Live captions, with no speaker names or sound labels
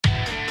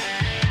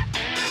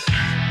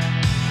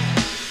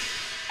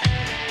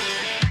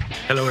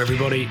Hello,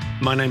 everybody.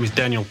 My name is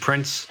Daniel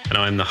Prince, and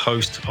I'm the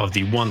host of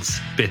the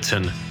Once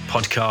Bitten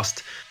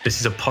podcast.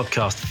 This is a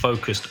podcast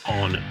focused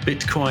on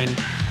Bitcoin.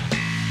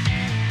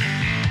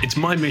 It's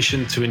my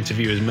mission to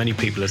interview as many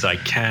people as I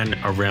can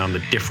around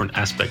the different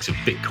aspects of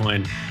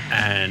Bitcoin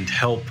and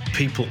help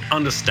people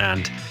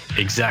understand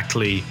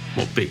exactly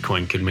what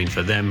Bitcoin could mean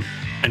for them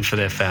and for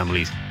their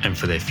families and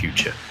for their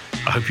future.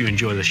 I hope you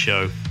enjoy the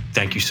show.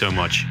 Thank you so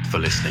much for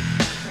listening.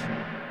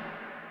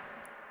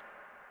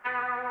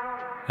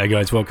 Hey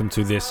guys, welcome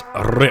to this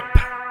rip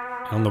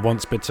on the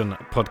Once Bitten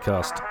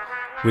podcast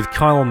with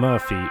Kyle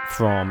Murphy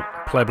from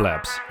Pleb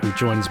Labs, who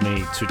joins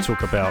me to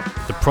talk about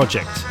the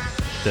project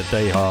that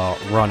they are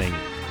running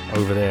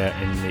over there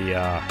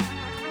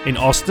in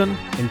Austin,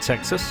 in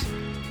Texas,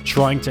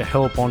 trying to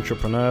help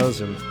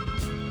entrepreneurs and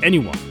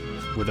anyone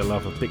with a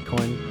love of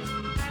Bitcoin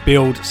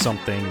build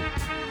something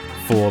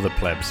for the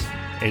plebs.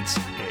 It's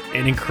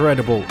an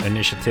incredible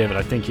initiative, and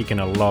I think you're going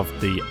to love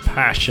the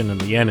passion and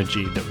the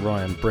energy that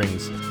Ryan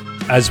brings,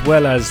 as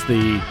well as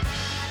the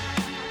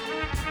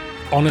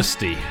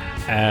honesty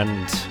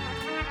and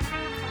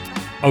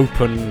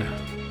open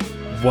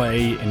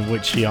way in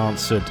which he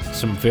answered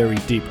some very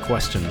deep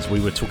questions. We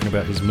were talking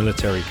about his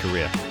military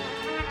career.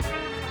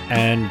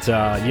 And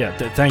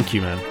thank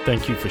you, man.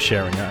 Thank you for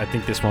sharing. I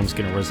think this one's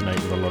going to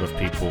resonate with a lot of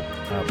people.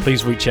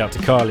 Please reach out to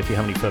Kyle if you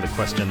have any further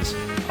questions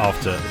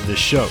after the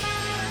show.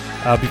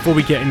 Before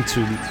we get into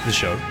the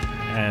show,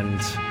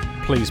 and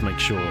please make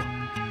sure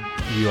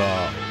you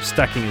are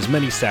stacking as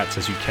many sats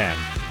as you can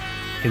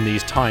in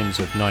these times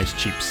of nice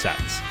cheap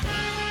sats.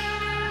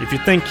 If you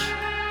think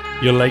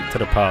you're late to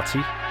the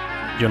party,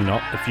 you're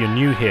not. If you're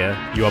new here,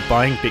 you are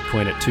buying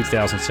Bitcoin at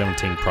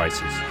 2017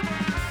 prices.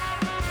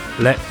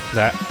 Let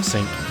that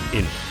sink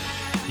in.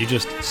 You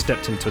just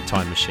stepped into a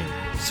time machine.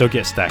 So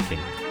get stacking.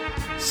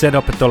 Set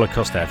up a dollar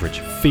cost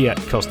average, fiat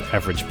cost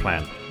average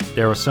plan.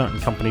 There are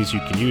certain companies you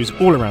can use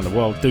all around the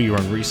world. Do your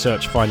own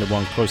research, find the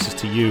one closest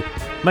to you.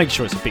 Make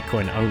sure it's a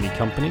Bitcoin only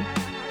company,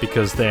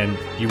 because then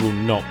you will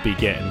not be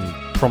getting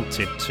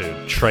prompted to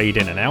trade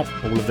in and out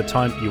all of the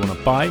time. You want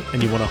to buy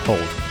and you want to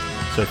hold.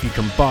 So if you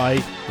can buy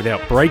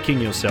without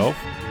breaking yourself,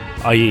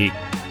 i.e.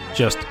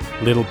 just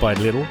little by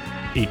little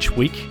each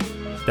week,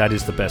 that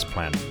is the best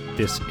plan.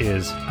 This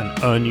is an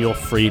earn your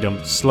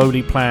freedom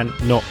slowly plan,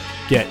 not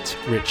get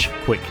rich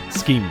quick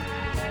scheme.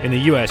 In the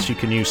US, you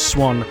can use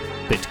Swan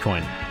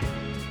Bitcoin.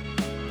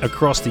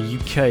 Across the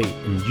UK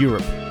and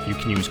Europe, you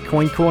can use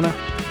Coin Corner.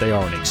 They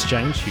are an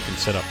exchange. You can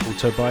set up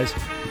auto buys.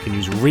 You can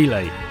use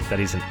Relay, that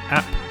is an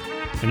app.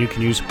 And you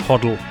can use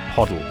Hodl.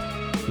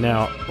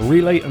 Now,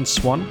 Relay and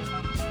Swan,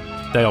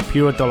 they are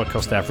pure dollar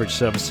cost average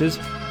services.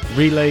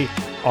 Relay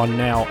are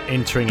now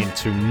entering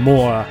into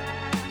more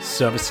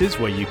services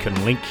where you can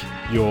link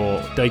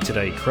your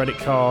day-to-day credit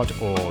card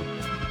or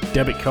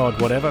debit card,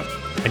 whatever,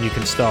 and you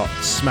can start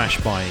smash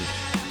buying.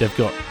 They've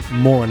got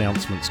more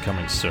announcements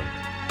coming soon.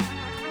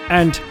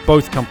 And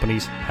both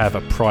companies have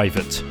a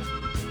private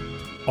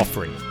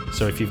offering.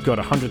 So if you've got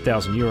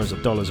 100,000 euros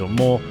of dollars or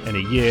more in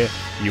a year,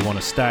 you want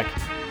to stack,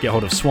 get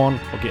hold of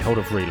Swan or get hold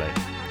of Relay.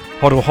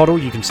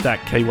 Hodl, you can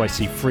stack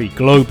KYC-free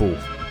global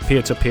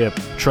peer-to-peer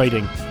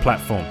trading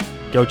platform.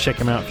 Go check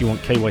them out if you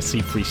want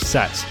KYC-free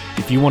sats.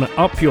 If you want to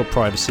up your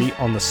privacy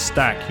on the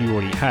stack you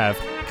already have,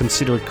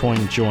 consider a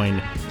CoinJoin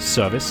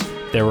service.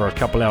 There are a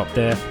couple out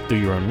there. Do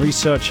your own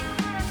research.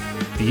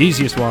 The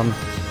easiest one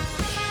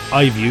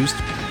I've used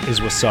is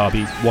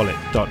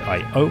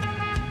WasabiWallet.io.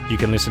 You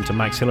can listen to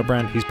Max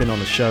Hillebrand. He's been on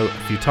the show a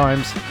few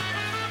times.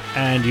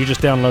 And you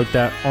just download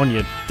that on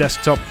your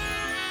desktop,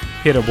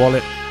 create a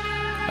wallet,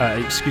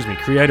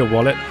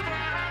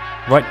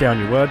 write down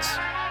your words,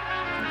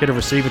 hit a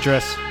receive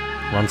address,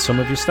 run some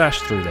of your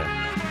stash through there.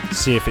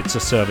 See if it's a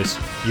service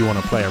you want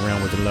to play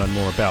around with and learn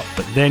more about.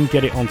 But then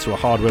get it onto a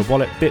hardware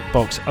wallet,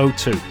 Bitbox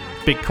O2,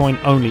 Bitcoin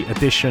only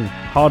edition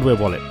hardware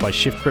wallet by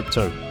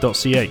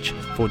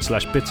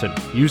shiftcrypto.ch/bitten.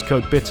 Use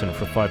code bitten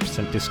for a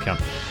 5% discount.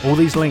 All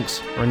these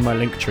links are in my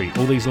link tree.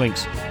 All these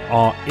links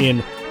are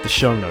in the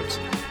show notes.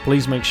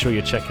 Please make sure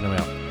you're checking them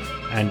out.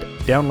 And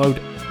download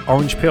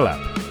Orange Pill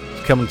app.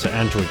 It's coming to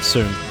Android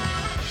soon.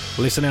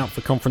 Listen out for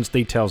conference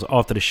details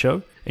after the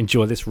show.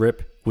 Enjoy this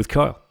rip with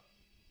Kyle.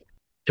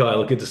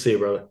 Kyle, good to see you,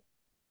 brother.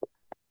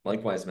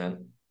 Likewise,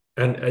 man.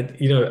 And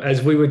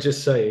as we were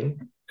just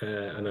saying,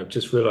 and I've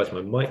just realized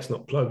my mic's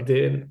not plugged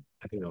in.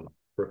 Hang on,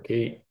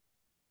 rookie.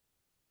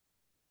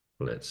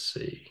 Let's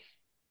see.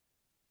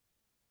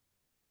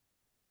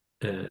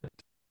 And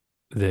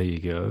there you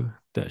go.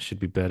 That should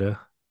be better.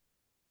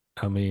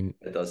 I mean,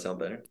 it does sound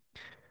better.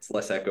 It's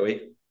less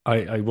echoey.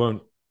 I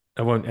won't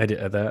edit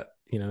at that.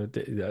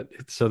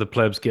 So the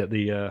plebs get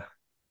the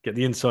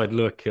inside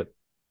look at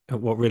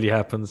what really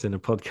happens in a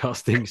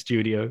podcasting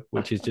studio,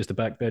 which is just a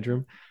back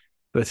bedroom.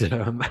 But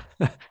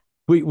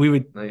we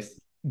would, nice.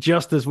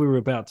 Just as we were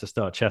about to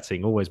start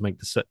chatting, always make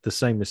the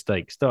same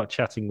mistake. Start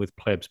chatting with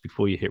plebs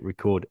before you hit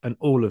record, and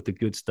all of the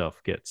good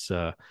stuff gets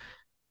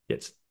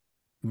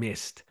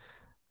missed.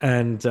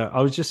 And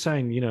I was just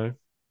saying,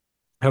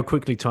 how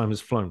quickly time has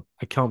flown.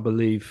 I can't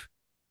believe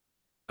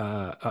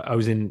I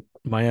was in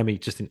Miami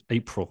just in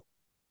April,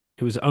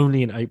 It was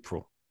only in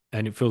April,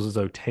 and it feels as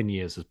though 10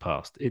 years has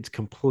passed. It's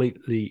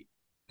completely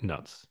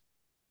nuts.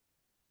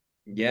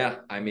 Yeah,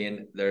 I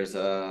mean, there's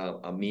a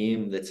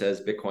meme that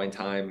says Bitcoin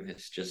time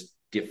is just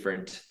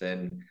different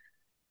than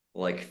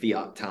like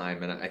fiat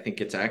time, and I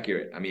think it's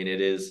accurate. I mean,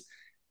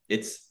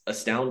 it's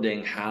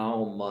astounding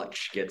how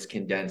much gets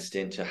condensed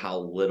into how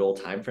little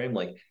time frame.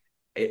 Like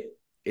it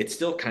it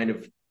still kind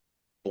of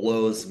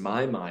blows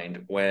my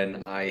mind when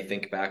I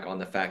think back on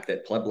the fact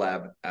that Pleb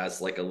Lab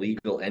as like a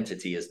legal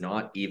entity is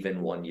not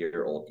even 1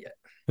 year old yet.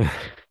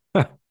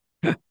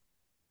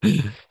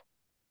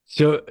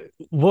 So,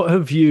 what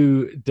have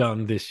you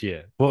done this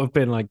year? What have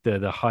been like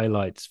the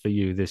highlights for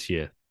you this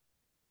year?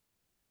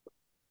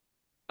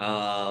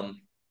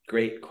 Um,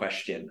 Great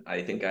question.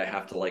 I think I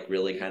have to like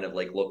really kind of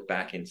like look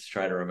back and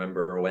try to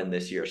remember when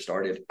this year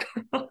started.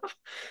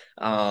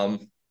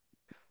 um,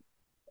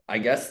 I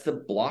guess the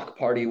block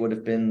party would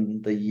have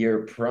been the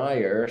year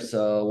prior.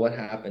 So what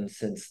happened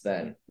since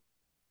then?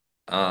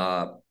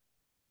 Uh,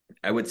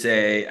 I would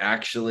say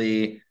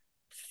actually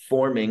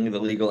forming the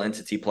legal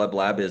entity Pleb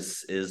Lab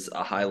is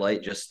a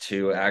highlight, just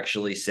to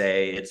actually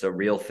say it's a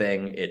real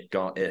thing. It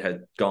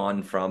had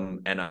gone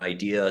from an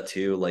idea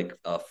to like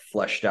a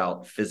fleshed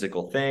out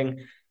physical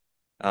thing.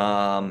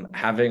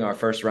 Having our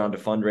first round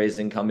of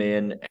fundraising come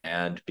in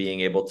and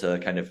being able to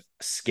kind of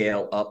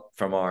scale up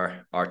from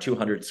our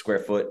 200 square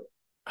foot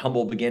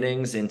humble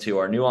beginnings into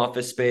our new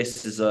office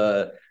space is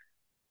a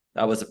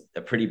that was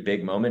a pretty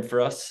big moment for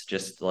us.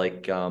 Just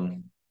like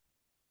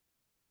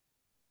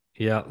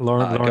Yeah,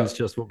 Lauren's go,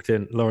 just walked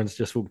in. Lauren's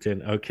just walked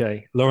in.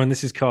 Okay, Lauren,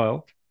 this is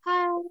Kyle,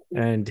 Hi.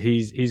 and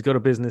he's got a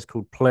business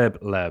called Pleb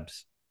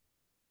Labs.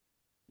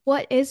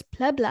 What is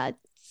Pleblads?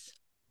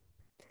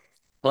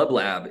 Pleb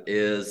Lab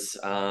is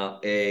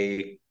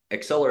a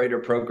accelerator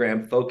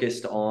program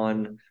focused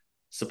on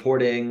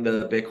supporting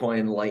the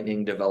Bitcoin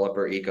Lightning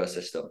developer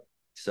ecosystem.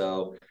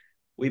 So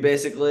we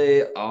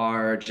basically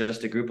are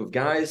just a group of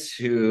guys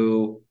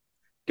who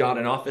got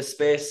an office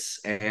space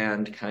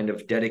and kind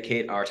of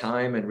dedicate our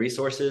time and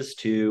resources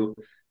to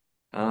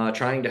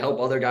trying to help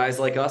other guys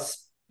like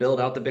us build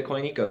out the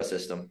Bitcoin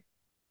ecosystem.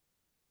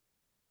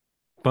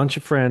 Bunch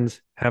of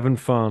friends having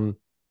fun,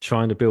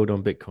 trying to build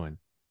on Bitcoin.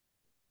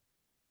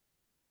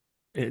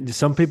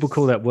 Some people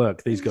call that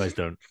work. These guys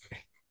don't.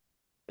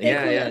 They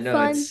Yeah, call yeah, it no,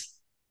 fun.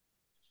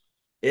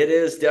 it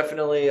is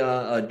definitely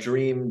a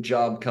dream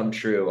job come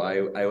true.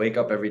 I wake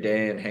up every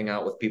day and hang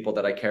out with people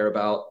that I care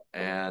about.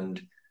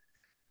 And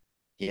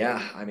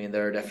yeah, I mean,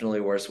 there are definitely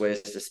worse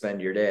ways to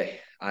spend your day.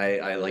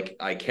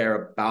 I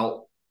care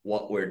about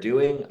what we're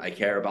doing. I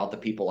care about the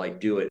people I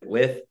do it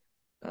with.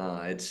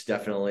 It's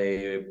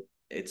definitely,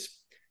 it's,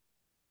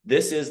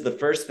 this is the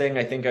first thing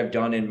I think I've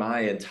done in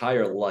my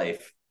entire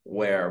life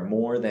where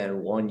more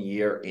than 1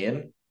 year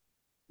in,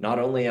 not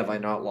only have I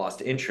not lost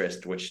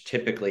interest, which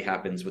typically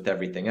happens with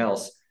everything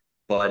else,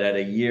 but at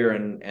a year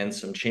and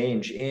some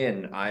change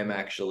in, I'm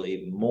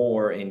actually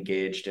more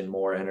engaged and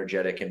more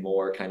energetic and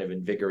more kind of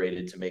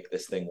invigorated to make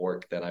this thing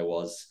work than I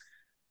was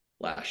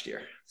last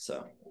year.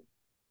 So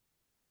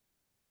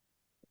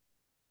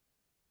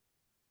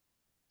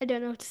I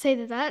don't know what to say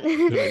to that.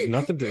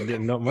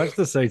 Not much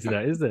to say to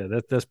that, is there?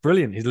 That's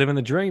brilliant. He's living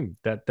the dream.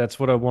 That's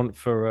what I want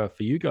for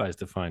you guys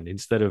to find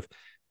instead of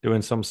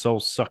doing some soul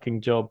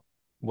sucking job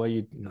where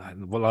you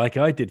well, like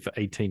I did for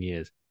 18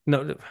 years.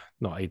 No,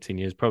 not 18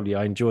 years. Probably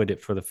I enjoyed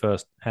it for the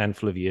first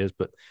handful of years,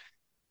 but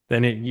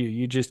then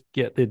you just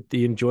get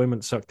the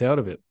enjoyment sucked out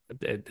of it.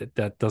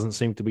 That doesn't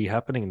seem to be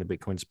happening in the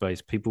Bitcoin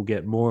space. People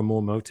get more and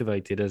more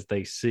motivated as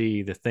they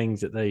see the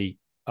things that they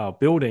are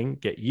building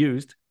get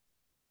used,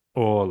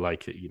 or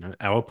like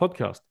our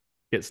podcast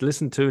gets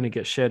listened to and it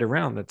gets shared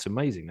around. That's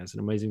amazing. That's an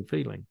amazing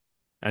feeling,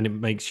 and it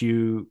makes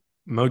you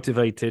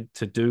motivated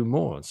to do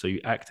more. So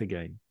you act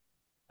again,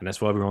 and that's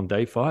why we're on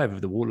day 5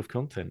 of the wall of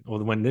content.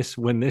 Or when this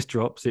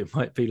drops, it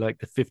might be like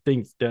the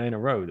 15th day in a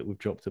row that we've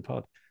dropped a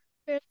pod.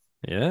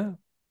 Yeah,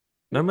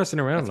 no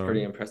messing around, that's pretty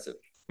Lauren. impressive.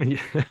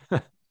 Yeah.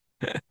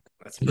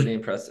 That's pretty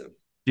impressive.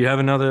 Do you have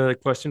another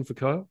question for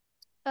Kyle?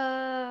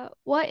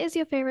 What is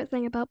your favorite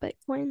thing about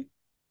Bitcoin?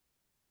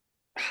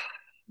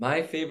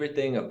 My favorite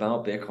thing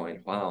about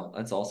Bitcoin. Wow,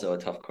 that's also a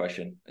tough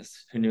question.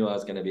 Who knew I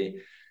was going to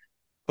be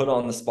put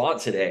on the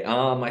spot today?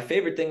 My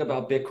favorite thing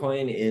about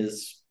Bitcoin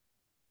is,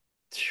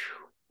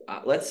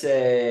 let's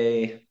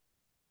say,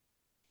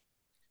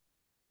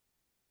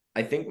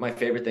 I think my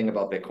favorite thing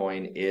about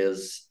Bitcoin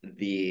is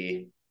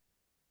the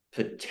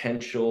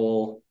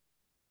potential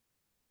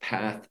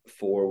path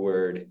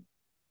forward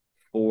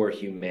for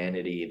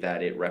humanity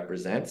that it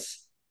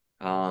represents,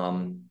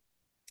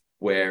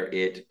 where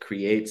it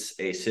creates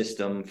a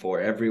system for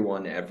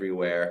everyone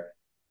everywhere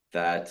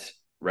that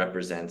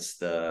represents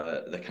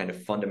the kind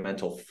of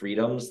fundamental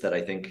freedoms that I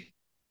think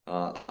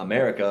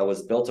America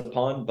was built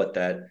upon, but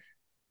that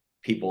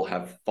people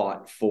have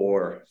fought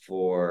for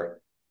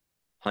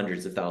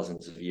hundreds of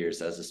thousands of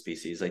years as a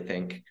species. I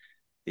think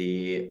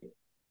the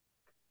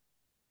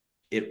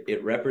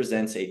it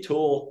represents a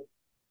tool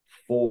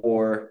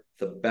for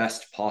the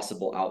best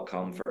possible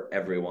outcome for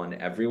everyone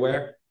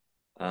everywhere,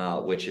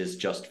 which is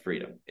just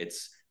freedom.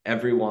 It's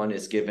everyone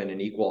is given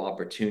an equal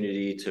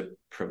opportunity to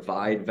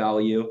provide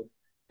value,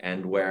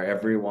 and where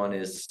everyone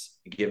is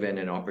given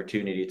an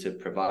opportunity to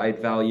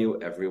provide value,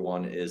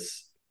 everyone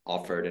is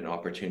offered an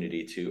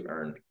opportunity to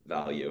earn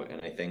value.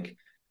 And I think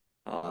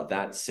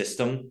that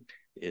system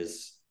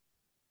is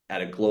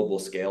at a global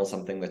scale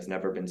something that's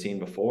never been seen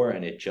before,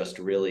 and it just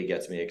really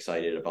gets me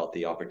excited about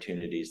the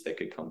opportunities that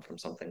could come from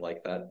something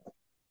like that.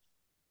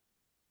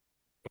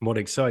 What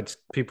excites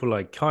people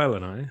like Kyle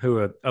and I, who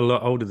are a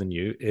lot older than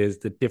you, is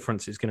the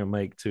difference it's going to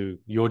make to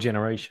your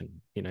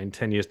generation. You know, in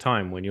 10 years'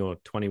 time, when you're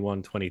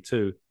 21,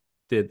 22,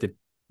 the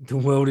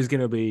world is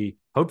going to be,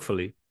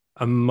 hopefully,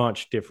 a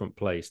much different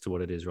place to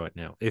what it is right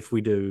now, if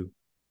we do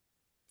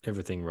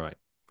everything right.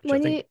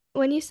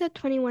 When you said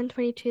 21,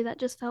 22, that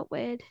just felt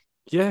weird.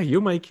 Yeah,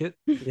 you'll make it.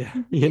 Yeah,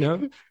 you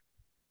know,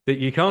 that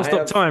you can't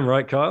stop time,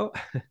 right, Kyle?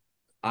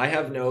 I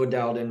have no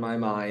doubt in my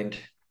mind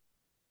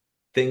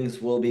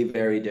things will be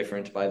very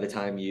different by the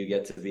time you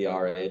get to be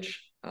our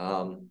age.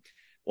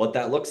 What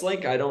that looks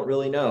like, I don't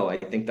really know. I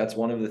think that's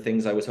one of the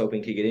things I was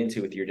hoping to get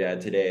into with your dad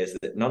today, is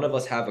that none of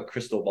us have a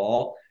crystal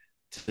ball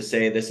to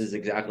say this is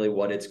exactly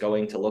what it's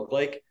going to look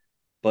like.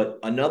 But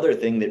another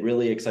thing that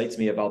really excites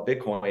me about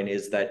Bitcoin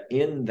is that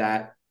in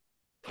that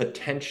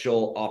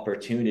potential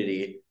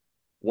opportunity,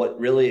 what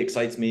really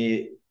excites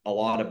me a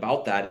lot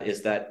about that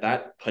is that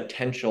that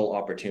potential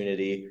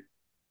opportunity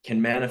can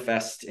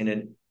manifest in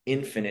an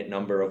infinite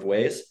number of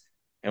ways.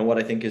 And what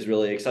I think is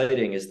really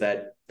exciting is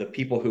that the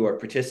people who are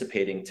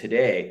participating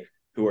today,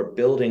 who are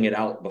building it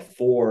out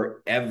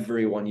before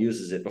everyone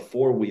uses it,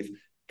 before we've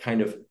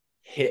kind of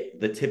hit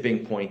the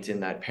tipping point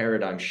in that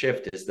paradigm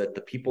shift, is that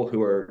the people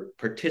who are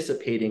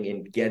participating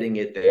in getting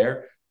it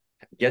there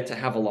get to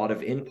have a lot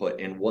of input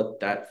in what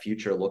that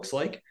future looks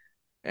like.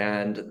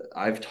 And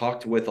I've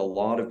talked with a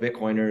lot of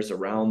Bitcoiners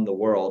around the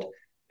world,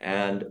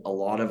 and a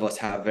lot of us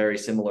have very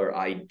similar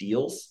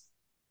ideals.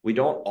 We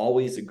don't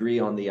always agree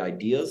on the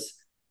ideas,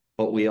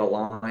 but we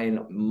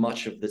align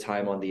much of the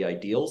time on the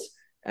ideals.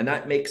 And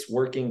that makes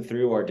working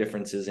through our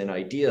differences in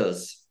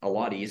ideas a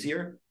lot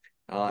easier.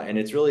 And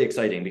it's really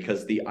exciting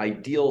because the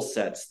ideal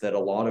sets that a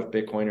lot of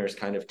Bitcoiners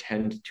kind of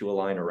tend to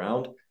align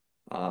around,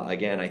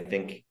 again, I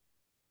think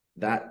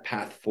that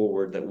path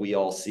forward that we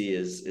all see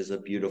is a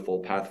beautiful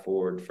path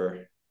forward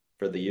for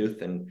the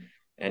youth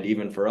and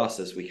even for us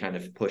as we kind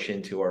of push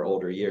into our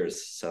older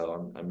years.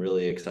 So I'm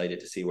really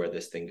excited to see where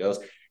this thing goes.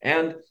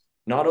 And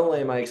not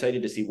only am I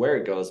excited to see where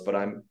it goes, but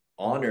I'm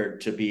honored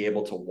to be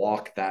able to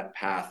walk that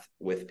path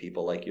with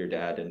people like your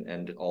dad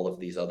and all of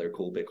these other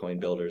cool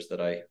Bitcoin builders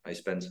that I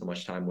spend so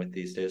much time with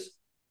these days.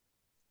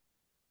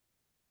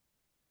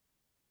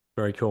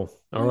 Very cool.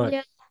 All right.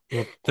 Yeah.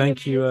 Well,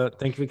 thank you.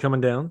 Thank you for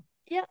coming down.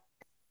 Yeah.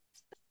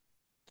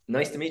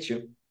 Nice to meet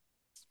you.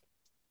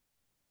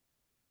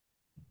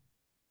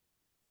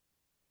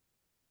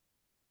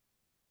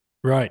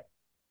 Right.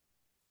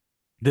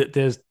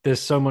 There's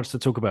so much to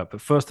talk about, but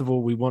first of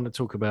all, we want to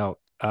talk about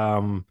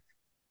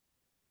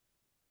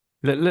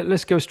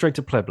let's go straight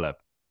to Pleb Lab.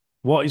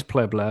 What is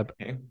Pleb Lab,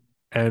 Okay.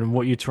 and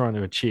what you're trying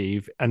to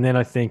achieve? And then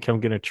I think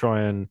I'm going to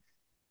try and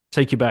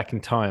take you back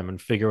in time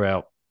and figure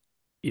out,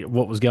 you know,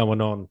 what was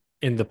going on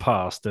in the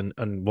past and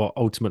what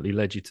ultimately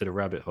led you to the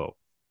rabbit hole.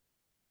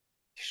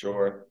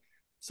 Sure.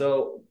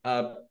 So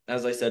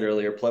as I said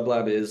earlier, Pleb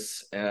Lab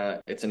is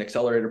it's an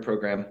accelerator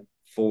program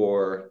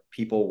for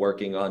people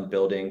working on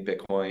building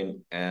Bitcoin,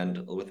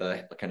 and with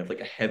a kind of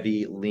like a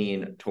heavy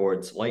lean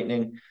towards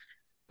Lightning.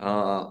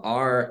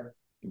 Our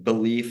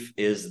belief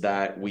is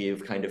that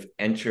we've kind of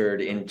entered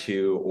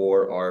into,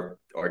 or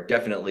are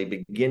definitely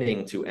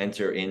beginning to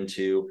enter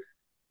into,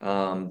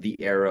 the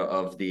era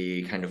of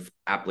the kind of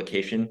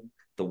application,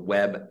 the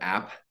web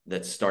app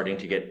that's starting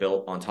to get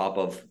built on top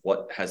of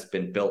what has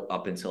been built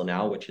up until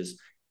now, which has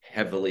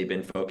heavily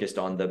been focused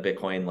on the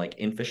Bitcoin like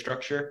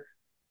infrastructure.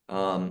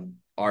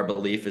 Our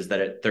belief is that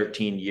at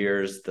 13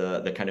 years,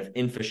 the kind of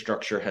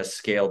infrastructure has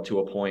scaled to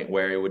a point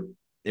where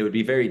it would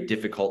be very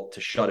difficult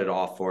to shut it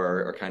off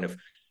or kind of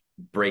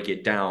break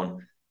it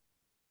down.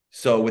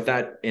 So with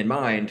that in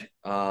mind,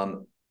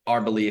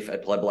 our belief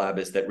at Pleb Lab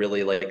is that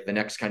really like the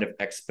next kind of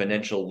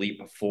exponential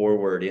leap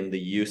forward in the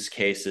use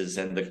cases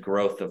and the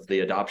growth of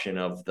the adoption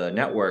of the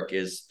network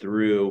is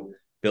through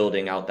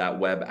building out that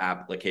web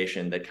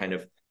application that kind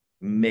of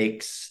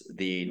makes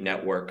the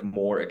network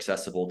more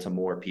accessible to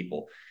more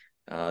people.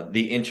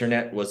 The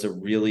internet was a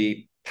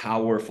really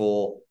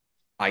powerful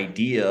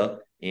idea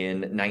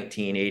in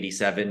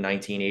 1987,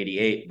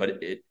 1988,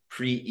 but it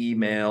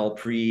pre-email,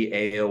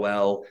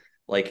 pre-AOL,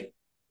 like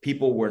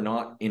people were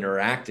not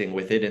interacting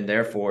with it, and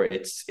therefore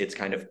its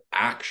kind of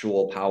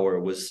actual power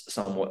was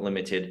somewhat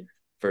limited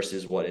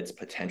versus what its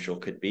potential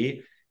could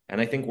be.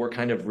 And I think we're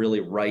kind of really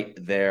right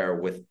there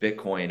with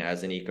Bitcoin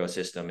as an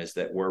ecosystem, is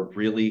that we're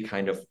really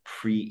kind of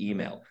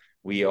pre-email.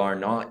 We are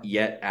not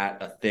yet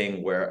at a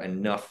thing where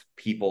enough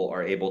people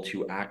are able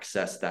to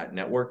access that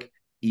network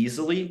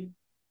easily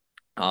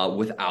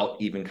without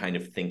even kind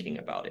of thinking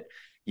about it.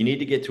 You need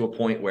to get to a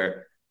point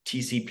where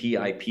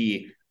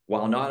TCP/IP,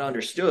 while not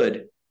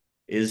understood,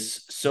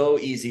 is so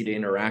easy to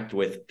interact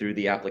with through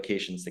the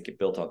applications that get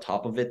built on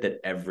top of it that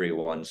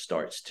everyone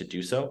starts to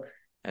do so.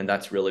 And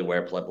that's really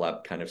where Pleb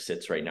Lab kind of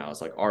sits right now.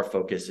 It's like our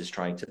focus is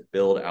trying to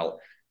build out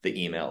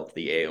the email,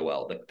 the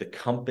AOL, the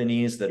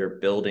companies that are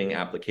building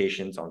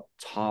applications on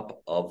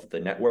top of the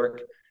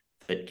network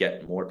that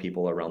get more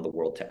people around the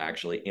world to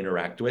actually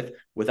interact with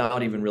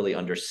without even really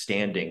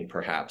understanding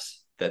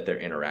perhaps that they're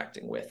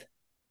interacting with.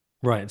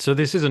 Right. So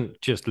this isn't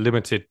just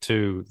limited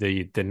to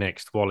the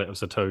next wallet of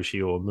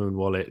Satoshi or Moon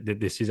Wallet.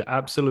 This is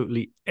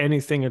absolutely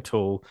anything at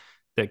all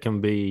that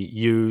can be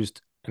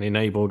used and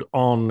enabled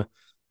on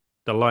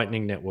the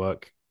Lightning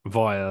Network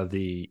via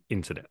the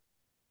internet.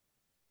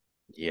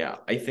 Yeah,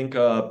 I think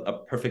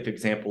a perfect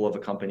example of a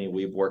company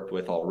we've worked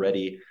with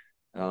already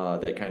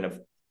that kind of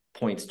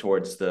points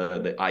towards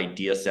the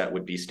idea set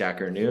would be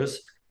Stacker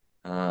News,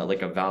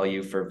 like a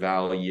value for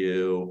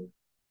value,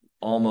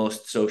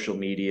 almost social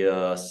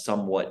media,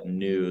 somewhat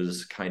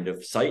news kind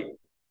of site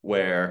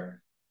where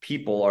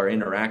people are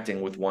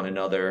interacting with one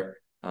another.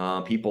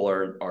 People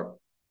are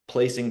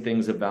placing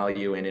things of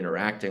value and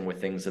interacting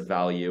with things of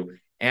value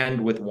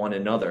and with one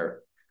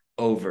another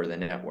over the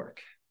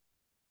network.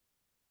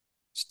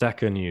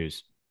 Stacker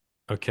News.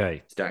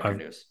 Okay. Stacker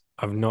News.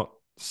 I've not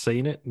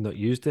seen it, not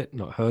used it,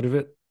 not heard of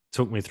it.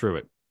 Talk me through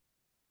it.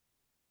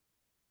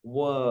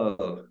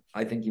 Whoa.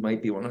 I think you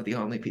might be one of the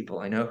only people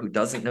I know who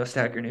doesn't know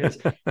Stacker News.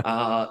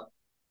 I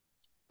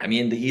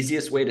mean, the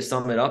easiest way to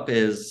sum it up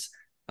is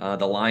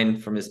the line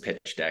from his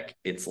pitch deck.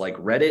 It's like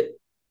Reddit,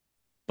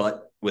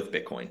 but with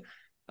Bitcoin.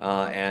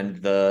 And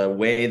the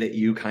way that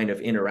you kind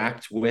of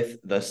interact with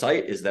the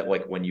site is that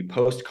like when you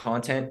post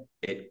content,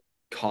 it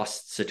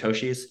costs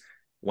Satoshis.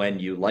 When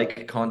you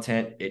like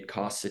content, it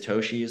costs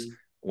Satoshis.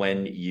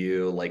 When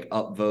you like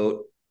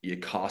upvote,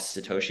 it costs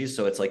Satoshis.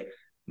 So it's like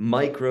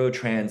micro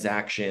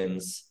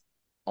transactions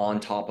on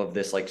top of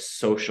this like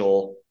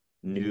social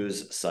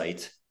news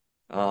site.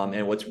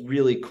 And what's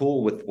really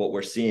cool with what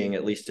we're seeing,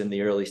 at least in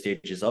the early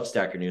stages of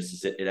Stacker News,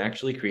 is that it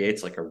actually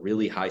creates like a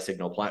really high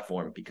signal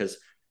platform because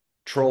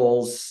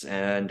trolls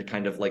and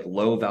kind of like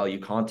low value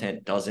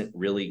content doesn't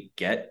really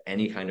get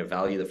any kind of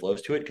value that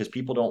flows to it because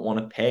people don't want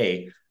to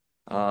pay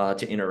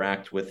to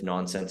interact with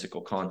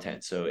nonsensical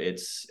content. So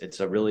it's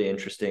a really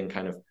interesting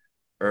kind of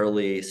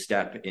early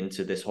step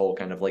into this whole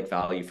kind of like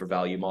value for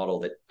value model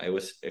that I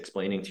was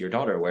explaining to your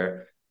daughter,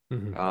 where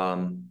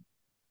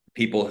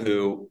people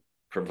who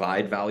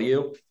provide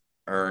value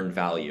earn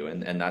value.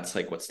 And that's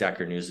like what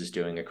Stacker News is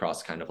doing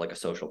across kind of like a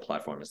social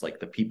platform. It's like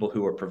the people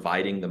who are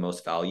providing the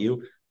most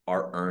value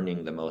are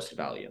earning the most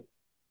value.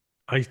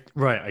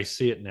 I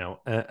see it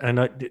now.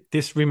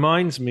 This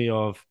reminds me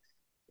of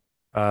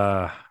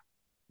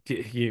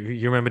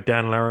you remember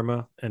Dan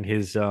Larimer and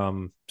his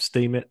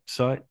Steemit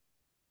site?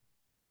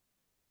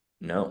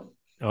 No.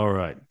 All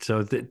right.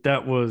 So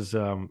that was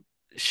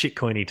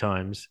shitcoiny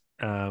times.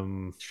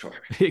 Sure.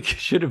 It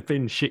should have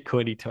been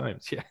shitcoiny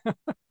times. Yeah.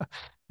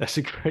 That's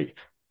a great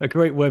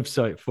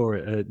website for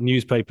it, a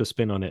newspaper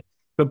spin on it.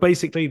 But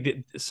basically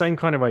the same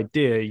kind of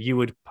idea. You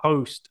would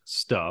post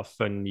stuff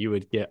and you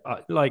would get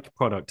like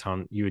Product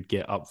Hunt, you would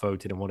get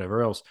upvoted and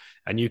whatever else,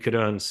 and you could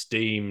earn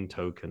Steem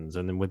tokens.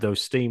 And then with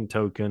those Steem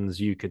tokens,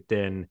 you could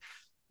then,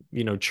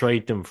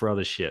 trade them for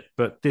other shit.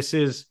 But this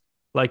is,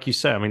 like you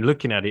say, I mean,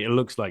 looking at it, it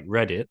looks like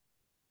Reddit,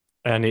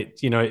 and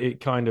it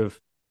kind of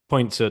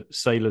points at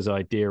Saylor's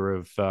idea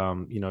of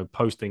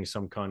posting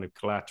some kind of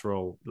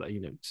collateral.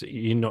 So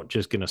you're not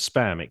just going to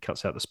spam. It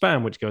cuts out the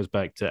spam, which goes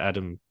back to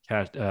Adam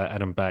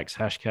Back's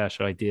Hashcash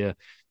idea.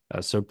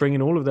 So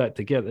bringing all of that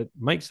together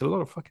makes a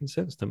lot of fucking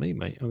sense to me,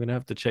 mate. I'm going to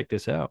have to check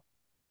this out.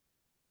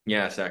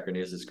 Yeah, Stacker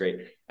News is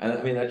great. And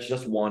I mean, that's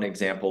just one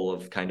example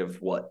of kind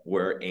of what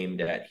we're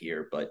aimed at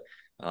here. But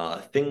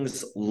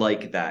things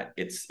like that,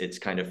 it's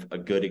kind of a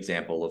good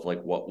example of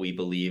like what we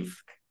believe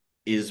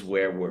is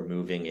where we're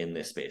moving in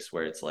this space,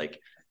 where it's like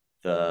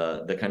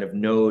the kind of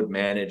node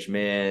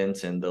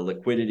management and the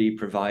liquidity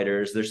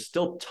providers. There's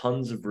still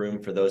tons of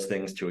room for those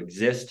things to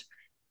exist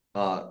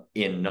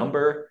in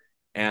number.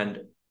 And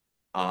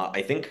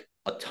I think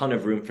a ton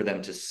of room for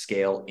them to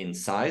scale in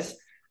size.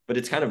 But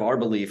it's kind of our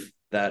belief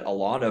that a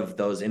lot of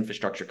those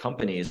infrastructure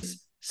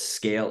companies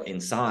scale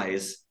in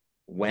size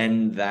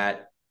when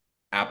that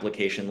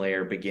application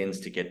layer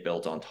begins to get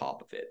built on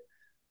top of it.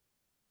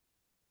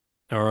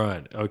 All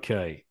right.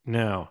 Okay.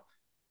 Now,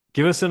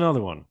 give us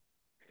another one.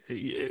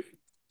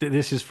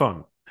 This is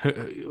fun.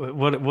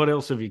 What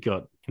else have you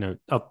got?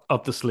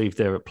 Up the sleeve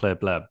there at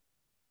Pleb Lab.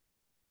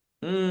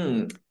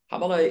 How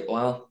about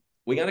well,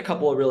 we got a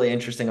couple of really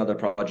interesting other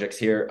projects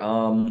here.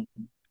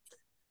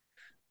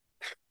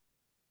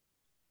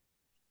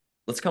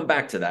 Let's come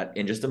back to that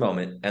in just a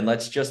moment, and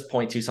let's just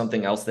point to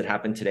something else that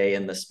happened today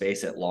in the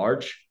space at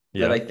large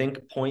that I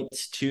think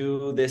points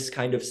to this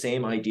kind of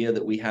same idea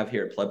that we have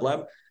here at Pleb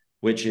Lab,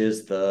 which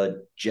is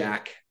the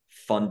Jack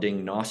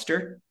funding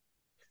Nostr.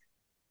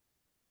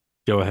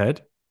 Go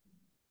ahead.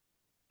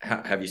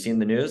 Have you seen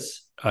the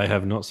news? I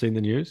have not seen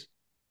the news.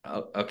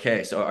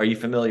 Okay, so are you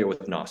familiar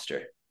with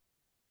Nostr?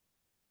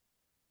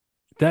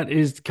 That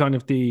is kind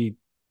of the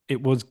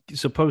it was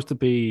supposed to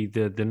be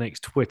the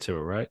next Twitter,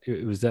 right?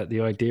 Was that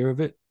the idea of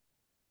it?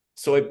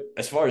 So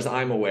as far as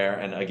I'm aware,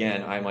 and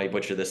again, I might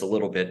butcher this a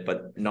little bit,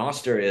 but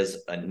Nostr is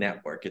a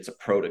network. It's a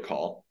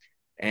protocol.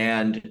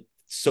 And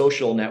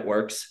social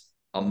networks,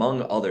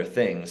 among other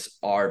things,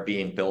 are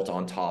being built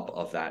on top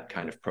of that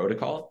kind of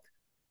protocol.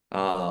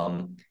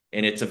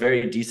 And it's a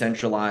very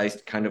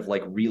decentralized, kind of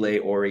like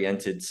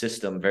relay-oriented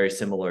system, very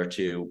similar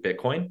to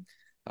Bitcoin.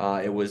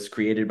 It was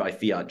created by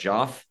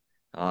Fiat-Joff.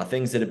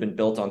 Things that have been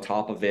built on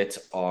top of it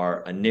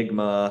are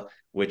Enigma,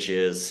 which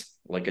is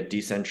like a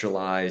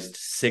decentralized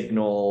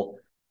signal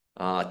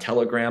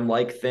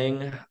telegram-like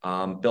thing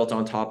built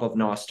on top of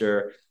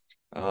Nostr.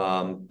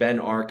 Ben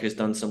Arc has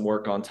done some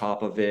work on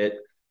top of it.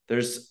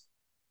 There's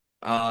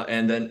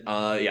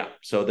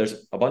so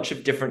there's a bunch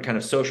of different kind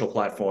of social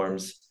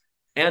platforms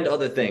and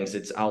other things.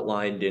 It's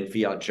outlined in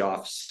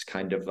Fiat-Joff's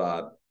kind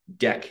of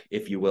deck,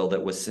 if you will,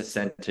 that was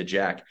sent to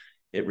Jack.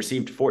 It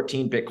received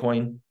 14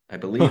 Bitcoin, I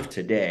believe,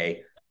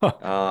 today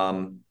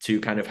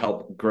to kind of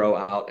help grow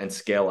out and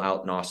scale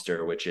out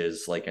Nostr, which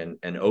is like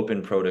an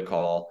open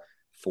protocol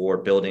for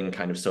building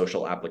kind of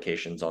social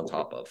applications on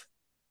top of.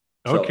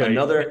 So Okay.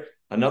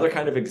 another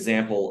kind of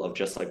example of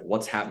just like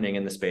what's happening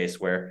in the space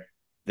where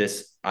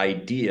this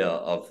idea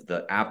of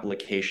the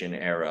application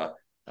era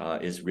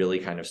is really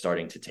kind of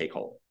starting to take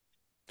hold.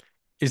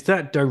 Is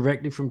that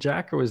directly from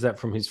Jack or is that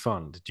from his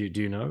fund? Do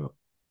you know?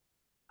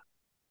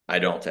 I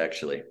don't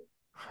actually.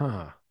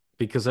 Huh.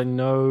 Because I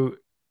know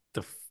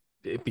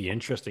it'd be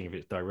interesting if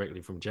it's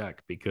directly from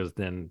Jack, because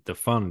then the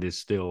fund is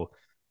still,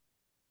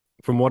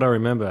 from what I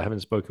remember, having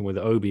spoken with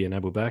Obi and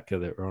Abu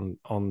Bakr that are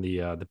on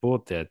the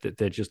board there, that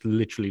they're just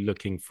literally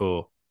looking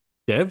for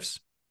devs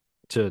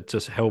to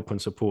help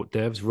and support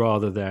devs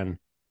rather than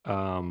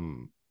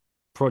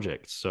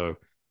projects. So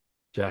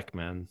Jack,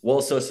 man.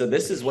 Well, so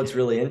this is what's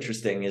really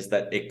interesting is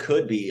that it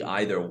could be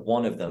either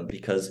one of them,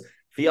 because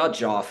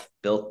Fiat-Joff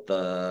built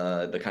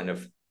the kind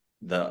of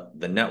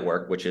the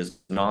network, which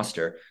is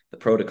Nostr, the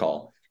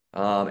protocol.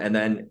 And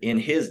then in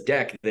his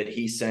deck that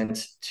he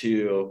sent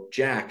to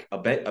Jack,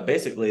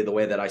 basically the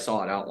way that I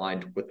saw it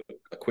outlined with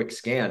a quick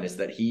scan is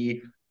that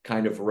he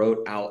kind of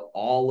wrote out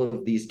all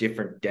of these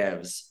different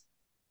devs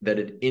that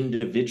had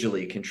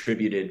individually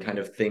contributed kind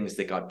of things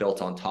that got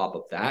built on top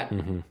of that.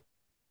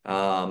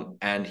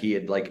 And he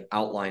had like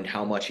outlined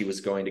how much he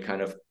was going to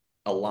kind of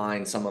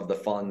align some of the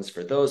funds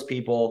for those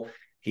people.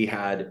 He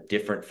had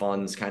different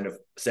funds kind of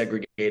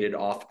segregated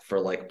off for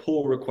like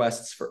pull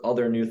requests for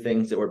other new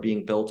things that were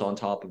being built on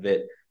top of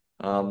it.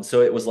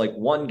 So it was like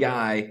one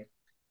guy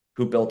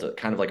who built a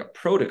kind of like a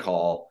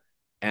protocol,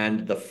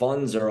 and the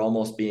funds are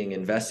almost being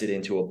invested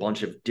into a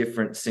bunch of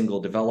different single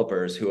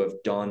developers who have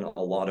done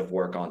a lot of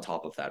work on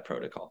top of that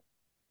protocol.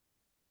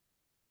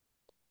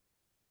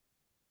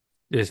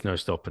 There's no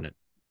stopping it.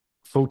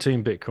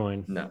 14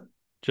 Bitcoin. No.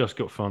 Just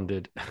got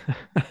funded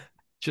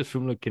just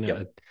from looking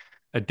at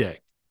a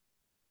deck.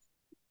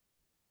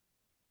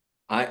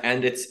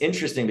 And it's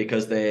interesting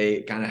because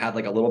they kind of had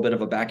like a little bit of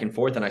a back and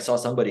forth, and I saw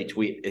somebody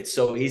tweet, "It's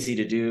so easy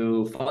to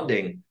do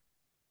funding."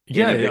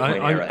 Yeah,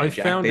 I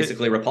Jack found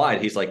basically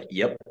replied, he's like,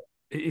 "Yep,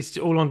 it's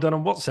all done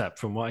on WhatsApp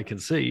from what I can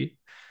see."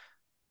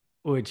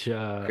 Which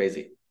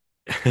crazy.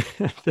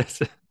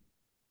 That's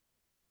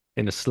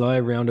in a sly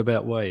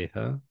roundabout way,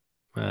 huh,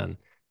 man?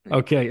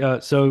 Okay,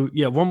 so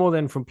yeah, one more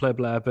then from Pleb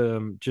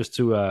Lab, just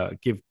to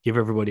give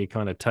everybody a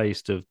kind of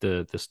taste of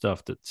the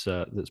stuff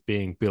that's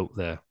being built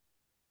there.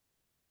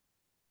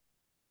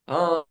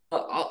 How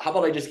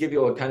about I just give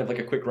you a kind of like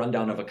a quick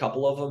rundown of a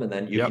couple of them, and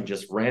then you can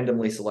just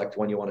randomly select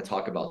one you want to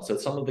talk about. So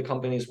some of the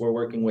companies we're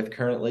working with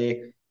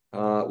currently,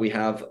 we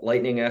have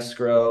Lightning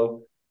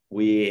Escrow,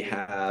 we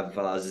have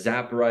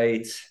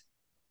Zaprite,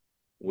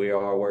 we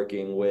are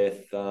working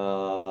with,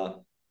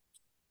 so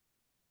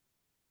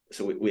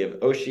we have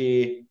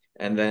Oshi,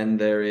 and then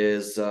there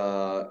is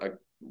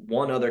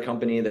one other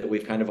company that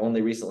we've kind of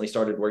only recently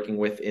started working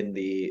with in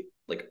the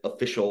like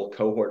official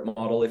cohort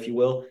model, if you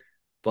will.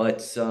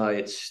 But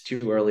it's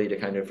too early to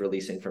kind of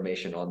release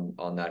information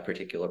on that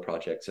particular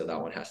project. So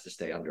that one has to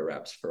stay under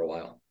wraps for a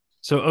while.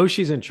 So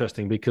Oshi's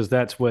interesting because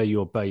that's where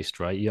you're based,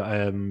 right? You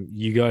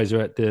guys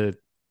are are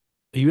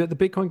you at the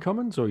Bitcoin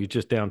Commons, or are you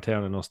just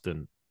downtown in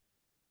Austin?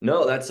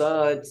 No, that's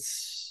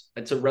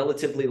it's a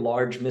relatively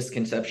large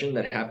misconception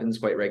that happens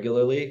quite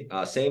regularly.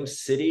 Same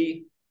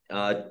city,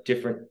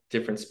 different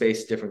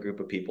space, different group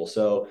of people.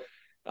 So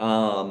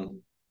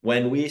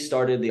when we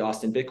started the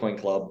Austin Bitcoin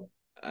Club,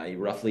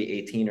 roughly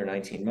 18 or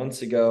 19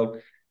 months ago,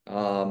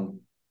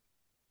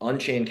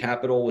 Unchained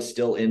Capital was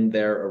still in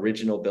their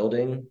original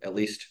building. At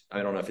least,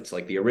 I don't know if it's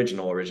like the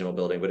original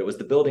building, but it was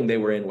the building they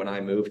were in when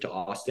I moved to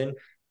Austin.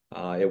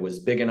 It was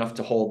big enough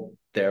to hold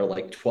their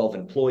like 12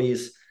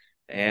 employees,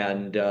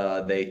 and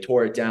they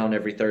tore it down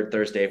every third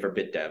Thursday for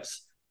BitDevs.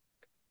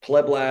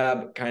 Pleb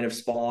Lab kind of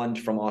spawned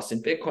from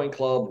Austin Bitcoin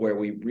Club, where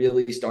we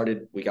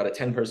got a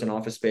 10-person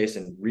office space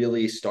and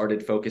really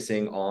started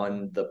focusing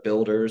on the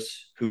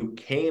builders who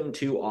came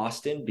to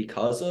Austin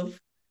because of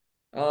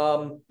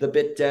The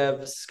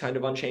BitDevs kind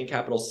of Unchained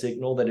Capital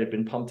signal that had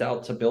been pumped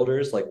out to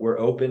builders, like we're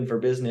open for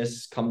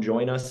business, come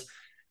join us.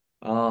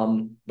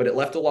 But it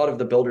left a lot of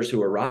the builders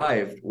who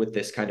arrived with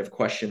this kind of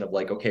question of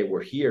like, okay,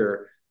 we're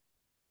here,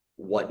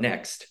 what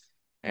next?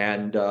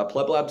 And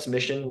Pleb Lab's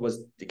mission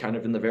was kind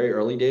of in the very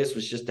early days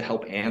was just to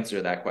help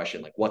answer that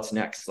question, like what's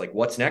next? Like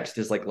what's next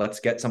is like, let's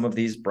get some of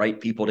these bright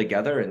people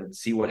together and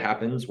see what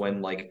happens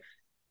when like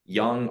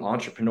young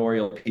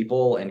entrepreneurial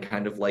people and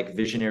kind of like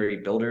visionary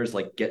builders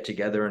like get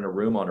together in a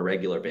room on a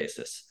regular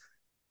basis.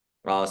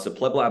 So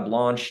Pleb Lab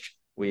launched.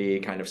 We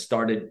kind of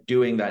started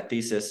doing that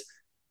thesis.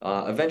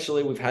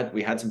 Eventually, we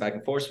had some back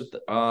and forth with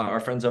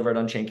our friends over at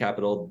Unchained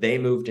Capital. They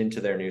moved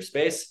into their new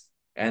space,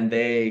 and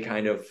they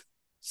kind of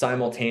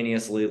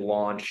simultaneously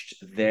launched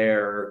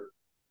their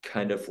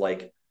kind of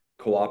like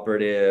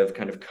cooperative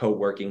kind of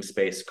co-working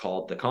space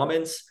called the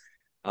Commons.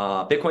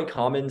 Bitcoin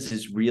Commons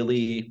is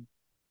really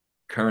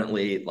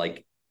currently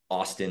like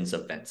Austin's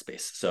event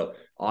space. So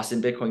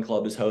Austin Bitcoin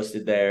Club is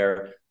hosted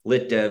there.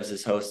 Lit Devs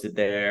is hosted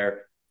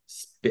there.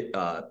 Bit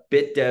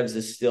Devs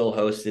is still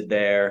hosted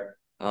there.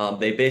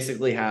 They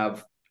basically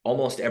have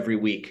almost every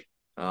week,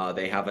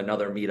 they have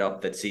another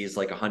meetup that sees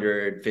like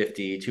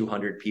 150,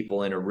 200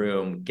 people in a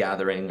room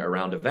gathering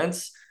around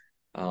events.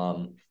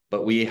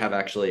 But we have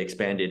actually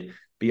expanded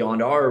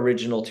beyond our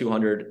original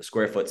 200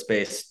 square foot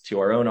space to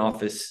our own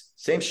office,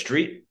 same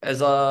street as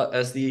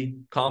the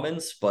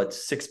Commons, but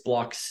 6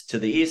 blocks to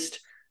the east.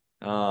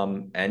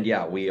 And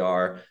yeah, we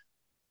are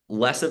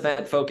less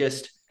event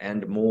focused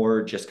and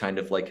more just kind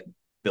of like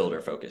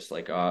builder focused.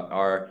 Like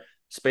our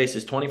space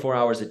is 24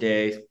 hours a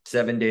day,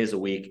 7 days a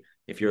week.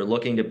 If you're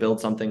looking to build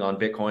something on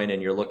Bitcoin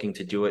and you're looking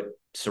to do it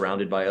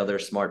surrounded by other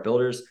smart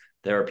builders,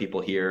 there are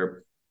people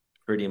here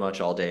pretty much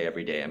all day,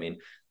 every day. I mean,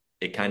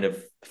 it kind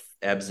of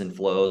ebbs and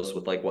flows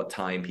with like what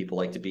time people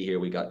like to be here.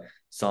 We got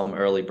some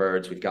early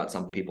birds. We've got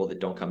some people that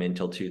don't come in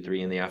till 2,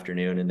 3 in the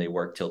afternoon and they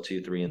work till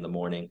 2, 3 in the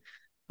morning.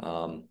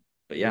 But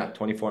yeah,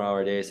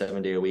 24-hour a day,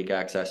 7-day a week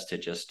access to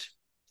just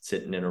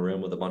sitting in a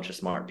room with a bunch of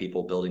smart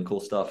people building cool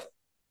stuff.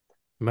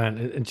 Man,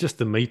 and just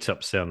the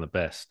meetups sound the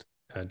best.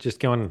 Just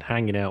going and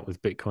hanging out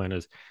with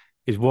Bitcoiners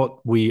is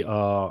what we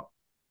are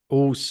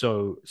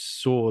also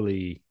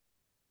sorely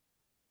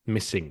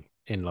missing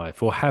in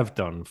life, or have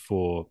done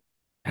for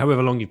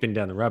however long you've been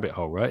down the rabbit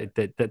hole, right?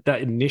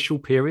 That initial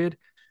period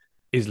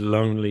is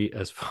lonely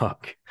as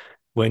fuck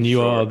when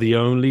you are the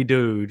only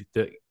dude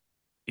that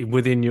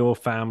within your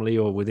family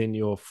or within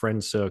your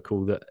friend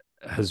circle that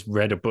has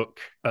read a book,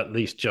 at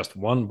least just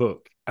one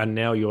book, and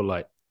now you're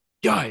like,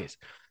 guys,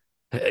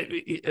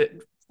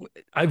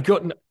 I've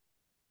gotten.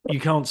 You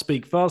can't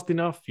speak fast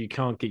enough. You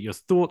can't get your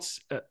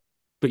thoughts,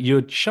 but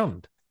you're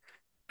shunned.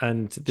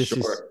 And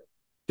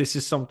this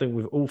is something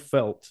we've all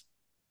felt.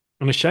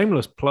 And a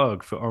shameless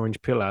plug for Orange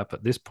Pill app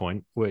at this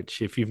point,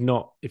 which if you've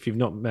not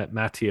met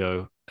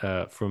Matteo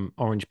from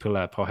Orange Pill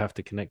app, I'll have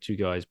to connect you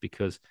guys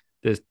because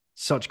there's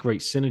such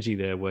great synergy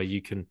there where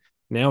you can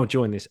now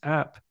join this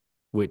app,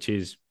 which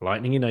is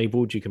Lightning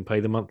enabled. You can pay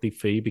the monthly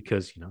fee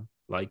because,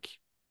 like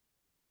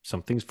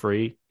something's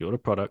free, you're the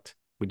product.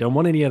 We don't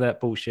want any of that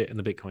bullshit in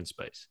the Bitcoin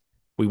space.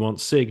 We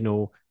want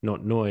signal,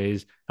 not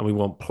noise, and we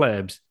want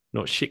plebs,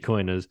 not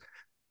shitcoiners,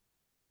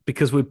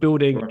 because we're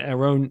building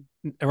our own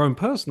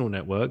personal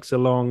networks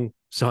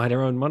alongside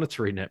our own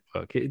monetary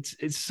network.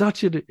 It's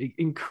such an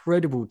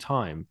incredible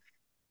time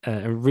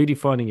and really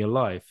finding your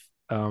life.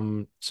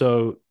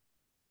 So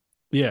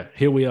yeah,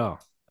 here we are.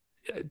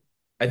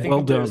 I think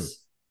well done.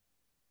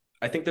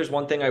 I think there's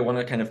one thing I want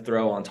to kind of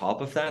throw on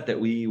top of that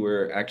we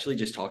were actually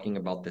just talking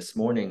about this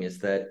morning is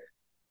that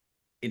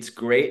it's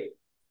great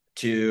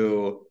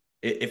to,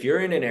 if you're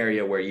in an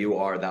area where you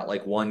are that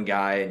like one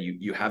guy and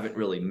you haven't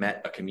really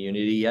met a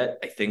community yet,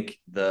 I think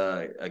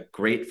a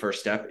great first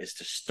step is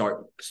to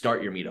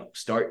start your meetup,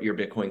 start your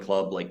Bitcoin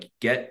club, like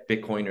get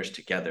Bitcoiners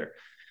together.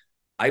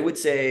 I would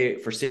say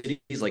for cities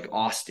like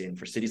Austin,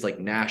 for cities like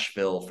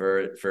Nashville,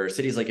 for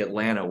cities like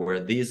Atlanta,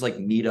 where these like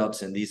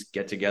meetups and these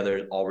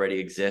get-togethers already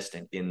exist,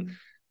 and in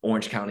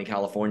Orange County,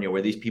 California,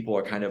 where these people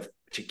are kind of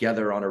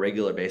together on a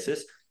regular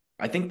basis,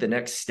 I think the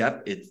next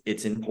step,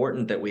 it's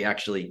important that we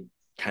actually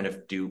kind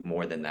of do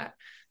more than that.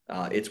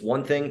 It's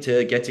one thing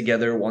to get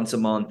together once a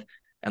month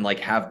and like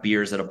have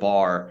beers at a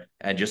bar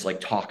and just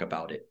like talk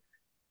about it.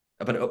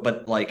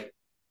 But like,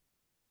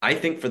 I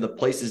think for the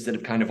places that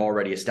have kind of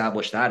already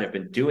established that, have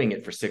been doing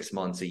it for 6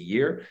 months, a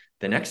year,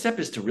 the next step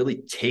is to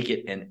really take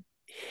it and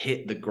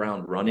hit the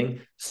ground running,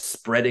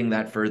 spreading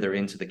that further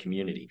into the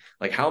community.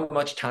 Like, how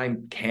much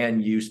time can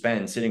you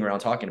spend sitting around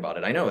talking about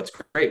it? I know it's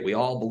great. We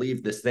all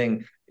believe this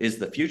thing is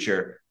the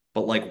future,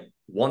 but like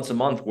once a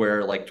month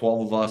where like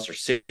 12 of us or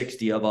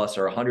 60 of us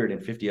or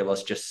 150 of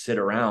us just sit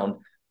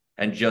around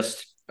and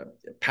just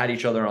pat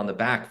each other on the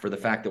back for the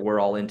fact that we're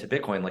all into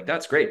Bitcoin, like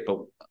that's great. But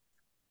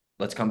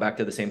let's come back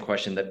to the same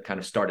question that kind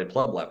of started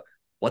Pleb Lab.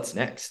 What's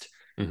next?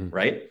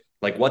 Right?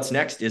 Like, what's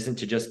next isn't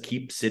to just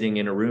keep sitting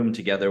in a room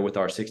together with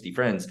our 60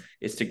 friends.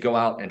 It's to go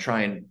out and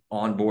try and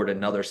onboard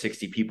another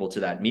 60 people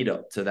to that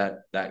meetup, to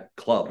that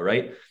club,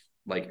 right?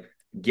 Like,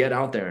 get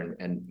out there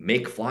and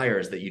make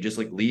flyers that you just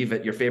like leave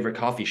at your favorite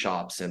coffee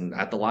shops and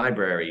at the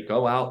library.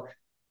 Go out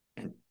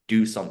and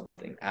do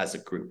something as a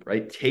group,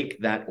 right?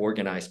 Take that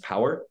organized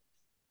power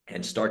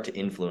and start to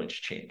influence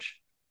change.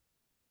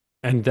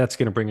 And that's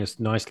going to bring us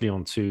nicely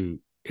onto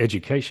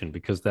education,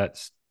 because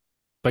that's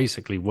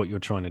basically what you're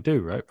trying to do,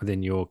 right?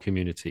 Within your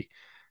community.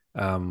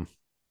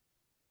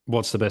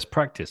 What's the best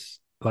practice?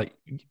 Like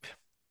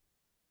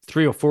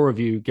 3 or 4 of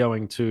you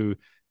going to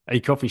a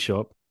coffee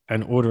shop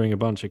and ordering a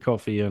bunch of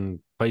coffee and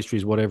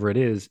pastries, whatever it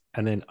is,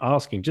 and then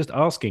just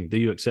asking, do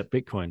you accept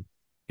Bitcoin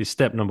is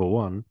step number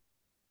one.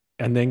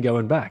 And then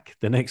going back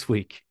the next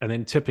week and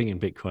then tipping in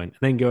Bitcoin, and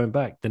then going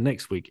back the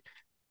next week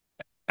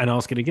and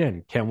asking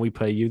again, can we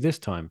pay you this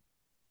time?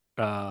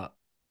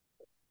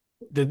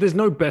 There's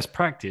no best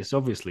practice,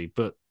 obviously,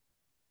 but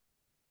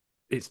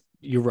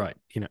you're right.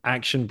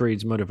 Action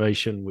breeds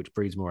motivation, which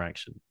breeds more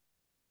action.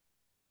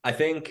 I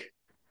think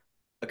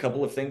a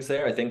couple of things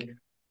there. I think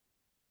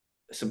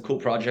some cool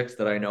projects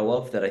that I know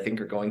of that I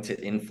think are going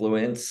to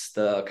influence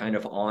the kind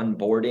of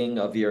onboarding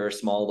of your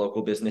small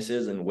local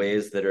businesses in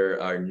ways that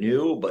are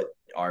new, but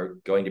are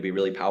going to be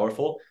really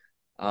powerful.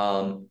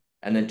 And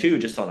then 2,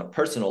 just on a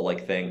personal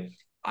thing,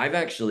 I've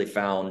actually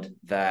found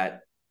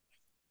that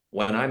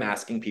when I'm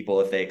asking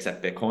people if they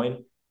accept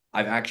Bitcoin,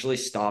 I've actually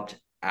stopped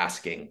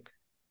asking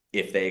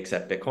if they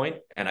accept Bitcoin.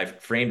 And I've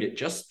framed it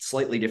just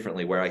slightly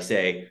differently, where I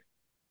say,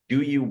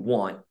 do you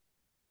want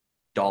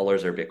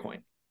dollars or Bitcoin?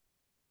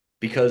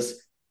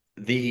 Because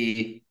do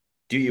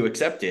you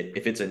accept it?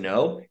 If it's a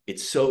no,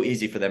 it's so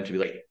easy for them to be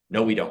like,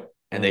 no, we don't.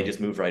 And they just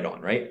move right on,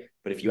 right?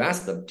 But if you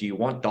ask them, do you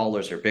want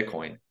dollars or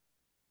Bitcoin?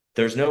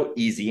 There's no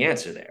easy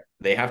answer there.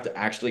 They have to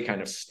actually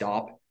kind of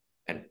stop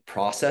and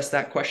process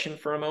that question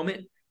for a moment.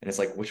 And it's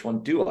like, which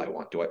one do I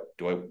want? Do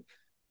I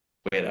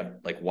wait,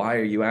 like, why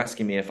are you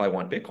asking me if I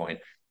want Bitcoin?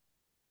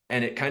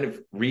 And it kind of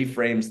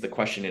reframes the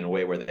question in a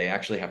way where they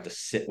actually have to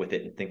sit with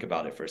it and think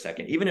about it for a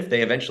second. Even if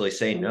they eventually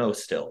say no,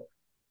 still,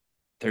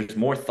 there's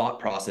more thought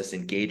process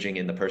engaging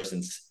in the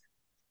person's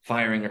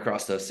firing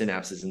across those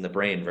synapses in the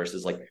brain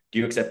versus like, do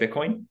you accept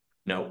Bitcoin?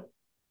 No.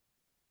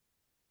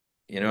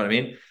 You know what I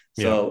mean?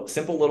 Yeah. So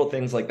simple little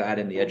things like that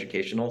in the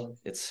educational,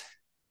 it's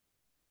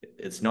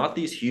not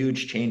these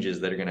huge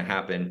changes that are going to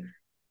happen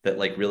that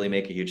like really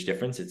make a huge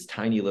difference. It's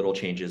tiny little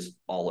changes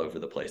all over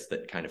the place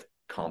that kind of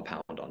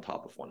compound on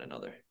top of one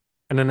another.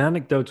 And an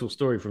anecdotal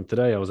story from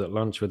today, I was at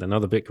lunch with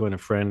another Bitcoiner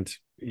friend.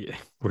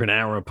 We're an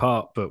hour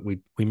apart, but we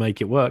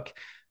make it work.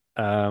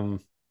 And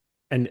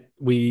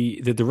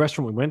the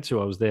restaurant we went to,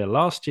 I was there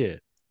last year,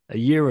 a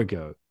year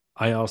ago.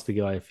 I asked the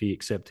guy if he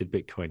accepted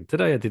Bitcoin.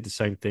 Today I did the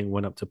same thing,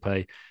 went up to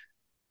pay.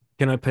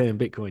 Can I pay in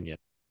Bitcoin yet?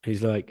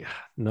 He's like,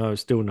 no,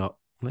 still not.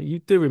 I'm like, you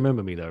do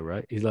remember me though,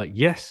 right? He's like,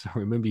 yes, I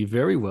remember you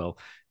very well.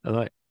 I'm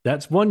like,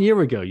 that's 1 year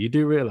ago. You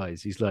do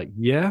realize? He's like,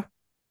 yeah.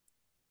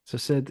 So I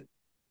said,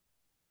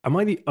 am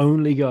I the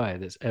only guy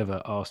that's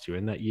ever asked you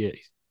in that year?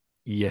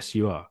 Yes,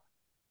 you are.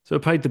 So I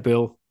paid the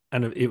bill,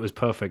 and it was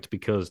perfect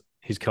because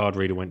his card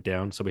reader went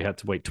down. So we had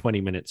to wait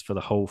 20 minutes for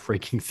the whole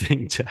freaking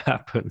thing to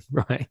happen,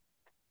 right?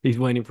 He's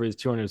waiting for his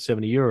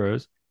 270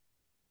 euros.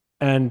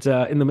 And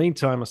in the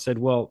meantime, I said,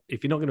 well,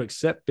 if you're not going to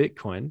accept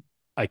Bitcoin,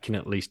 I can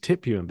at least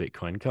tip you in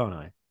Bitcoin, can't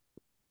I?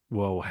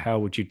 Well, how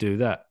would you do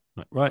that?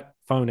 Like, right,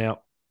 phone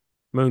out,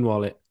 Moon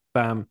Wallet,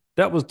 bam.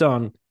 That was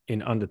done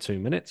in under 2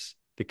 minutes.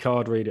 The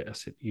card reader, I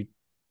said,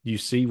 you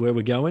see where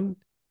we're going?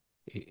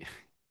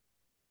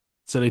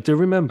 So they do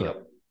remember.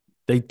 Yep.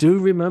 They do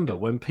remember.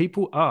 When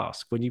people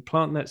ask, when you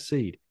plant that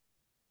seed,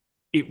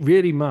 it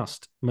really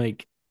must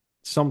make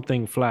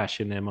something flash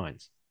in their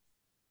minds.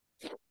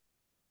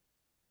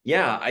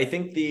 Yeah, I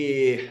think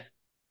the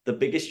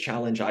biggest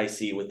challenge I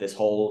see with this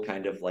whole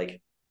kind of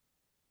like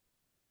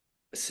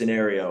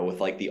scenario with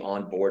like the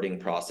onboarding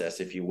process,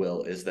 if you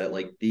will, is that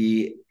like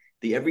the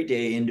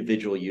everyday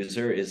individual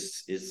user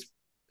is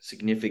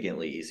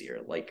significantly easier.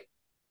 Like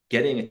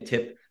getting a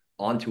tip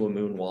onto a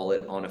Moon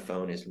Wallet on a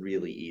phone is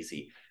really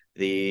easy.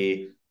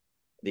 The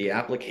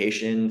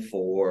application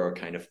for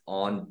kind of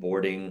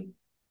onboarding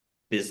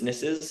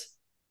businesses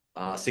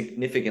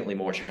significantly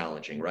more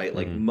challenging, right?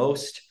 Like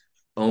most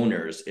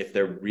owners, if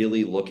they're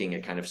really looking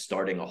at kind of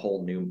starting a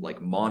whole new like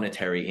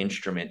monetary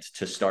instrument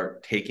to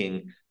start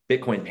taking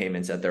Bitcoin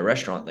payments at their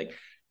restaurant, like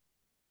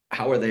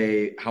how are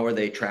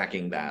they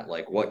tracking that?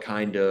 Like what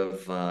kind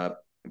of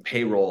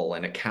payroll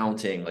and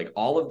accounting, like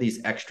all of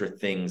these extra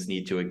things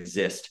need to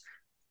exist.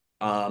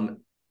 Even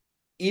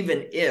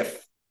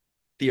if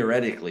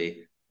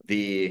theoretically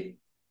the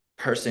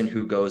person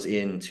who goes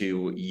in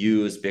to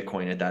use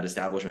Bitcoin at that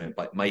establishment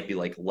but might be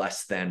like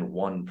less than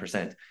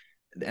 1%.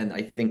 And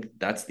I think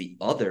that's the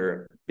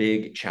other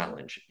big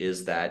challenge,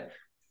 is that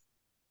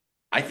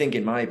I think,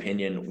 in my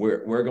opinion,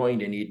 we're going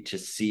to need to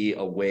see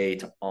a way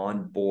to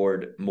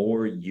onboard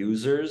more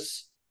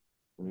users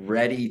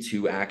ready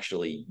to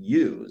actually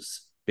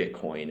use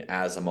Bitcoin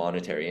as a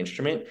monetary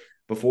instrument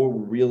before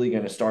we're really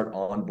going to start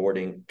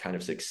onboarding kind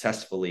of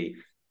successfully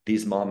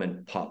these mom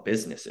and pop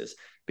businesses.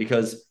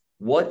 Because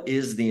what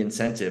is the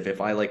incentive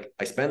if I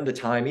spend the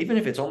time, even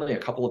if it's only a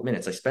couple of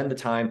minutes, I spend the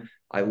time,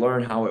 I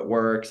learn how it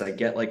works, I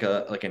get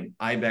an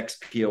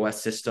IBEX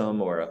POS system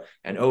or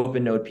an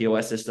OpenNode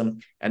POS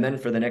system, and then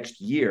for the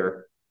next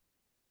year,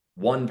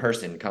 one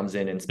person comes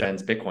in and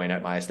spends Bitcoin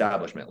at my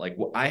establishment. Like,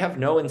 I have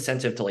no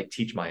incentive to like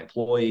teach my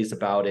employees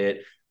about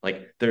it.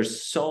 Like,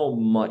 there's so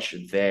much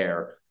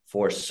there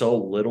for so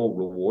little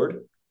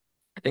reward.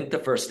 I think the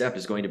first step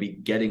is going to be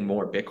getting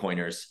more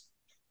Bitcoiners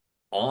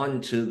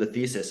onto the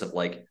thesis of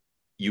like,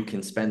 you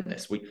can spend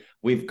this.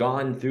 We've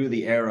gone through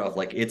the era of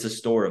like, it's a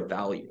store of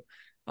value.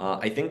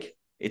 I think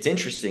it's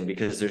interesting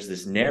because there's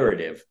this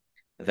narrative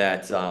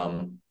that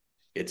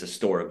it's a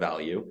store of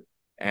value,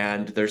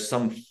 and there's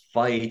some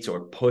fight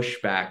or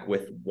pushback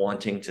with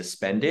wanting to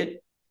spend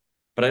it.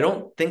 But I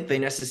don't think they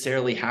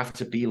necessarily have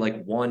to be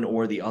like one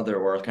or the other,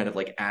 or kind of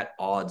like at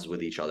odds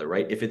with each other,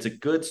 right? If it's a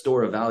good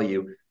store of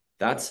value,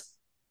 that's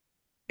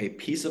a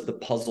piece of the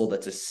puzzle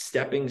that's a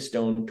stepping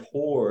stone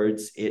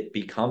towards it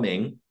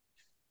becoming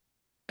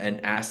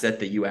an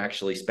asset that you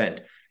actually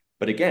spend.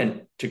 But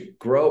again, to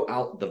grow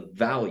out the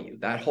value,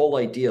 that whole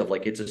idea of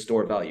like, it's a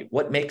store of value.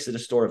 What makes it a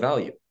store of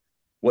value?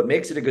 What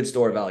makes it a good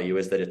store of value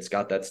is that it's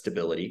got that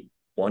stability,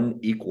 1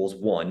 equals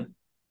 1,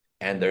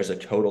 and there's a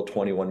total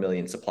 21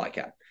 million supply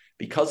cap.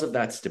 Because of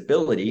that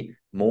stability,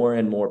 more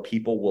and more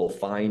people will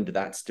find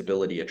that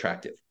stability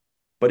attractive.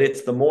 But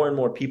it's the more and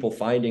more people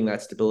finding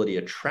that stability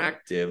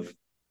attractive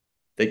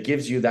that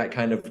gives you that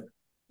kind of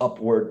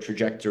upward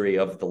trajectory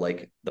of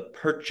the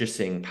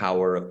purchasing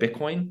power of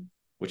Bitcoin,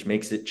 which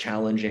makes it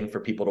challenging for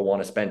people to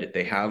want to spend it.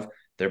 They have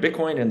their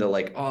Bitcoin and they're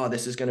like, oh,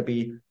 this is going to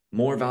be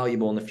more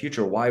valuable in the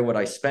future. Why would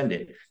I spend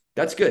it?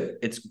 That's good.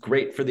 It's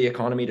great for the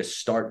economy to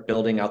start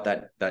building out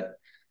that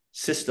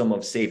system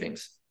of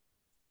savings.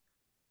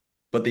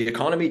 But the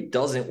economy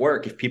doesn't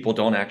work if people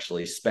don't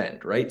actually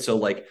spend, right? So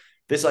like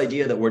this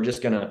idea that we're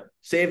just going to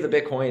save the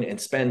Bitcoin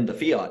and spend the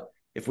fiat,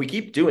 if we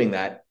keep doing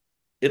that,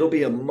 it'll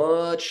be a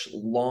much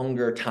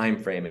longer time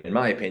frame, in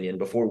my opinion,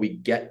 before we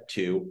get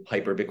to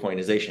hyper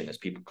Bitcoinization, as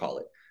people call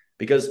it,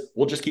 because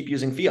we'll just keep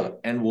using fiat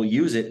and we'll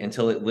use it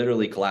until it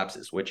literally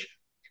collapses, which,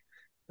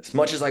 as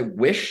much as I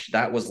wish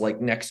that was like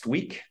next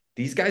week,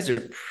 these guys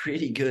are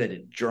pretty good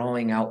at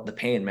drawing out the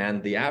pain,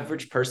 man. The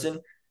average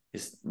person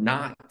is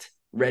not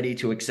ready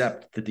to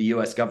accept that the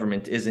US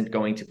government isn't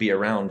going to be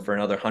around for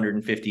another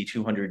 150,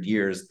 200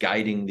 years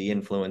guiding the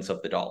influence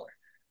of the dollar.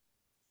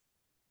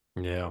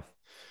 Yeah.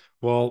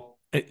 Well,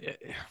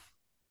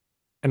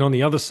 and on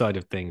the other side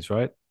of things,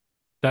 right?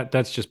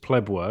 That's just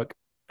pleb work.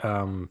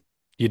 Your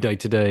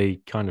day-to-day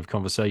kind of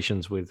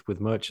conversations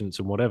with merchants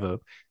and whatever.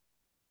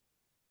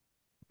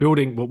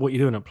 Building what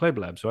you're doing at Pleb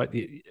Labs, right?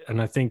 And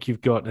I think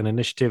you've got an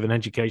initiative, an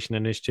education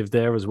initiative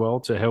there as well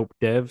to help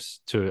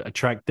devs, to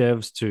attract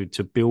devs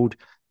to build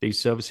these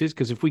services.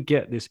 Because if we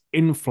get this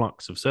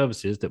influx of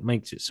services that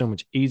makes it so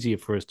much easier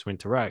for us to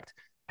interact,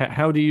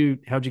 how do you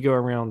go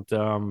around,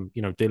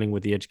 dealing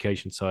with the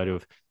education side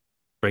of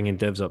bringing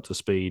devs up to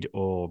speed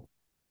or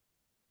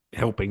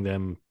helping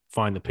them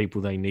find the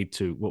people they need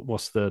to?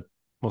 What's the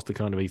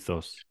kind of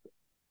ethos?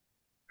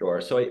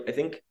 Sure. So I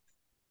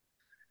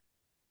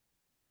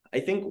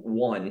think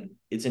one,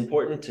 it's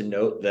important to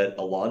note that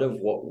a lot of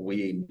what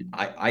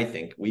I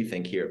think we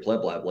think here at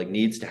Pleb Lab like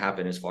needs to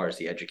happen as far as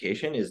the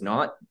education is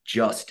not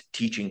just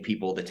teaching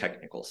people the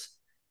technicals.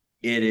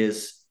 It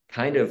is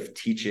kind of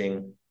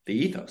teaching the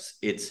ethos.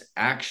 It's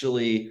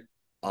actually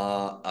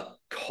a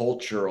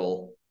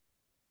cultural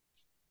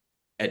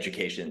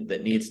education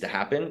that needs to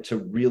happen to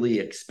really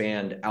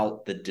expand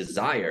out the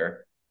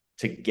desire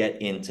to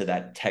get into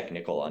that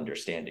technical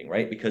understanding,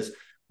 right? Because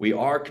we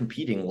are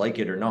competing, like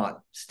it or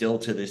not, still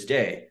to this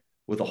day,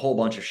 with a whole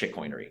bunch of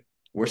shitcoinery.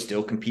 We're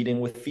still competing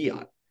with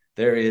fiat.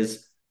 There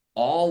is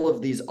all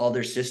of these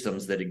other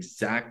systems that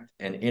exact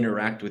and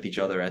interact with each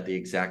other at the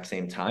exact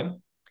same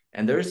time.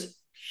 And there's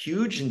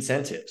huge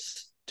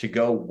incentives to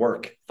go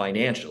work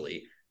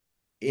financially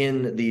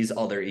in these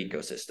other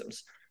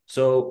ecosystems.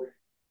 So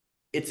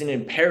it's an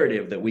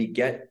imperative that we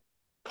get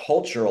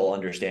cultural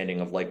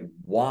understanding of like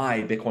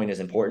why Bitcoin is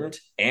important,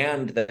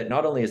 and that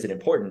not only is it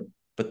important,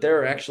 but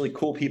there are actually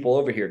cool people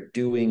over here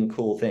doing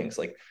cool things.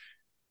 Like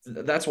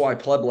that's why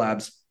Pleb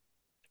Labs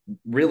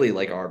really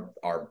like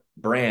our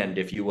brand,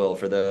 if you will,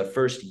 for the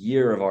first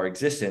year of our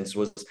existence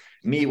was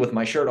me with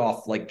my shirt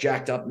off, like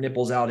jacked up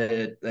nipples out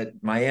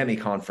at Miami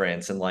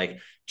conference, and like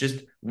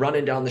just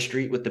running down the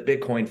street with the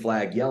Bitcoin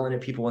flag, yelling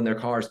at people in their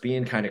cars,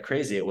 being kind of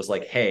crazy. It was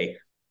like, hey,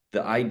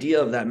 the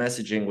idea of that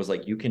messaging was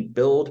like, you can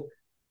build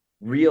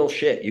real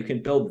shit. You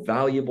can build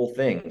valuable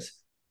things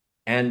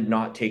and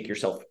not take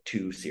yourself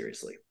too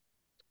seriously.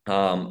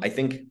 I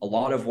think a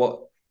lot of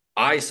what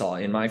I saw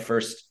in my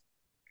first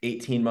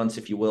 18 months,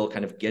 if you will,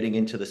 kind of getting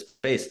into the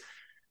space,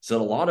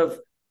 so a lot of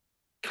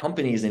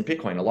companies in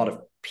Bitcoin, a lot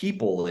of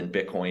people in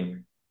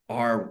Bitcoin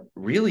are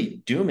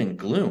really doom and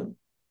gloom,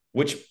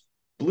 which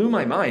blew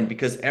my mind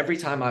because every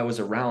time I was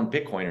around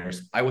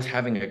Bitcoiners, I was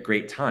having a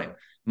great time.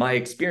 My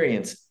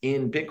experience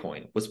in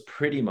Bitcoin was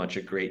pretty much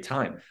a great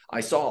time.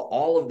 I saw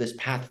all of this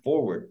path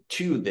forward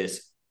to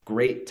this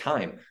great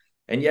time.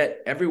 And yet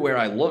everywhere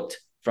I looked,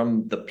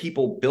 from the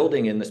people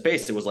building in the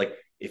space, it was like,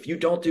 if you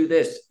don't do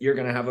this, you're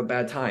going to have a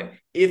bad time.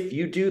 If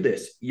you do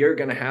this, you're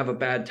going to have a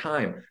bad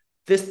time.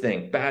 This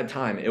thing, bad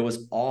time. It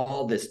was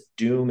all this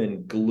doom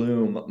and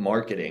gloom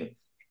marketing.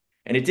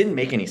 And it didn't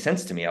make any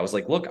sense to me. I was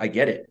like, look, I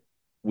get it.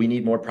 We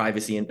need more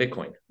privacy in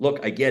Bitcoin.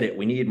 Look, I get it.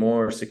 We need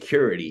more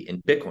security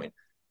in Bitcoin.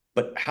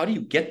 But how do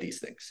you get these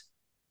things?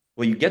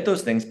 Well, you get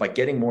those things by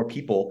getting more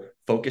people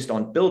focused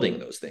on building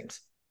those things.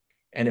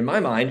 And in my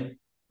mind,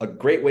 a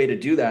great way to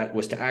do that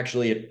was to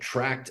actually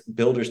attract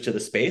builders to the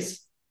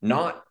space,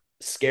 not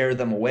scare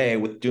them away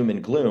with doom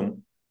and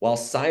gloom, while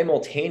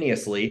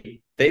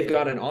simultaneously they've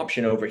got an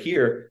option over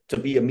here to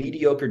be a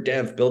mediocre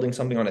dev building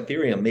something on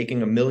Ethereum, making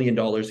 $1 million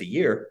a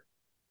year.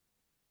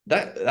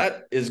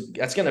 That's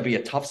going to be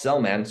a tough sell,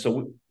 man.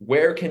 So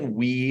where can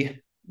we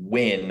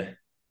win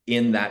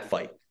in that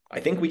fight?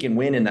 I think we can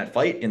win in that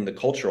fight in the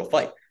cultural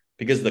fight,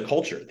 because the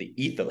culture, the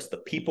ethos, the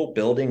people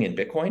building in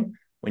Bitcoin,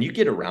 when you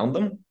get around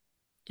them,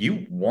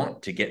 you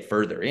want to get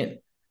further in.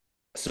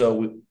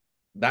 So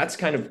that's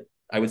kind of,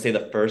 I would say,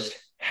 the first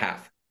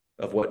half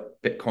of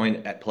what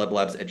Bitcoin at Pleb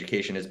Labs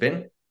education has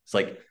been. It's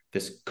like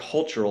this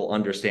cultural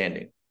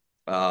understanding,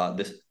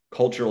 this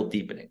cultural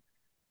deepening.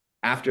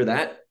 After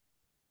that,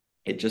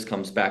 it just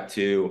comes back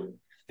to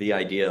the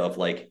idea of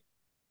like,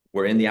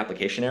 we're in the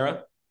application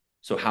era.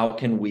 So how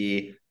can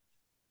we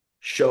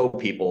show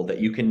people that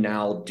you can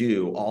now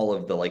do all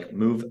of the like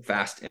move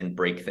fast and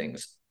break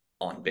things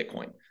on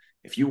Bitcoin?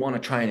 If you want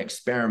to try and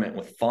experiment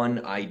with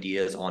fun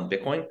ideas on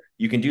Bitcoin,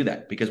 you can do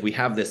that, because we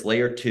have this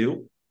layer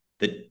 2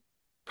 that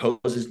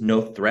poses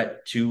no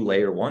threat to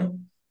layer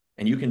 1,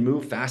 and you can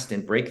move fast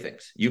and break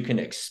things. You can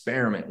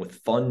experiment with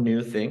fun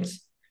new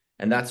things.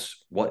 And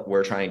that's what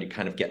we're trying to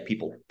kind of get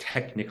people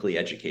technically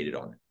educated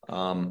on.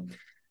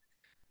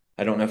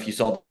 I don't know if you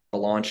saw the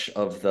launch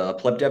of the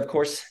Pleb Dev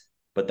course,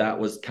 but that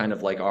was kind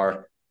of like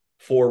our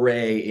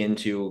foray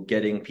into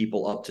getting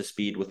people up to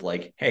speed with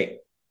like, hey,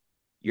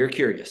 you're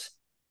curious.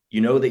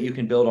 You know that you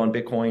can build on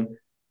Bitcoin.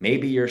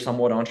 Maybe you're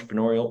somewhat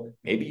entrepreneurial.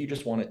 Maybe you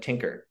just want to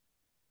tinker.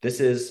 This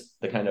is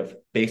the kind of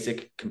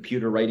basic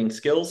computer writing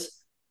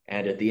skills.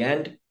 And at the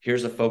end,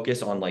 here's a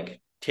focus on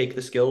like, take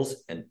the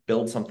skills and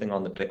build something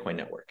on the Bitcoin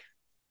network.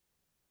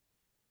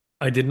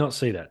 I did not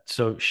see that.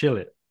 So shill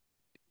it.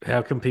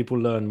 How can people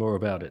learn more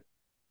about it?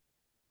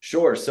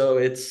 Sure. So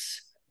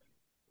it's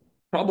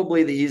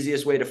probably the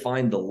easiest way to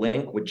find the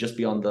link would just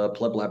be on the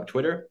Pleb Lab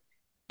Twitter,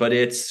 but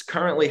it's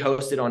currently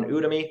hosted on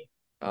Udemy.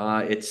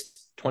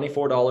 It's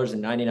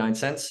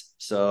 $24.99.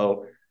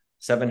 So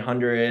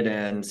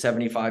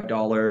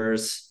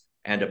 $775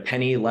 and a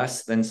penny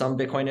less than some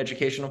Bitcoin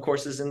educational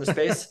courses in the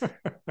space.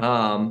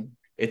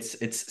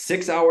 It's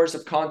 6 hours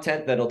of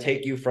content that'll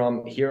take you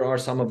from, here are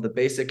some of the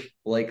basic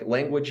like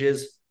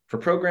languages for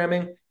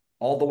programming,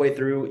 all the way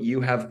through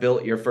you have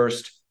built your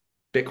first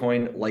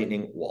Bitcoin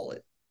Lightning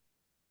wallet.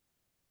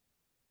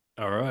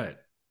 All right.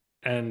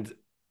 And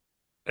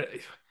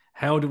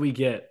how do we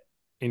get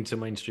into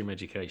mainstream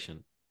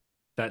education?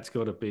 That's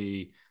got to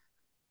be,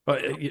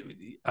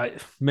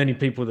 many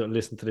people that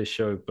listen to this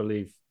show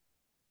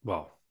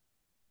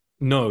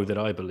know that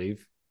I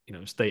believe,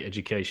 state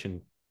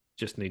education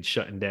just needs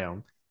shutting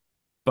down.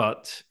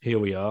 But here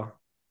we are.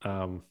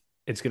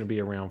 It's going to be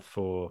around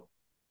for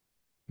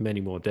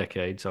many more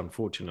decades,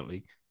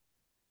 unfortunately.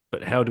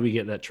 But how do we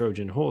get that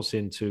Trojan horse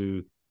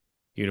into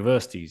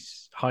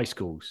universities, high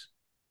schools?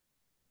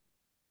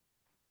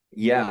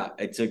 Yeah,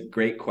 it's a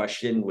great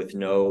question with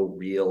no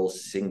real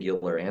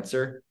singular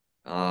answer.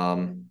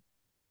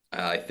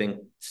 I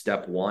think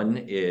step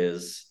one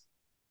is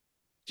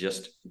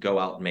just go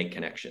out and make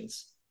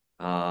connections.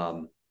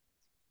 Talk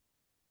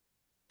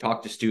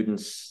to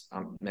students.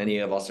 Many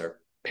of us are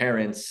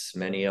parents.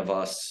 Many of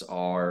us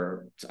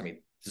are,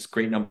 this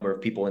great number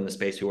of people in the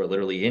space who are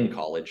literally in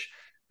college.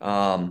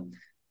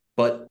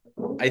 But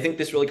I think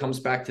this really comes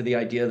back to the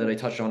idea that I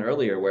touched on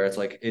earlier, where it's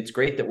like, it's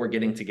great that we're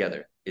getting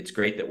together. It's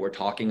great that we're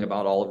talking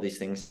about all of these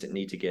things that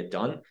need to get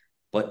done,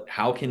 but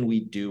how can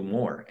we do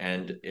more?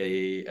 And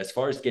as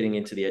far as getting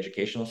into the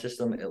educational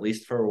system, at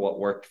least for what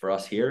worked for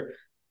us here,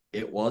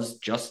 it was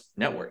just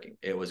networking.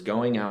 It was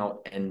going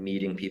out and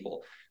meeting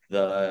people.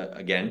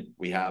 Again,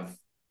 we have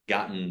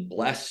gotten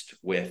blessed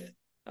with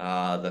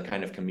the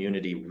kind of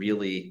community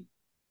really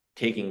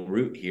taking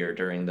root here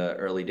during the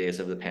early days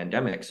of the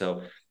pandemic.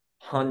 So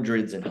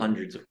hundreds and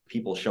hundreds of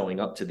people showing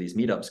up to these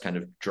meetups kind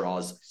of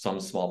draws some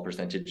small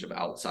percentage of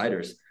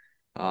outsiders.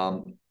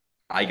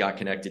 I got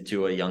connected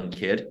to a young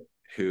kid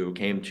who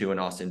came to an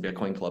Austin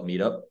Bitcoin Club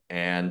meetup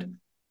and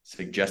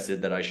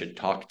suggested that I should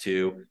talk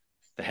to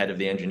the head of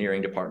the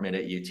engineering department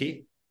at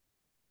UT.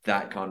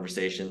 That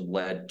conversation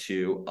led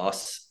to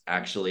us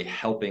actually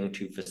helping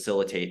to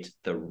facilitate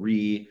the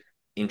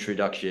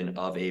reintroduction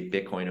of a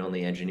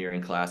Bitcoin-only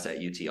engineering class at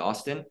UT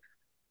Austin.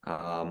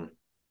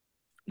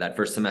 That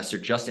first semester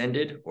just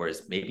ended, or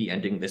is maybe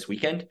ending this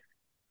weekend.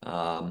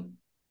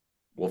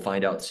 We'll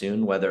find out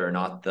soon whether or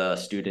not the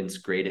students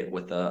grade it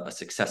with a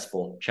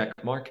successful check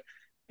mark.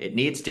 It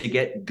needs to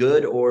get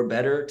good or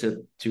better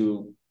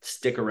to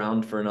stick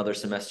around for another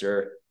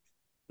semester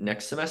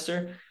next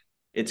semester.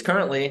 It's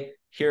currently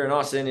here in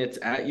Austin. It's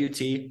at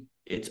UT.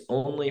 It's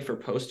only for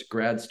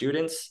post-grad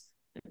students,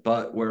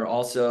 but we're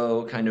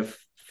also kind of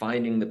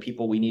finding the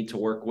people we need to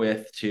work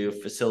with to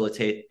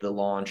facilitate the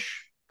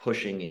launch,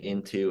 pushing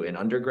into an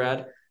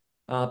undergrad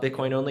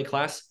Bitcoin only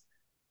class.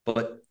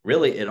 But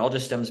really, it all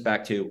just stems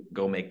back to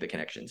go make the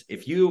connections.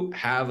 If you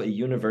have a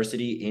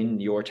university in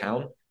your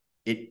town,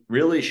 it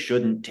really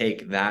shouldn't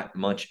take that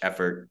much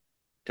effort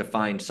to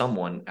find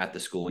someone at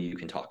the school you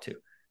can talk to.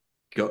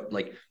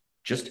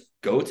 Just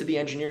go to the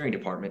engineering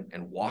department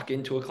and walk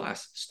into a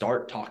class.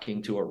 Start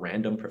talking to a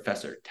random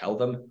professor. Tell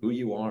them who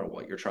you are,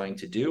 what you're trying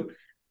to do,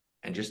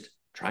 and just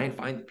try and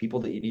find the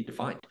people that you need to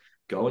find.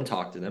 Go and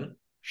talk to them,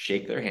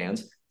 shake their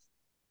hands,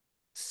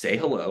 say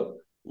hello,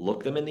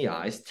 look them in the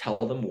eyes, tell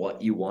them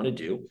what you want to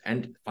do,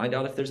 and find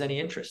out if there's any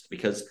interest,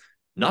 because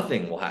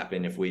nothing will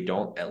happen if we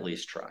don't at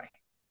least try.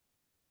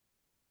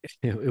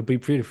 It'll be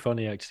pretty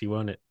funny, actually,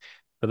 won't it?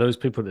 For those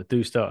people that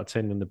do start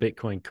attending the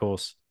Bitcoin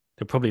course,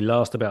 they'll probably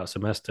last about a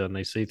semester and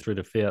they see through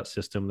the fiat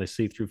system, they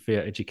see through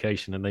fiat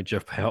education, and they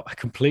drop out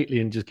completely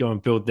and just go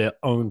and build their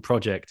own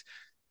project.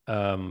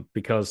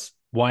 Because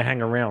why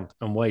hang around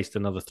and waste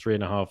another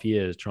 3.5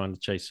 years trying to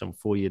chase some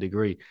 4-year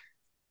degree?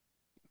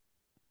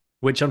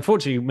 Which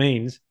unfortunately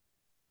means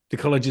the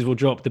colleges will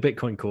drop the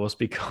Bitcoin course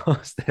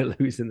because they're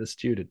losing the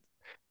students.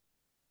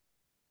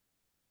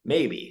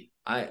 Maybe.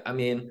 I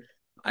mean,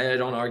 I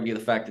don't argue the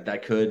fact that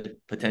that could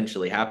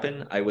potentially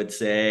happen. I would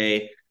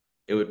say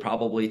it would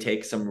probably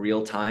take some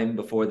real time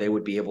before they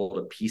would be able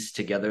to piece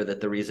together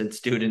that the reason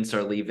students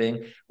are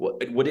leaving.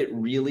 Would it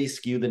really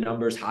skew the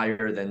numbers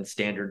higher than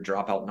standard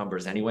dropout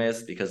numbers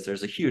anyways? Because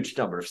there's a huge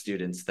number of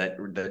students that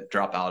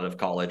drop out of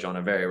college on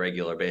a very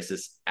regular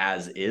basis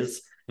as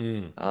is.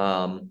 So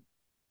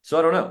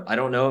I don't know. I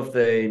don't know if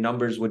the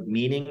numbers would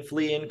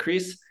meaningfully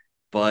increase,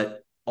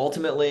 but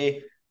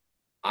ultimately,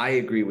 I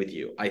agree with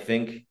you. I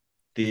think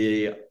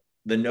the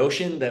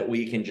notion that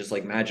we can just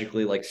like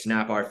magically like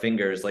snap our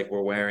fingers like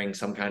we're wearing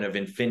some kind of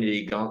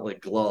infinity gauntlet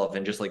glove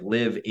and just like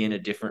live in a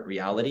different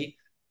reality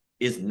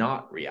is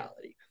not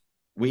reality.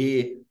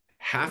 We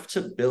have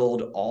to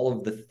build all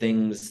of the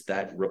things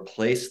that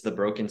replace the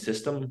broken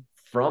system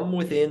from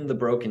within the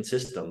broken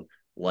system,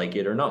 like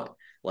it or not.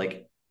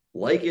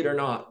 Like it or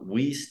not,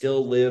 we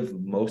still live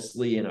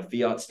mostly in a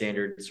fiat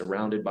standard,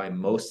 surrounded by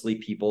mostly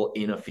people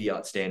in a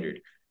fiat standard.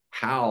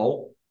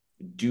 How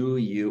do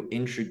you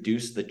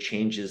introduce the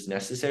changes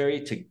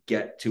necessary to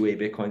get to a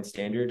Bitcoin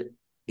standard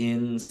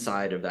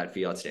inside of that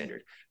fiat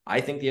standard?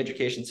 I think the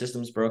education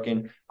system's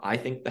broken. I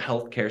think the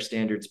healthcare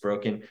standard's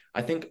broken.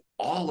 I think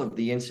all of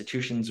the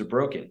institutions are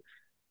broken.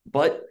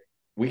 But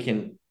we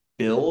can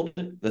build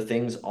the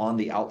things on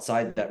the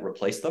outside that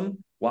replace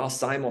them, while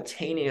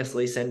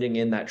simultaneously sending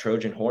in that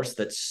Trojan horse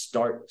that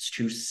starts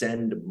to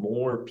send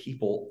more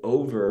people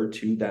over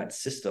to that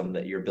system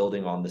that you're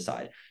building on the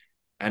side.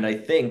 And I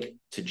think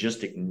to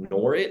just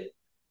ignore it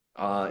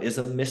is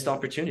a missed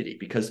opportunity,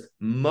 because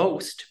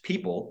most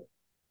people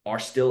are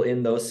still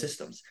in those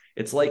systems.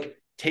 It's like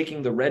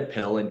taking the red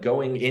pill and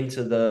going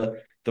into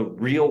the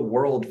real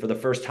world for the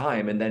first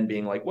time and then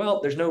being like,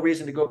 well, there's no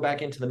reason to go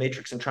back into the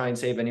matrix and try and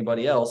save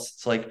anybody else.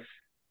 It's like,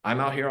 I'm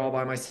out here all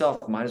by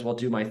myself, might as well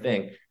do my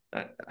thing.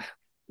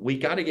 We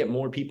got to get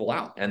more people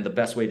out. And the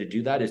best way to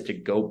do that is to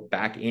go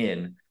back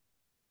in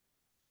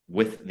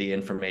with the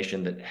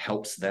information that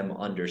helps them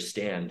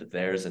understand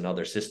there's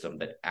another system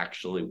that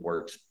actually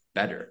works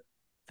better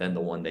than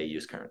the one they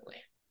use currently.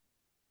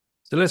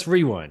 So let's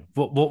rewind.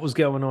 What was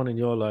going on in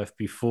your life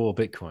before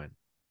Bitcoin?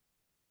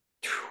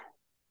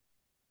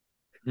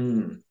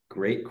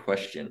 Great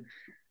question.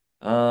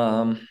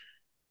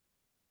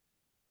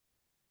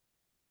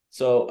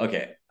 So,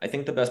 okay, I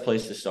think the best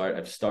place to start,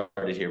 I've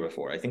started here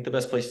before. I think the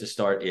best place to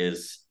start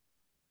is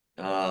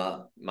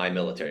my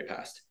military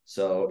past.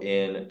 So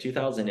in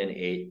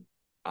 2008,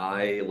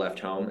 I left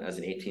home as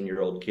an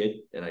 18-year-old kid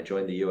and I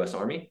joined the U.S.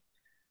 Army.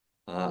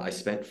 I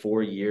spent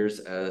 4 years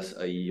as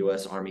a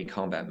U.S. Army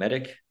combat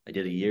medic. I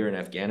did a year in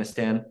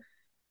Afghanistan.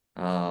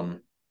 I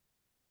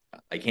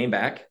came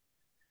back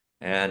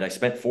and I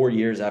spent 4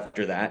 years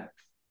after that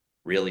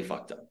really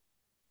fucked up.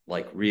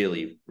 Like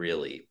really,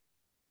 really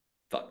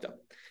fucked up.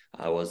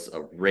 I was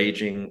a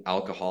raging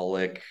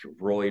alcoholic,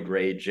 roid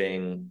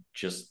raging,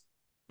 just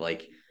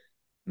like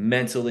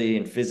mentally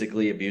and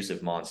physically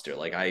abusive monster.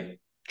 Like I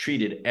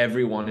treated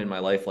everyone in my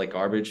life like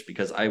garbage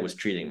because I was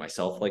treating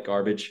myself like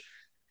garbage.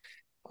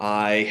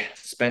 I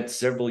spent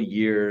several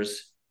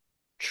years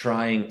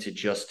trying to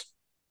just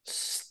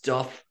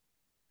stuff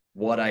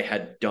what I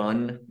had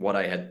done, what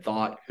I had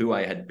thought, who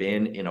I had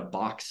been in a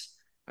box.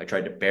 I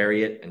tried to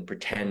bury it and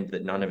pretend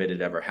that none of it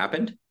had ever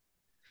happened.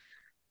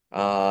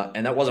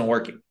 And that wasn't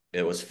working.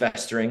 It was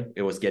festering.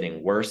 It was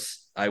getting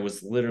worse. I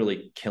was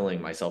literally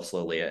killing myself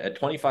slowly. At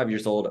 25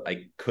 years old,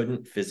 I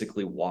couldn't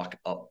physically walk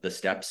up the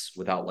steps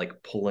without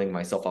like pulling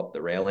myself up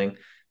the railing.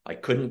 I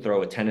couldn't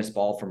throw a tennis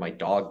ball for my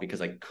dog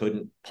because I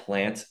couldn't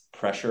plant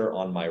pressure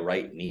on my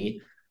right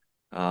knee.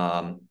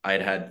 I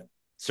had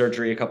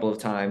surgery a couple of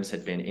times,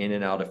 had been in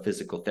and out of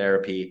physical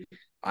therapy.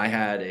 I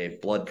had a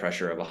blood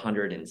pressure of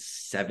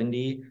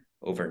 170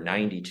 over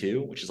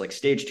 92, which is like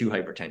stage 2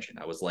 hypertension.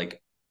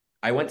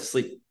 I went to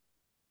sleep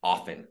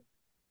often,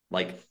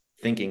 like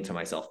thinking to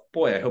myself,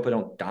 boy, I hope I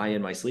don't die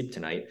in my sleep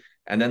tonight.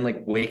 And then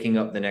like waking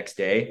up the next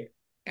day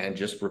and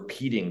just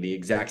repeating the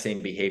exact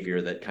same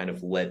behavior that kind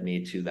of led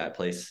me to that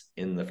place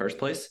in the first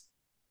place.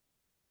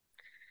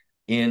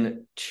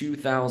 In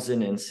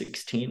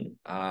 2016,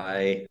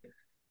 I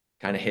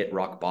kind of hit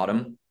rock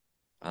bottom.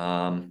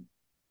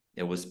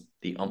 It was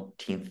the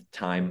umpteenth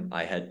time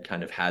I had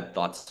kind of had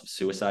thoughts of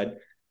suicide.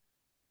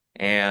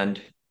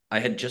 And I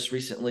had just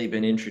recently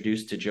been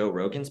introduced to Joe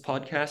Rogan's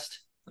podcast,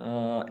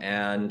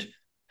 and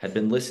had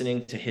been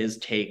listening to his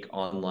take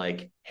on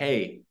like,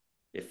 hey,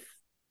 if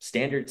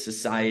standard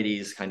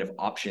society's kind of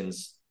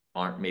options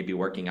aren't maybe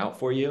working out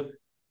for you,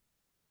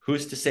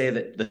 who's to say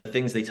that the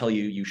things they tell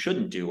you you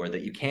shouldn't do or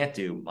that you can't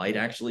do might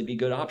actually be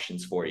good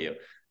options for you?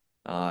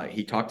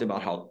 He talked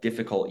about how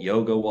difficult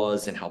yoga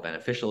was and how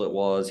beneficial it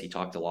was. He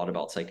talked a lot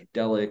about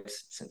psychedelics,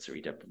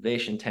 sensory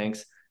deprivation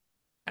tanks,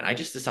 and I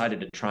just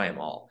decided to try them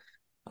all.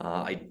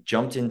 I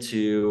jumped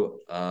into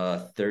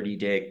a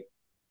 30-day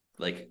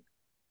like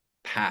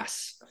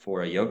pass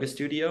for a yoga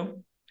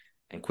studio,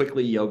 and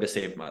quickly yoga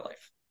saved my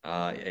life.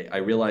 I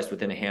realized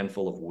within a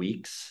handful of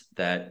weeks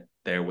that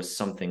there was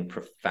something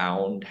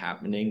profound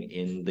happening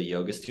in the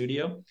yoga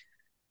studio.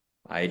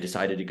 I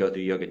decided to go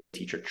through yoga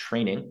teacher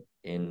training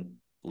in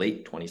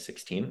late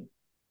 2016.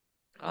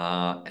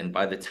 And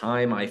by the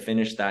time I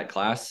finished that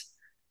class,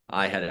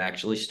 I had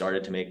actually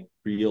started to make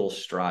real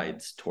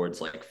strides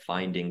towards like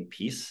finding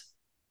peace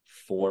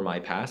for my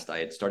past. I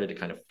had started to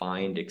kind of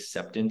find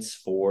acceptance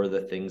for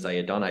the things I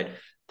had done. I'd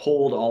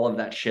pulled all of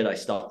that shit I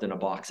stuffed in a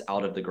box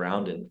out of the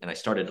ground, and I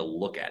started to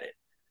look at it.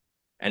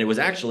 And it was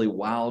actually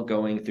while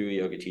going through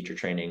yoga teacher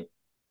training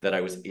that I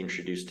was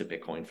introduced to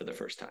Bitcoin for the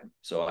first time.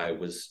 So I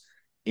was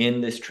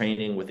in this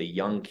training with a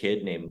young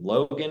kid named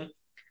Logan.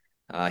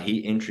 He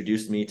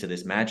introduced me to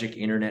this magic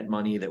internet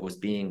money that was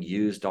being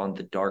used on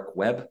the dark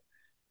web.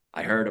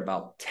 I heard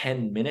about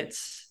 10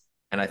 minutes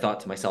and I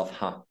thought to myself,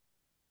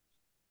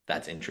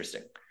 that's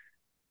interesting.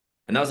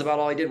 And that was about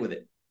all I did with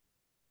it.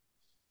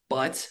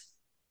 But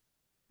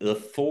the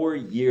 4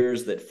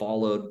 years that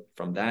followed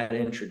from that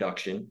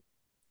introduction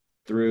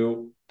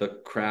through the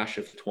crash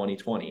of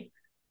 2020,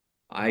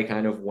 I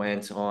kind of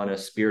went on a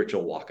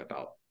spiritual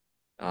walkabout.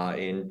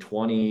 In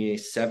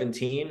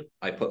 2017,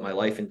 I put my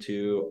life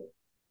into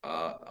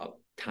a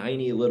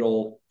tiny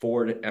little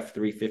Ford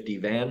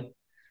F-350 van,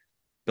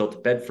 built a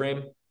bed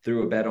frame,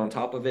 threw a bed on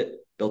top of it,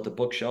 built a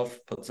bookshelf,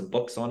 put some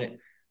books on it,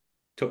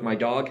 took my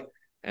dog,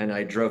 and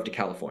I drove to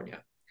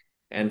California.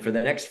 And for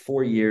the next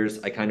 4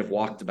 years, I kind of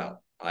walked about.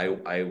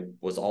 I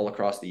was all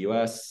across the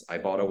US. I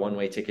bought a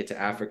one-way ticket to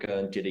Africa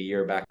and did a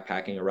year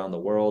backpacking around the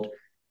world.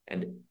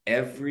 And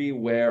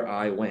everywhere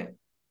I went,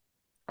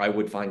 I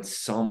would find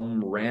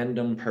some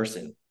random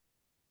person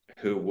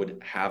who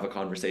would have a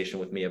conversation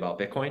with me about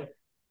Bitcoin,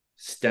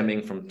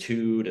 stemming from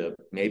 2 to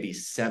maybe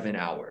 7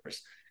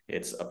 hours.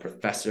 It's a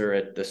professor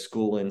at the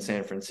school in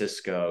San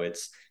Francisco.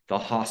 It's the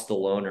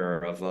hostel owner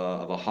of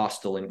a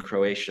hostel in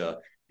Croatia.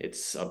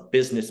 It's a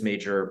business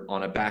major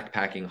on a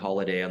backpacking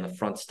holiday on the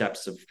front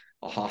steps of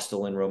a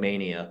hostel in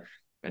Romania.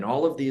 And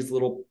all of these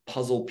little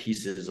puzzle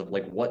pieces of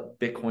like what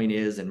Bitcoin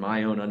is and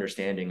my own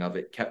understanding of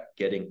it kept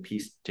getting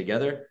pieced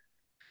together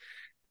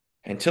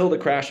until the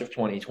crash of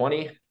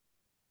 2020.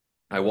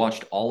 I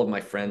watched all of my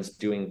friends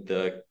doing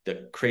the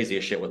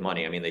craziest shit with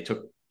money. I mean, they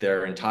took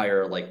their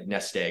entire like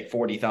nest egg,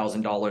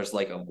 $40,000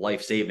 like of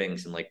life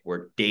savings, and like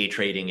were day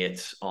trading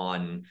it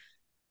on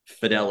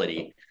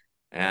Fidelity.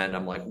 And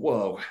I'm like,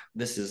 whoa,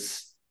 this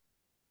is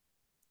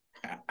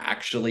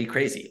actually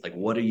crazy. Like,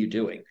 what are you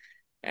doing?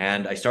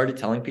 And I started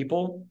telling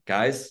people,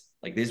 guys,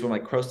 like these were my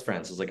close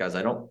friends. I was like, guys,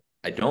 I don't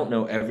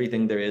know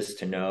everything there is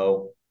to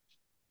know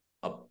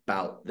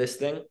about this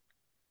thing,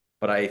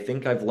 but I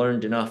think I've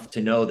learned enough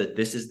to know that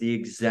this is the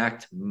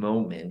exact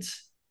moment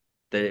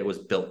that it was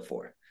built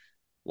for.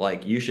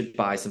 Like, you should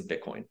buy some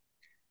Bitcoin.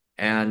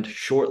 And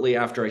shortly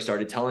after I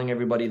started telling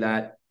everybody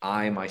that,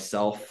 I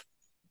myself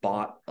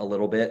bought a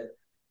little bit.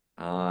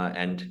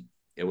 And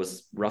it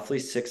was roughly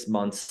 6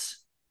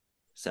 months,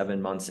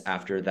 7 months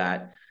after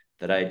that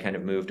I had kind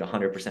of moved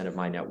 100% of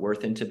my net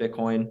worth into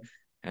Bitcoin.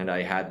 And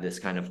I had this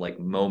kind of like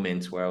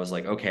moment where I was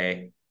like,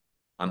 okay,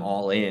 I'm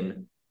all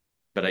in,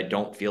 but I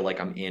don't feel like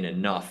I'm in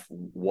enough.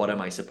 What am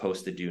I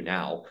supposed to do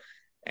now?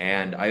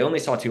 And I only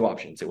saw 2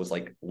 options. It was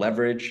like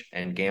leverage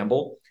and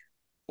gamble,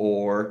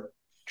 or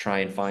try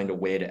and find a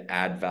way to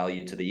add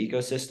value to the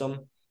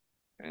ecosystem.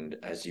 And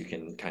as you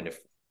can kind of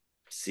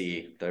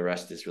see, the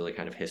rest is really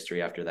kind of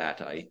history after that.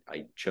 I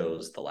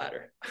chose the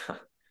latter.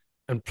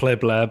 And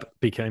Pleb Lab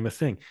became a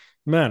thing.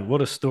 Man,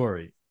 what a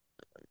story.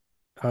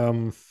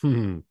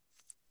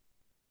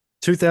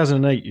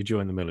 2008, you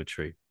joined the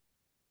military.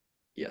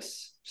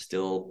 Yes,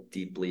 still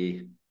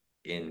deeply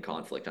in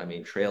conflict. I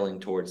mean, trailing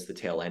towards the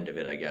tail end of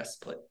it, I guess,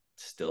 but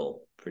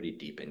still pretty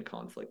deep in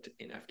conflict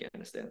in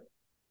Afghanistan.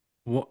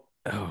 What?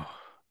 Oh,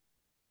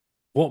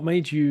 what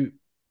made you?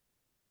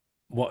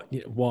 What?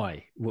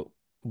 Why?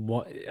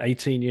 what,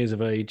 18 years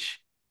of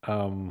age?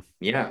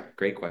 Yeah,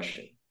 great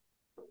question.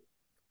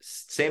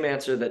 Same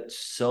answer that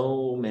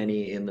so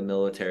many in the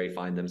military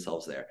find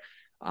themselves there.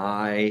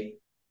 I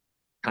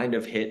kind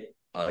of hit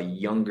a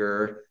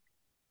younger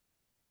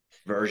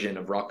version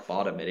of rock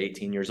bottom at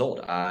 18 years old.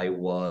 I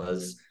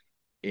was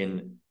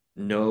in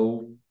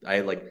no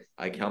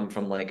I come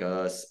from like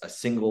a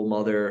single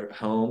mother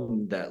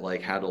home that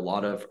like had a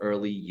lot of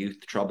early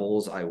youth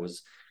troubles. I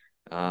was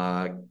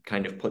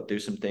kind of put through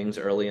some things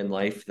early in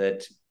life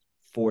that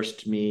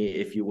forced me,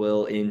 if you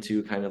will,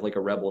 into kind of like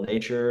a rebel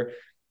nature.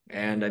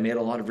 And I made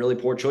a lot of really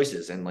poor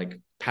choices, and like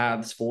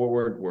paths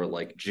forward were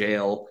like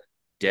jail,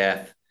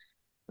 death,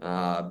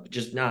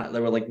 just not,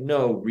 there were like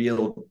no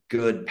real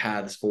good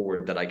paths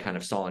forward that I kind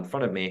of saw in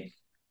front of me.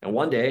 And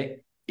one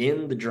day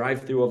in the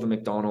drive-through of a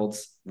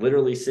McDonald's,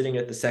 literally sitting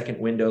at the second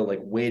window, like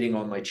waiting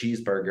on my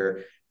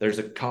cheeseburger, there's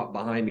a cop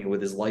behind me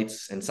with his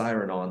lights and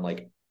siren on,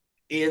 like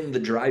in the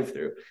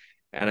drive-through.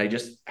 And I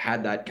just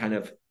had that kind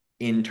of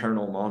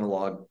internal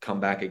monologue come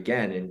back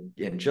again.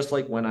 And just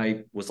like when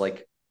I was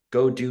like,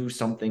 go do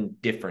something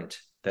different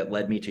that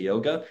led me to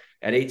yoga,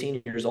 at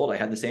 18 years old, I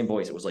had the same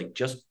voice. It was like,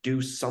 just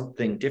do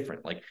something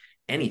different, like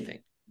anything.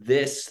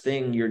 This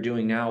thing you're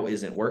doing now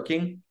isn't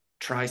working.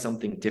 Try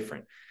something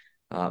different.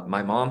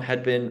 My mom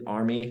had been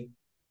Army,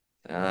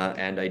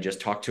 and I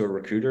just talked to a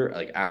recruiter.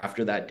 Like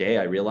after that day,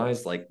 I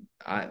realized like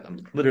I'm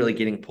literally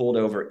getting pulled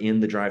over in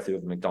the drive-thru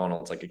of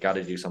McDonald's. Like I got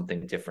to do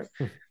something different.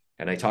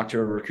 And I talked to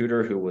a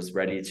recruiter who was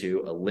ready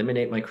to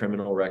eliminate my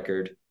criminal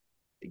record,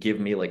 give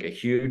me like a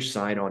huge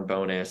sign-on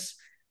bonus,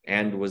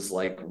 and was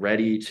like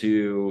ready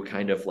to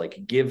kind of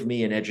like give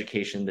me an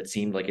education that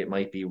seemed like it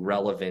might be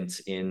relevant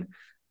in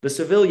the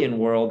civilian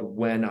world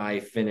when I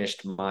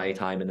finished my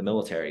time in the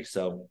military.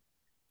 So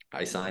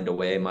I signed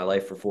away my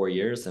life for 4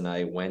 years and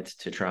I went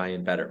to try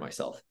and better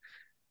myself.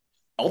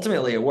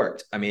 Ultimately, it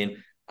worked. I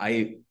mean,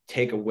 I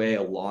take away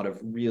a lot of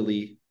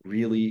really,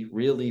 really,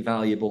 really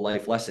valuable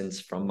life lessons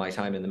from my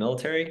time in the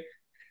military.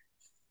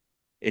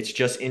 It's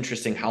just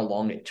interesting how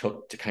long it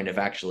took to kind of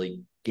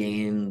actually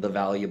gain the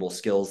valuable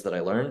skills that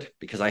I learned,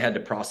 because I had to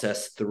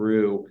process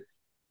through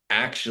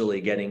actually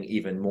getting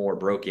even more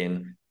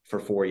broken for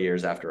 4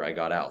 years after I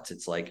got out.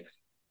 It's like,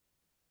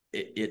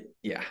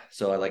 yeah.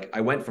 So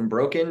I went from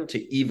broken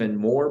to even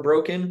more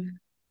broken.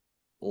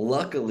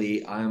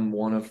 Luckily, I'm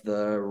one of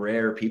the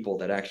rare people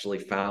that actually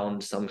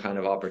found some kind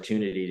of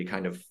opportunity to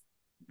kind of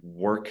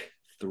work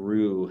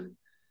through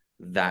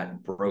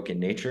that broken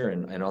nature.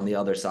 And on the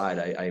other side,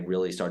 I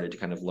really started to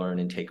kind of learn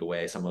and take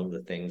away some of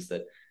the things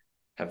that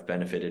have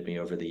benefited me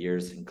over the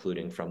years,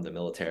 including from the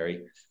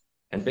military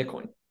and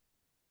Bitcoin.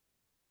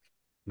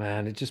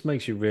 Man, it just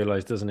makes you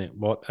realize, doesn't it,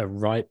 what a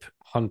ripe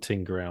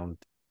hunting ground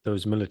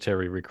those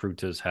military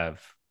recruiters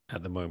have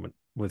at the moment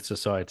with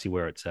society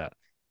where it's at.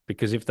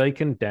 Because if they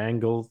can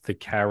dangle the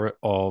carrot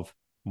of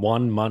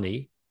one,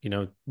 money,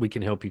 we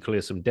can help you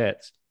clear some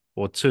debts,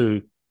 or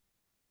two,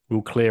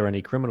 we'll clear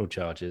any criminal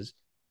charges.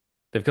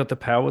 They've got the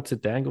power to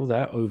dangle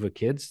that over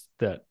kids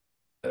that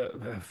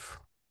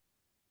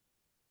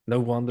no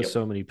wonder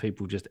so many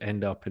people just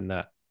end up in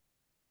that.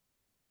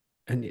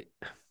 And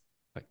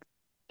like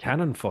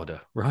cannon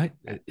fodder, right?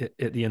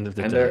 At the end of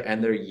the day.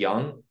 And they're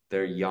young.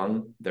 They're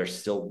young. They're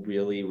still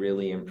really,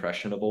 really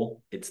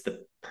impressionable. It's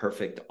the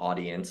perfect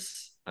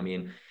audience. I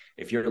mean,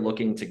 if you're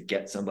looking to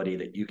get somebody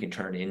that you can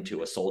turn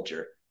into a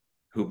soldier,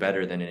 who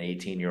better than an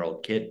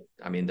 18-year-old kid?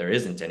 I mean, there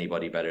isn't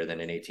anybody better than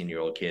an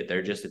 18-year-old kid.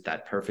 They're just at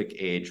that perfect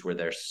age where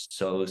they're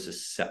so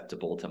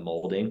susceptible to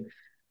molding.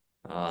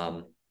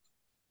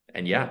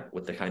 And yeah,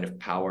 with the kind of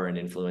power and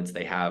influence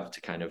they have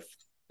to kind of,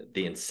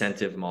 the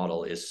incentive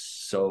model is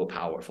so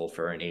powerful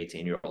for an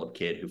 18-year-old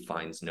kid who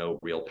finds no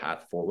real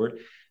path forward.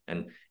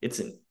 And it's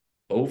an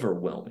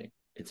overwhelming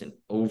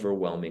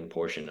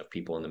portion of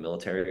people in the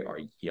military are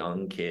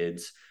young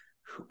kids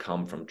who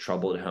come from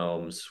troubled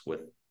homes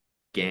with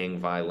gang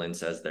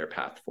violence as their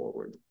path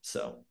forward.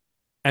 So,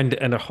 and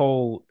a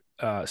whole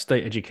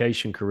state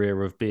education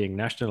career of being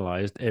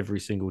nationalized every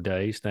single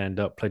day, stand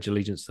up, pledge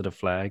allegiance to the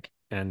flag,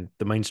 and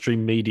the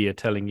mainstream media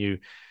telling you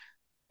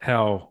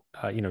how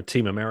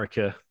Team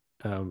America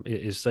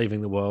is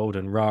saving the world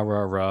and rah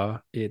rah rah.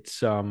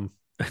 It's and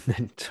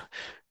then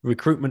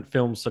recruitment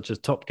films such as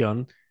Top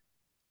Gun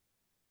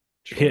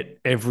hit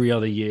every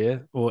other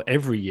year or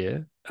every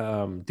year,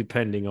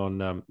 depending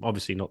on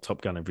obviously not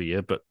Top Gun every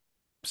year, but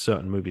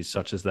certain movies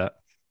such as that.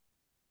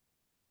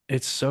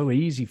 It's so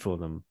easy for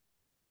them.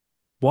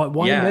 Why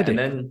medic? And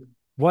then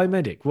why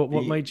medic? What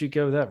made you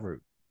go that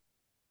route?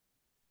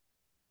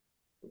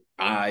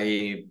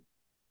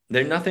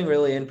 There's nothing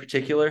really in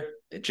particular.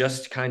 It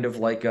just kind of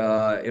like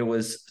it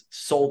was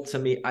sold to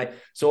me.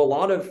 So a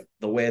lot of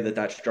the way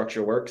that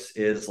structure works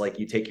is like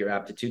you take your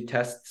aptitude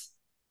tests,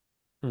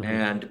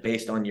 and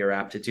based on your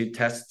aptitude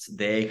tests,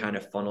 they kind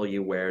of funnel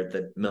you where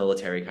the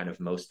military kind of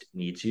most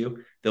needs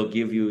you. They'll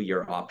give you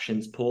your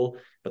options pool,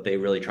 but they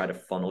really try to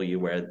funnel you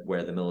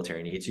where the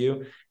military needs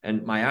you.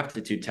 And my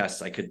aptitude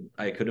tests, I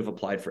could have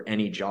applied for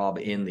any job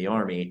in the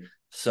Army.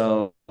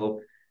 So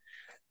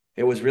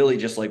it was really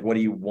just like, what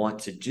do you want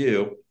to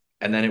do?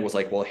 And then it was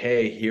like, well,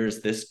 hey,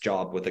 here's this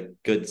job with a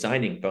good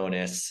signing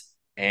bonus.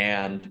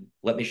 And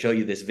let me show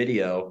you this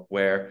video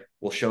where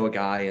we'll show a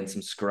guy in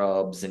some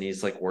scrubs and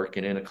he's like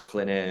working in a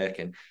clinic.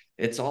 And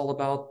it's all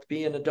about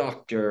being a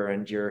doctor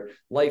and your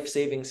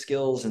life-saving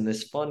skills and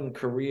this fun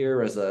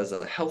career as a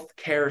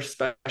healthcare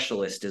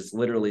specialist is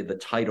literally the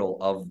title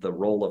of the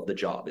role of the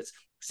job. It's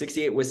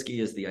 68 Whiskey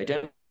is the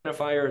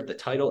identifier. The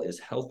title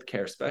is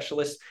healthcare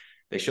specialist.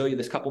 They show you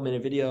this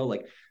couple-minute video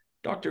like,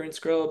 doctor in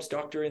scrubs,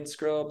 doctor in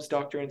scrubs,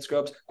 doctor in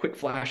scrubs. Quick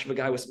flash of a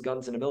guy with some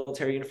guns in a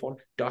military uniform.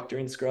 Doctor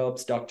in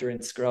scrubs, doctor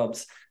in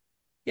scrubs.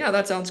 Yeah,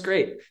 that sounds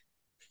great.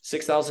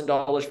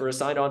 $6,000 for a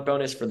sign-on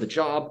bonus for the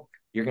job.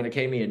 You're going to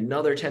pay me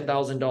another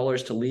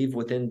 $10,000 to leave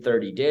within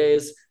 30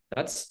 days.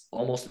 That's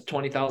almost a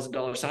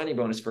 $20,000 signing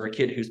bonus for a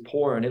kid who's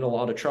poor and in a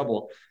lot of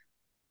trouble.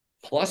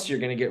 Plus, you're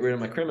going to get rid of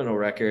my criminal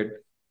record.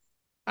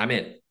 I'm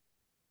in.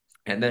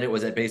 And then it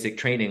was at basic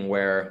training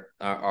where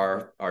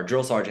our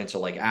drill sergeants are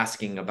like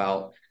asking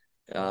about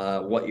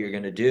what you're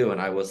going to do. And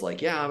I was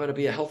like, yeah, I'm going to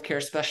be a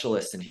healthcare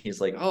specialist. And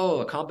he's like, oh,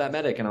 a combat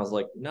medic. And I was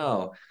like,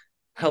 no,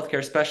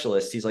 healthcare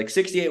specialist. He's like,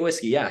 68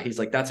 Whiskey. Yeah. He's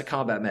like, that's a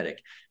combat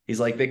medic. He's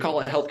like, they call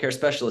it healthcare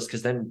specialist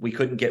because then we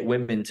couldn't get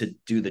women to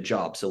do the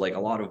job. So like a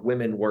lot of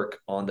women work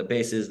on the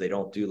bases. They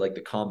don't do like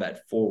the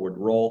combat forward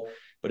role.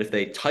 But if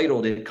they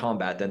titled it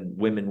combat, then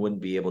women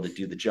wouldn't be able to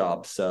do the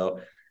job. So,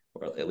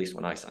 or at least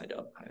when I signed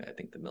up, I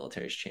think the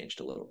military's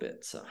changed a little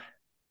bit. So,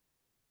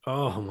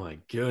 Oh my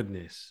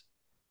goodness.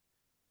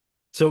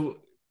 So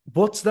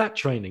what's that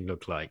training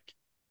look like?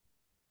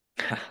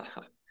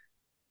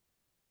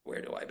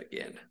 where do I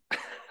begin?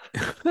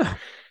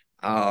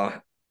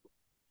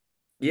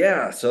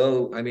 Yeah.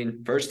 So, I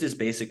mean, first is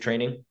basic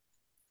training.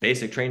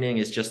 Basic training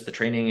is just the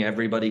training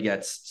everybody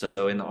gets.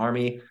 So in the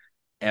Army,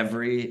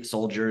 every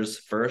soldier's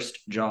first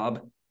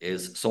job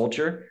is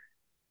soldier.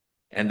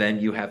 And then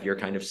you have your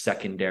kind of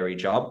secondary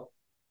job,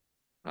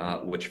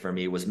 which for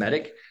me was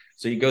medic.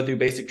 So you go through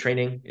basic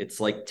training. It's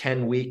like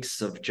 10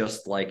 weeks of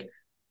just like,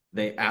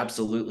 they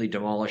absolutely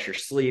demolish your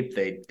sleep.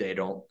 They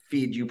don't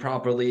feed you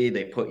properly.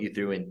 They put you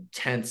through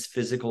intense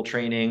physical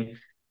training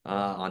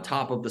on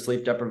top of the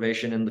sleep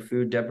deprivation and the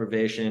food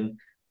deprivation.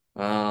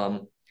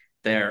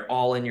 They're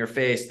all in your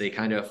face. They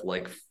kind of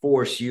like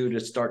force you to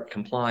start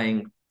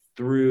complying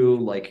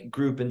through like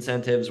group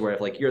incentives where if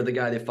like you're the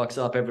guy that fucks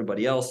up,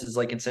 everybody else is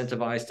like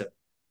incentivized to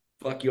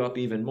fuck you up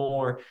even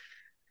more.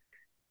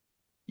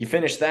 You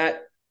finish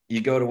that,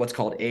 you go to what's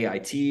called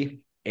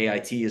AIT.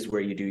 AIT is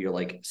where you do your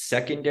like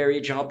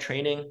secondary job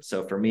training.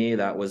 So for me,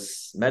 that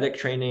was medic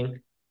training.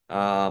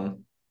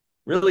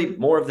 Really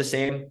more of the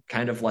same,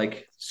 kind of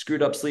like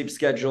screwed up sleep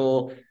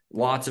schedule,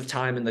 lots of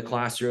time in the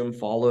classroom,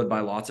 followed by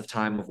lots of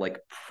time of like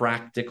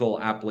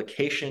practical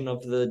application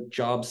of the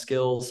job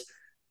skills.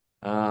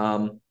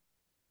 And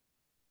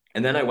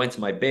then I went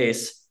to my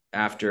base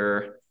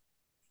after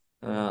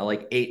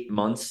like 8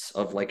 months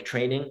of like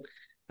training.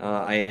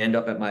 I end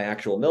up at my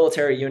actual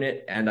military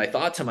unit. And I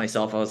thought to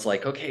myself, I was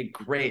like, okay,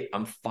 great.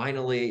 I'm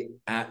finally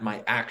at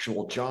my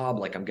actual job.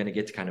 Like I'm going to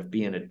get to kind of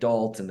be an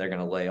adult and they're going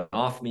to lay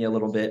off me a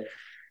little bit.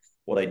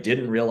 What I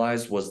didn't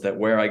realize was that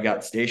where I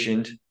got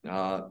stationed,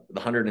 the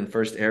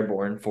 101st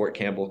Airborne, Fort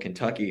Campbell,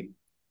 Kentucky,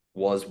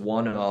 was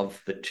one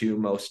of the 2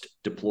 most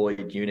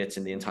deployed units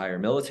in the entire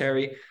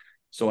military.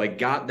 So I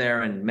got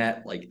there and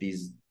met like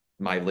these,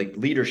 my like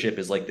leadership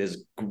is like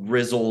this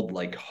grizzled,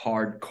 like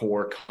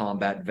hardcore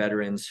combat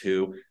veterans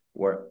who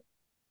were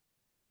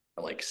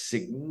like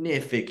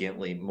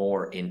significantly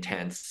more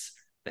intense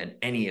than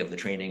any of the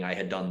training I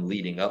had done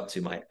leading up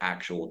to my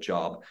actual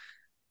job.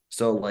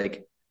 So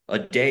like a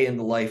day in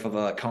the life of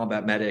a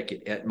combat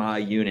medic at my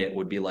unit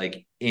would be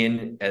like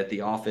in at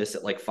the office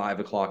at like 5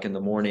 o'clock in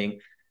the morning.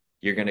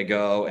 You're going to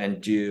go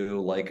and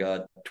do like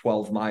a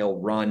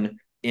 12-mile run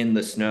in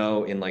the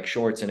snow in like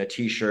shorts and a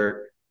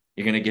t-shirt.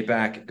 You're going to get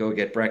back, go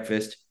get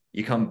breakfast.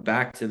 You come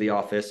back to the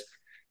office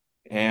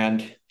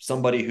and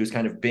somebody who's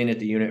kind of been at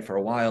the unit for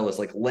a while is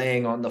like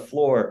laying on the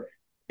floor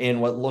in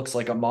what looks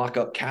like a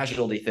mock-up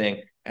casualty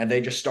thing. And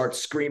they just start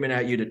screaming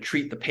at you to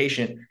treat the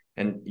patient.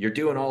 And you're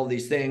doing all of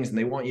these things and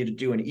they want you to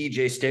do an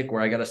EJ stick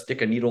where I got to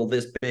stick a needle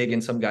this big in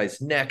some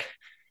guy's neck.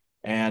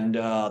 And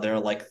they're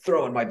like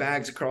throwing my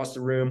bags across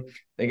the room.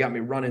 They got me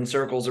running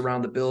circles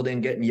around the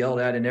building, getting yelled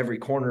at in every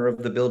corner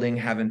of the building,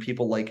 having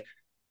people like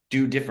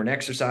do different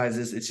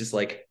exercises. It's just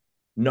like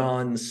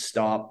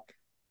nonstop.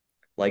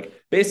 Like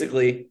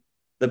basically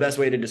the best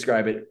way to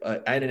describe it,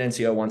 I had an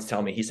NCO once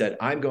tell me, he said,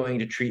 I'm going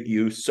to treat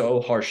you so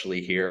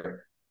harshly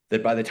here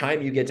that by the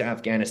time you get to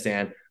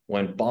Afghanistan,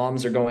 when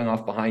bombs are going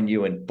off behind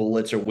you and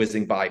bullets are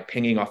whizzing by,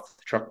 pinging off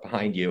the truck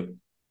behind you,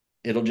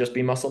 it'll just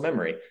be muscle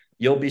memory.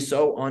 You'll be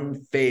so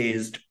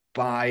unfazed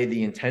by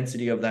the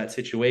intensity of that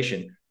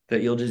situation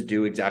that you'll just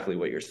do exactly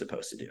what you're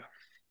supposed to do.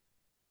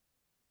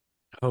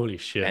 Holy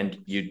shit. And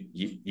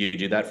you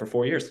do that for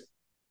 4 years.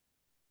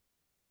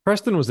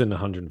 Preston was in the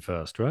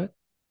 101st, right?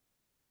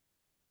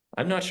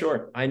 I'm not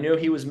sure. I knew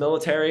he was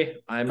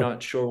military. I'm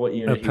not sure what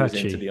unit he was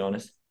in, to be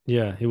honest.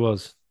 Yeah, he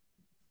was.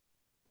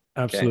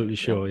 Absolutely Okay.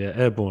 sure. Yeah,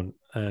 airborne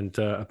and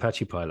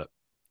Apache pilot.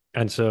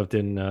 And served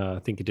in, I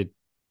think he did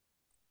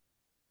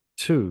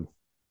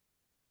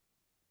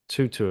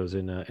two tours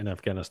in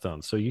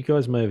Afghanistan. So you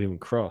guys may have even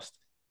crossed.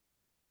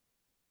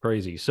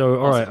 Crazy. So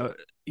all right,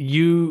 Possibly.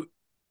 you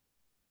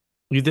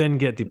then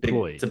get It's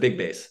deployed. a big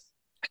base.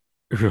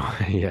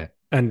 Right, yeah.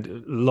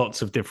 And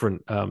lots of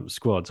different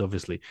squads,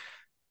 obviously,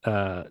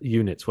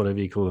 units, whatever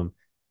you call them.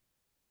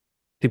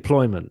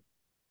 Deployment.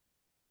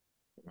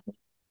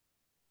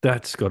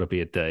 That's got to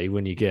be a day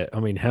when you get. I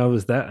mean, how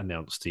was that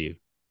announced to you?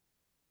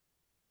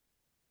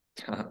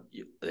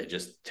 They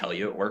just tell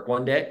you at work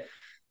one day.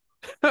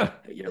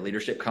 Your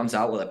leadership comes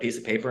out with a piece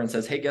of paper and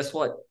says, "Hey, guess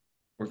what?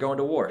 We're going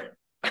to war.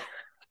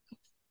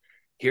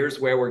 Here's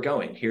where we're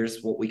going.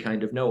 Here's what we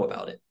kind of know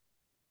about it."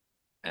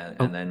 And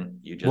Oh, then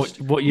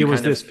what you year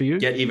was kind this of for you?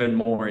 get even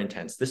more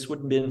intense. This would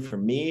have been for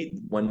me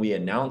when we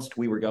announced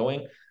we were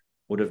going,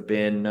 would have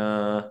been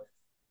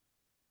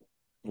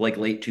like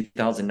late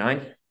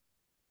 2009.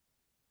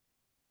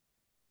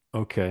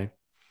 Okay.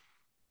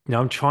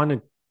 Now I'm trying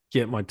to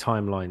get my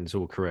timelines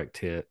all correct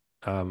here.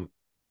 Um,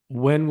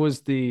 when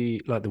was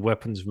the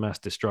weapons of mass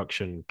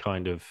destruction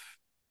kind of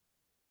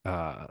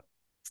uh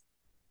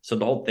So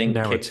the whole thing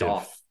kicked narrative?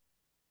 off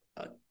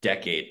a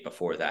decade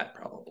before that,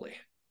 probably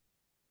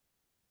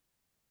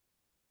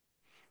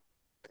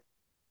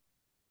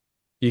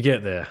You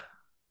get there.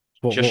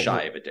 just shy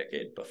What of a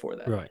decade before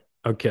that. right.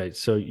 Okay,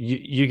 so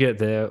you get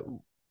there.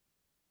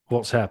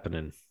 What's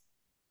happening?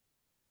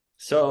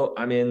 So,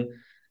 I mean,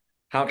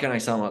 how can I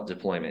sum up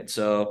deployment?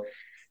 So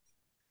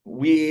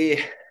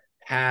we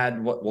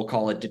had what we'll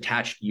call a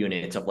detached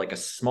unit of like a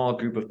small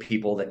group of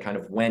people that kind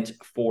of went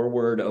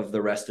forward of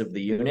the rest of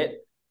the unit.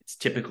 It's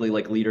typically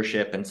like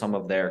leadership and some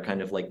of their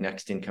kind of like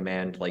next in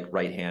command, like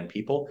right hand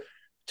people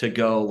to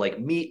go like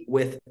meet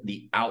with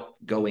the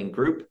outgoing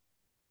group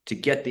to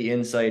get the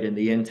insight and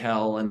the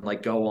intel and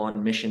like go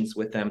on missions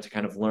with them to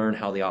kind of learn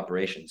how the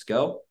operations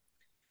go.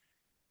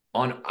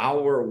 On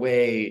our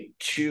way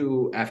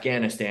to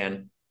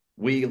Afghanistan,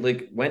 we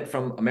like went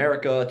from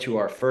America to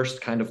our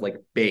first kind of like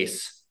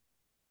base.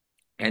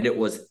 And it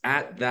was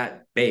at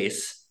that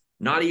base,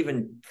 not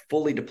even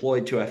fully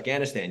deployed to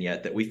Afghanistan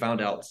yet, that we found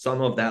out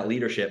some of that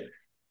leadership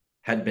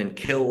had been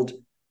killed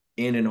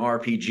in an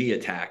RPG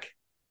attack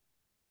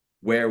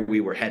where we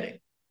were heading.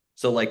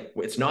 So, like,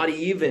 it's not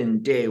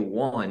even day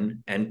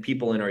one, and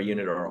people in our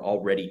unit are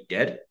already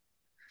dead,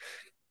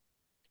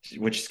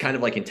 which is kind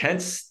of like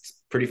intense.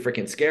 It's pretty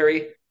freaking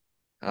scary.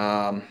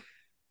 Um,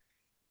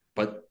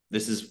 but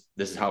this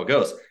is how it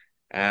goes.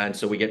 And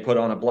so we get put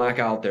on a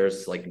blackout.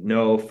 There's like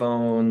no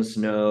phones,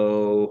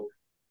 no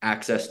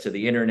access to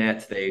the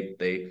internet.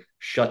 They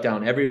shut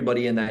down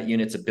everybody in that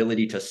unit's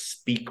ability to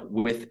speak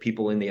with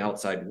people in the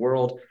outside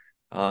world.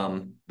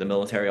 The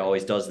military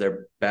always does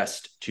their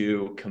best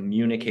to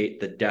communicate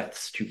the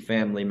deaths to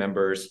family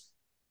members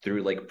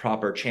through like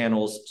proper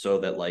channels so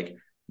that like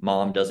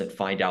mom doesn't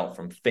find out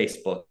from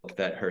Facebook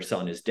that her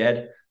son is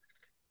dead.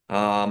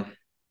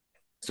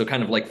 So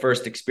kind of like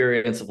first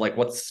experience of like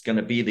what's going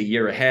to be the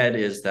year ahead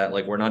is that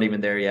like we're not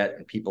even there yet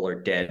and people are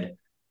dead.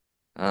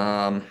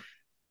 um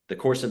the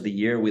course of the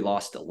year we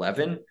lost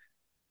 11.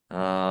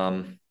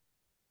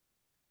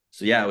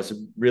 So yeah, it was a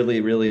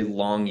really, really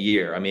long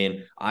year. I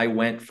mean, I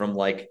went from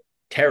like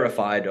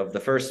terrified of the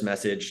first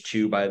message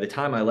to by the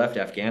time I left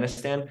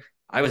Afghanistan,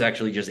 I was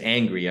actually just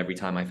angry every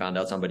time I found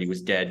out somebody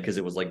was dead because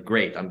it was like,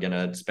 great, I'm going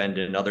to spend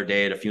another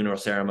day at a funeral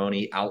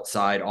ceremony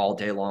outside all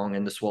day long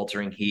in the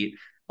sweltering heat.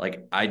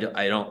 Like, I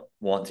don't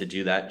want to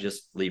do that.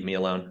 Just leave me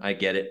alone. I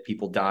get it.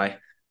 People die.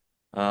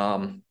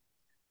 Um,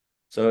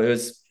 so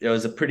it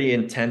was a pretty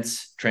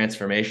intense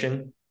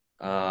transformation.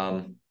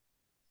 Um,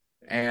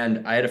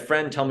 and I had a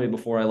friend tell me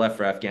before I left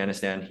for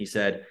Afghanistan, he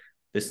said,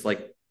 this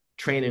like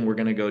training we're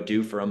going to go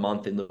do for a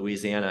month in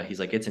Louisiana, he's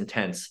like, it's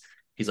intense.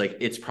 He's like,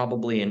 it's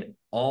probably in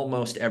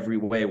almost every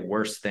way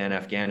worse than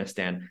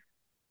Afghanistan.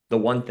 The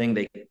one thing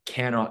they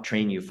cannot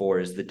train you for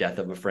is the death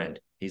of a friend.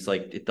 He's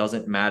like, it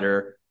doesn't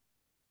matter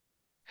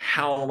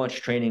how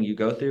much training you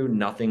go through,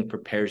 nothing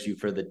prepares you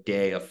for the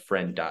day a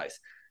friend dies.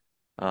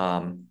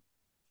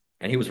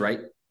 And he was right.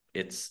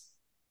 It's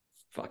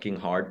fucking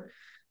hard.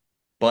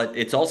 But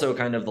it's also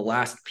kind of the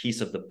last piece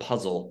of the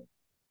puzzle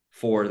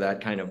for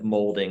that kind of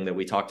molding that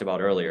we talked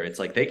about earlier. It's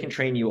like they can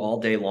train you all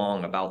day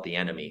long about the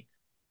enemy.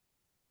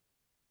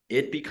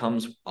 It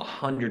becomes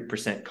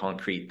 100%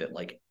 concrete that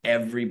like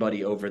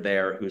everybody over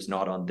there who's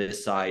not on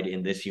this side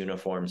in this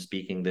uniform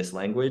speaking this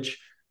language,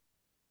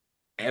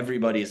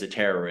 everybody is a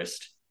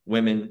terrorist.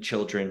 Women,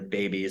 children,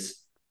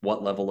 babies,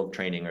 what level of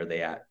training are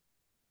they at?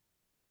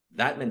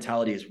 That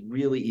mentality is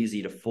really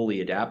easy to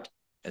fully adapt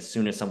as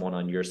soon as someone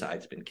on your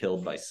side's been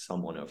killed by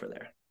someone over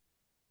there.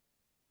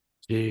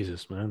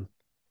 Jesus, man.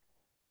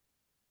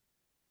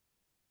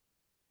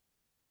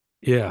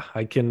 Yeah,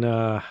 I can.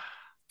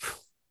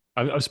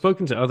 I've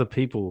spoken to other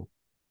people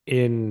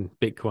in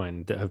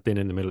Bitcoin that have been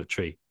in the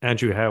military.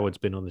 Andrew Howard's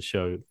been on the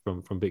show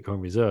from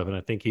Bitcoin Reserve, and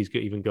I think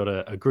even got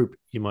a group.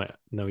 You might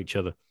know each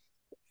other.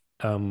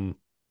 Um,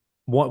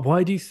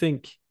 why do you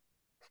think?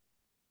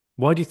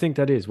 Why do you think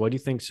that is? Why do you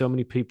think so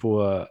many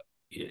people are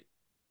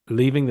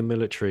leaving the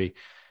military,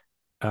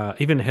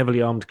 even a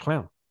heavily armed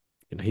clown?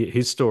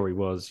 his story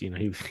was,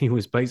 he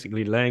was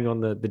basically laying on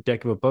the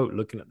deck of a boat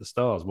looking at the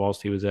stars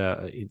whilst he was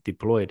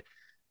deployed,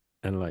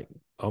 and like,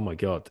 oh my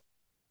god,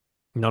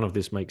 none of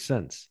this makes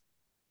sense.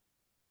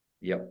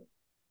 Yep.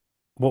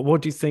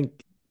 What do you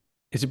think?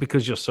 Is it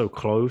because you're so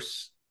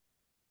close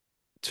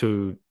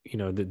to,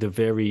 the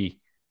very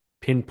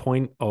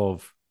pinpoint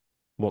of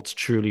what's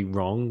truly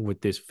wrong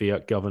with this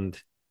fiat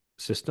governed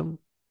system?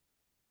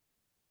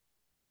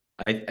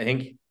 I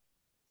think,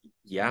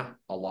 yeah,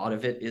 a lot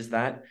of it is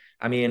that.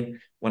 I mean,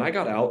 when I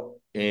got out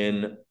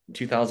in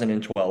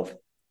 2012,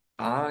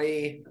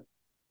 I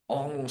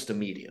almost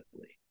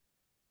immediately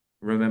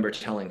remember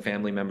telling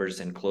family members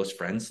and close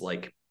friends,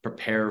 like,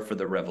 prepare for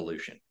the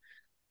revolution.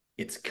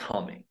 It's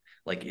coming,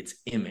 like, it's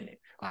imminent.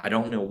 I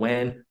don't know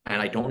when,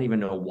 and I don't even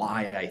know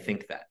why I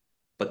think that.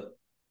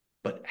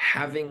 But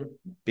having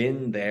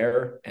been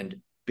there and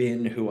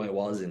been who I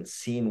was and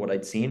seen what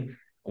I'd seen,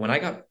 when I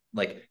got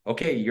like,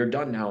 okay, you're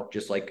done now,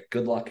 just like,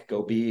 good luck,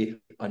 go be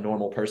a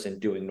normal person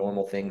doing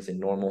normal things in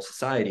normal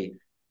society.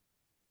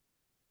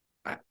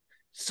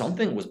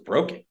 Something was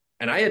broken,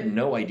 and I had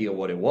no idea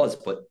what it was,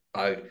 but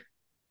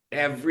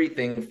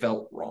everything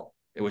felt wrong.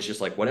 It was just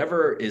like,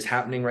 whatever is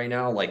happening right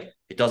now, like,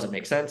 it doesn't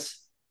make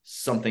sense.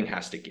 Something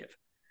has to give.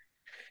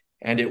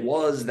 And it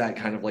was that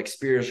kind of like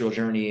spiritual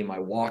journey, my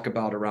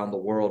walkabout around the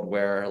world,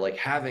 where like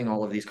having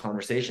all of these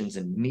conversations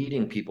and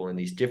meeting people in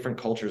these different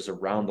cultures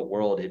around the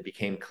world, it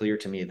became clear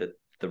to me that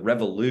the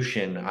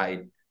revolution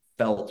I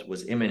felt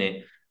was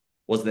imminent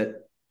was that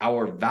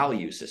our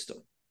value system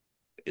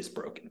is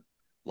broken.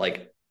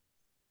 Like,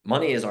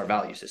 money is our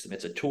value system.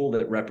 It's a tool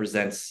that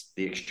represents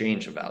the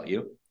exchange of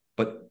value,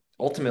 but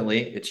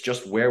ultimately it's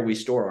just where we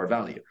store our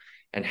value.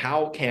 And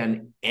how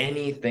can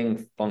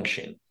anything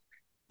function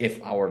if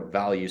our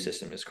value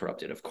system is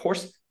corrupted? Of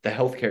course, the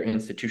healthcare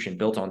institution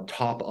built on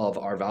top of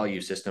our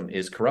value system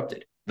is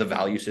corrupted. The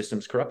value system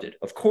is corrupted.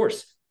 Of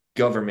course,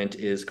 government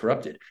is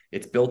corrupted.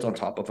 It's built on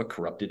top of a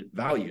corrupted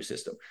value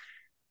system.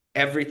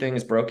 Everything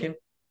is broken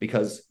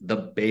because the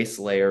base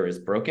layer is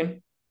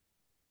broken.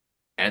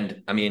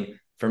 And I mean,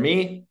 for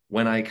me,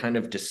 when I kind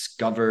of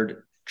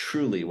discovered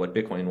truly what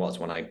Bitcoin was,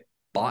 when I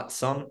bought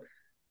some,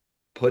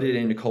 put it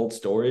into cold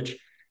storage,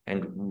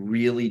 and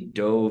really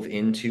dove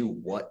into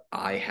what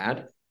I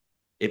had,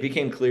 it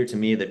became clear to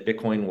me that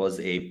Bitcoin was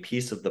a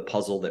piece of the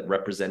puzzle that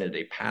represented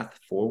a path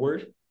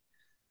forward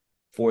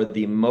for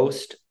the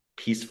most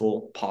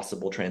peaceful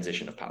possible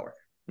transition of power.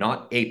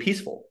 Not a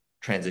peaceful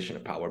transition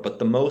of power, but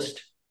the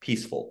most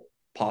peaceful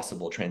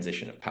possible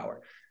transition of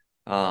power.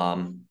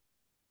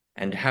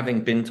 And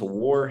having been to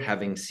war,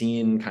 having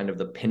seen kind of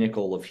the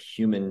pinnacle of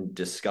human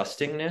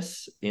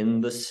disgustingness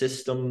in the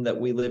system that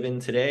we live in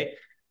today,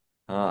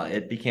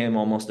 it became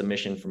almost a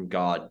mission from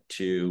God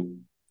to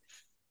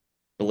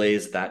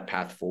blaze that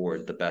path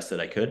forward the best that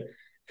I could.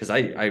 Because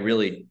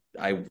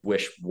I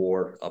wish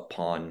war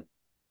upon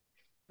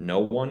no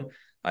one.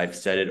 I've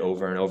said it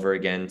over and over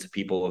again to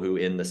people who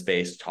in the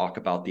space talk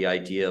about the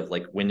idea of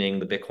like winning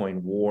the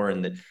Bitcoin war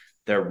and that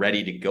they're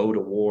ready to go to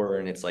war.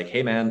 And it's like,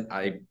 hey man,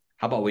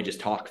 how about we just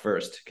talk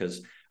first?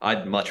 Because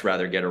I'd much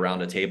rather get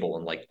around a table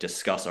and like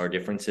discuss our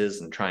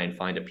differences and try and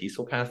find a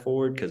peaceful path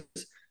forward, because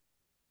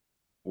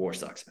war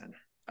sucks, man.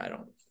 I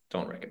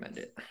don't recommend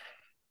it.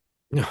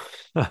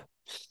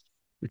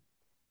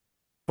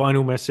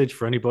 Final message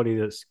for anybody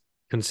that's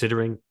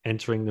considering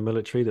entering the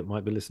military that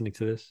might be listening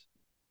to this?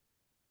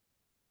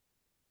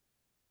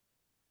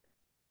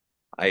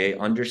 I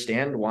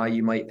understand why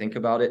you might think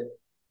about it.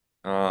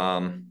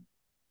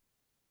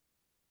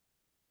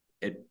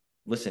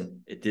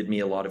 It did me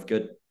a lot of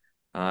good.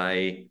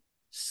 I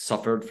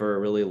suffered for a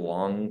really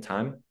long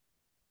time.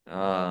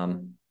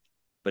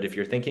 But if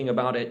you're thinking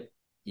about it,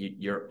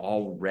 you're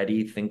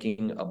already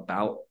thinking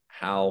about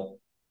how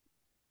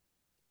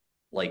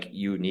like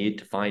you need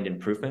to find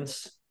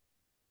improvements.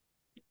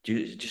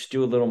 Just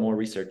do a little more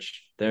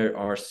research. There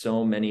are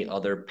so many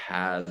other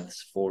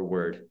paths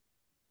forward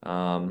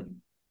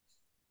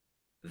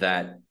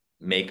that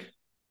make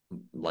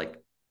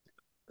like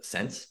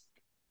sense.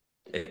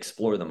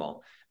 Explore them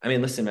all. I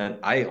mean, listen, man,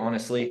 I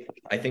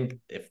think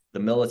if the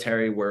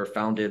military were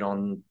founded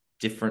on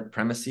different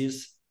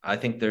premises, I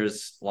think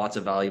there's lots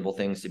of valuable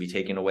things to be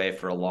taken away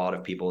for a lot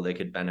of people. They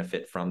could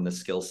benefit from the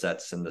skill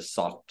sets and the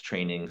soft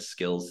training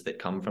skills that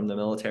come from the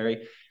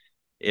military.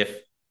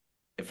 If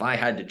I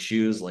had to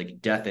choose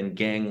like death and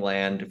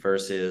gangland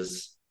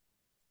versus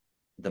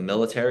the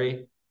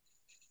military,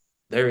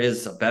 there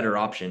is a better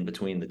option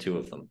between the two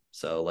of them.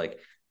 So like,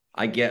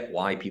 I get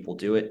why people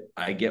do it.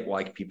 I get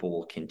why people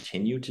will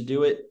continue to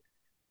do it.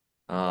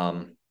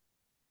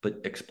 But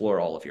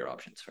explore all of your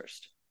options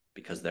first,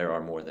 because there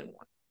are more than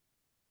one.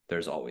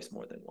 There's always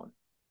more than one.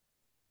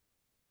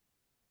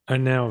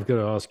 And now I've got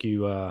to ask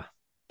you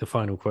the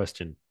final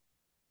question.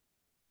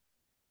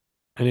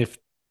 And if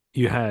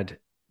you had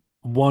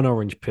one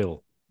orange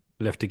pill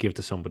left to give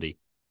to somebody,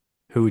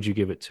 who would you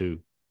give it to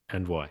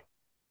and why?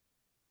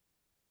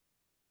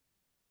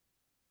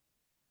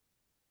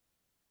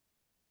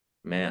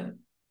 Man,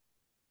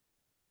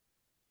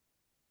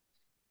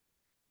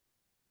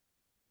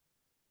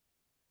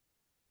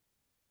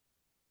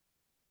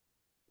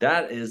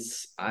 That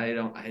is, I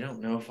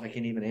don't know if I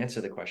can even answer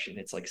the question.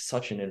 It's like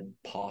such an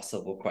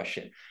impossible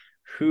question.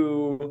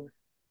 Who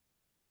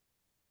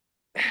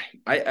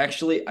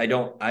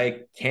I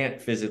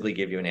can't physically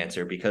give you an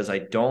answer because I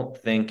don't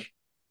think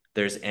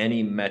there's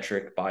any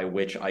metric by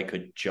which I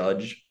could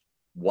judge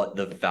what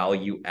the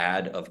value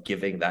add of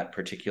giving that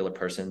particular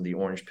person the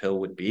orange pill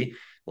would be.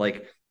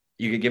 Like,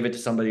 you could give it to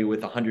somebody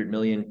with 100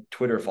 million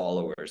Twitter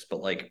followers,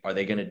 but like, are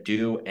they going to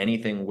do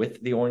anything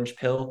with the orange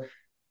pill?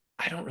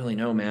 I don't really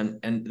know, man.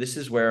 And this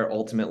is where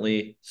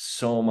ultimately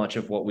so much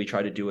of what we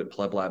try to do at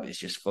Pleb Lab is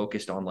just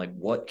focused on like,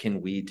 what can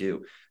we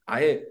do?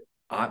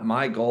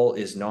 My goal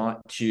is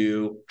not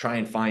to try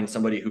and find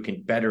somebody who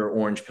can better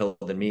orange pill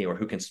than me or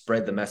who can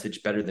spread the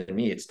message better than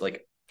me. It's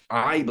like,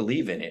 I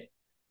believe in it.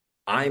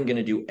 I'm going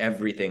to do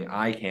everything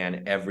I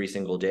can every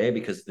single day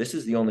because this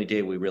is the only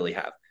day we really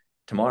have.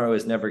 Tomorrow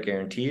is never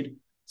guaranteed.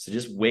 So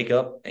just wake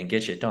up and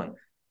get shit done.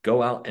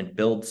 Go out and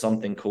build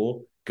something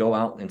cool. Go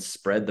out and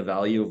spread the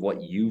value of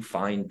what you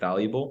find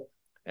valuable.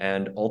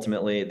 And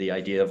ultimately, the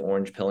idea of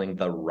orange pilling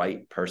the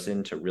right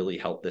person to really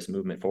help this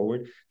movement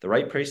forward. The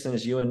right person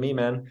is you and me,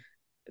 man.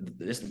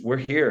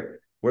 We're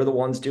here. We're the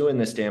ones doing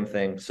this damn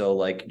thing. So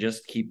like,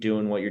 just keep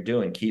doing what you're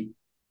doing. Keep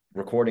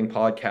recording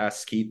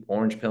podcasts, keep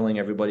orange pilling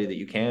everybody that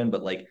you can.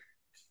 But like,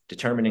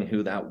 determining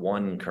who that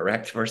one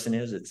correct person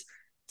is, it's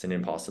an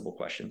impossible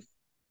question.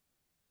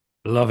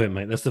 Love it,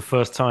 mate. That's the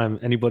first time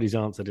anybody's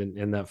answered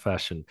in that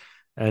fashion.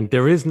 And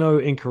there is no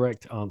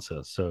incorrect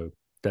answer. So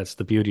that's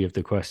the beauty of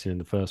the question in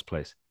the first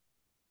place.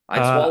 I'd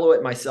swallow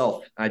it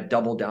myself. I'd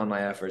double down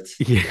my efforts.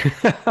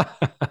 Yeah.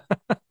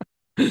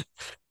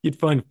 You'd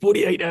find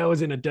 48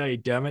 hours in a day,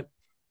 damn it.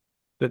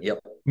 Yep.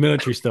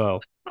 Military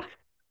style.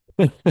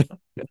 All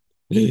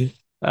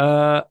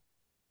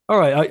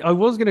right. I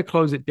was going to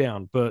close it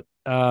down, but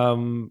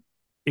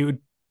it would.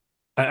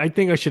 I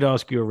think I should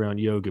ask you around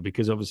yoga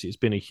because obviously it's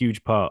been a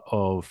huge part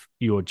of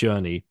your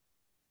journey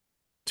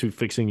to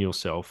fixing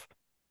yourself.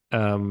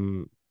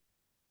 And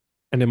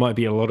there might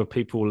be a lot of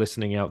people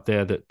listening out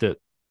there that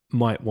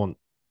might want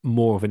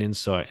more of an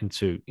insight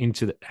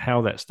into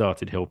how that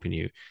started helping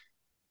you.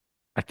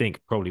 I think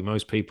probably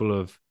most people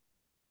have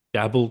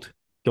dabbled,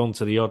 gone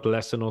to the odd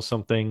lesson or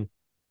something.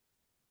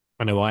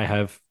 I know I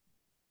have.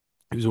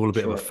 It was all a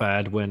bit of a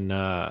fad when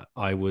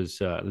I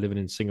was living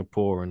in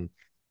Singapore, and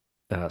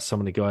some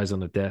of the guys on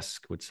the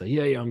desk would say,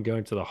 yeah, I'm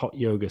going to the hot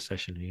yoga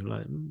session. And you're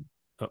like,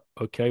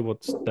 okay,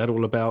 what's that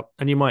all about?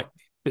 And you might,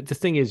 but the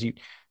thing is, you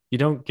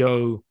don't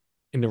go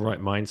in the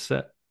right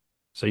mindset.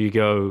 So you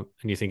go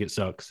and you think it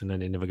sucks and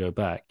then you never go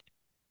back.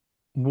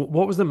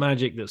 What was the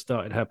magic that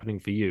started happening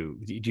for you?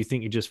 Do you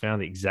think you just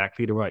found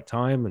exactly the right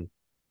time and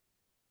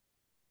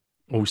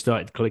all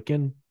started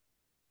clicking?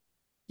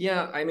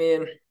 Yeah, I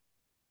mean,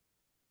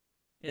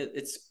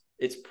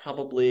 it's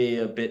probably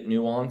a bit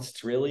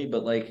nuanced, really,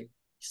 but like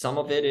some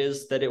of it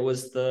is that it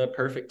was the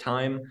perfect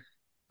time.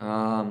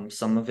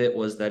 Some of it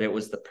was that it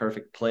was the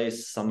perfect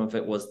place. Some of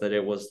it was that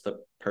it was the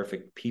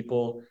perfect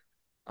people.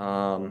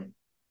 But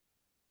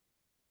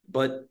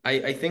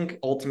I think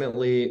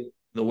ultimately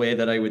the way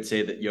that I would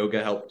say that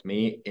yoga helped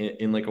me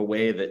in like a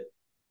way that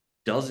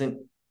doesn't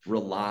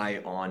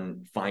rely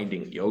on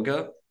finding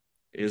yoga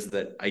is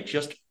that I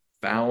just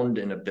found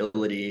an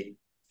ability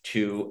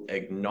to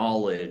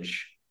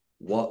acknowledge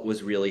what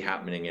was really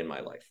happening in my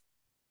life.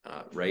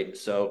 Right.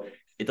 So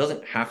it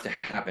doesn't have to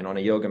happen on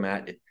a yoga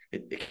mat.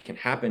 It can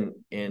happen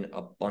in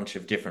a bunch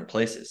of different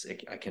places.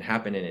 It can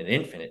happen in an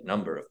infinite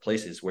number of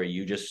places where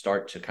you just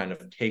start to kind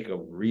of take a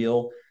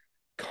real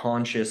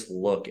conscious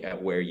look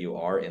at where you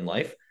are in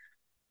life.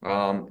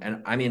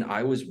 And I mean,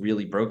 I was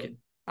really broken.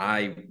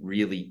 I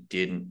really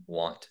didn't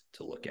want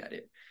to look at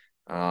it.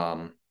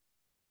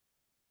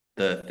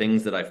 The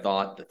things that I've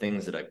thought, the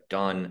things that I've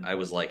done, I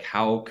was like,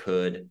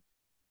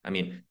 I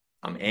mean,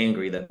 I'm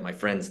angry that my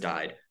friends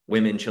died.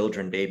 Women,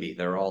 children, baby,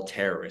 they're all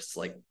terrorists.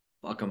 Like,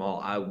 fuck them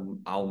all.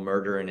 I'll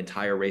murder an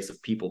entire race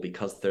of people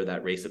because they're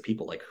that race of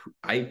people. Like,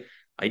 I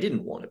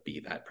didn't want to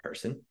be that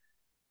person.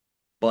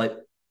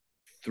 But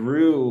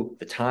through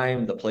the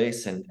time, the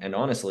place, and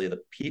honestly,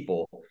 the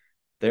people,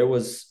 there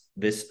was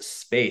this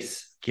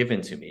space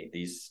given to me.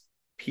 These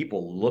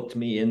people looked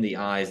me in the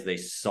eyes. They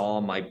saw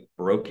my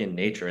broken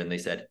nature and they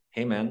said,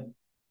 hey, man,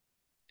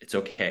 it's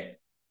okay.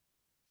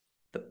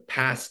 The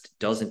past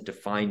doesn't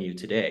define you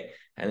today.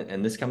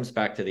 And this comes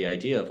back to the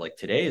idea of like,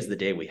 today is the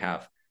day we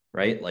have,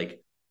 right?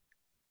 Like,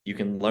 you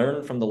can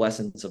learn from the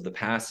lessons of the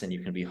past and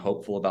you can be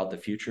hopeful about the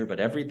future, but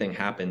everything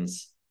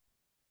happens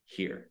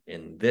here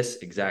in this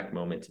exact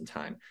moment in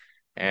time.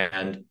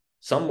 And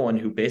someone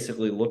who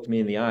basically looked me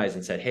in the eyes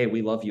and said, hey,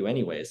 we love you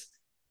anyways,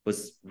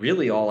 was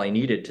really all I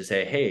needed to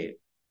say, hey,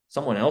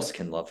 someone else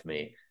can love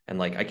me. And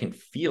like, I can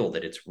feel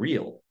that it's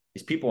real.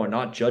 These people are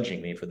not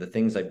judging me for the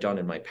things I've done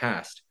in my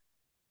past.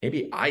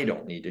 Maybe I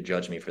don't need to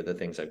judge me for the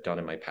things I've done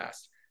in my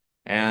past.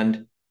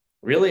 And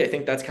really, I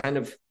think that's kind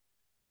of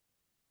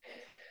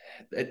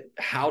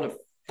how to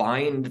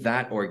find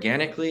that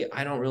organically.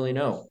 I don't really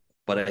know,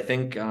 but I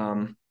think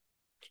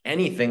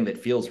anything that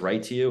feels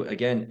right to you,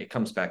 again, it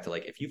comes back to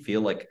like, if you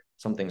feel like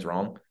something's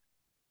wrong,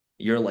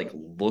 you're like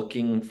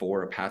looking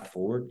for a path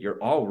forward,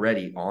 you're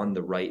already on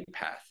the right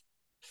path.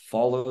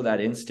 Follow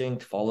that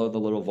instinct, follow the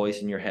little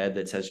voice in your head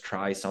that says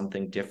try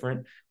something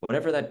different.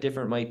 Whatever that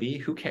different might be,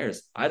 who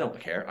cares? I don't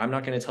care. I'm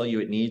not going to tell you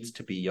it needs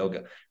to be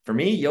yoga. For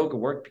me, yoga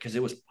worked because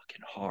it was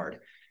fucking hard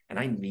and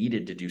I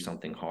needed to do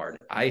something hard.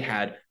 I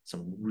had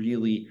some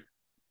really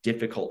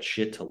difficult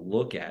shit to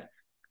look at.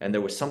 And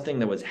there was something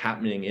that was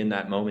happening in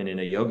that moment in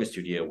a yoga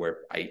studio where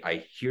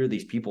I hear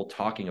these people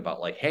talking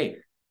about like, hey,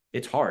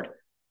 it's hard,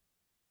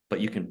 but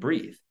you can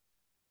breathe.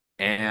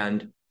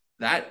 And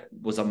that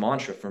was a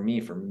mantra for me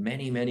for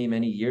many, many,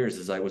 many years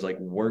as I was like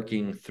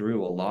working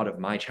through a lot of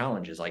my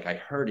challenges. Like I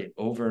heard it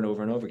over and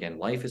over and over again.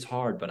 Life is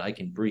hard, but I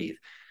can breathe.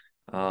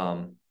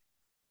 And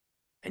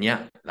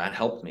yeah, that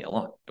helped me a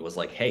lot. It was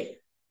like, hey,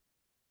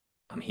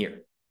 I'm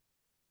here.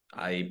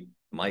 I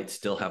might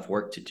still have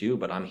work to do,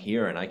 but I'm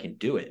here and I can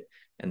do it.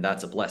 And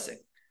that's a blessing.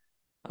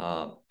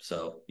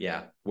 So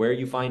yeah, where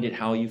you find it,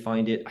 how you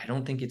find it, I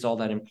don't think it's all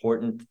that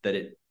important that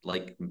it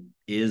like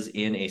is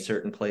in a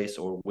certain place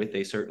or with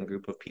a certain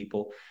group of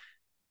people.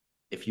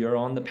 If you're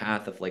on the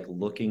path of like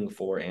looking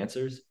for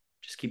answers,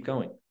 just keep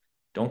going.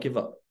 Don't give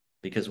up,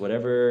 because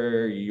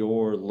whatever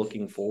you're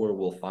looking for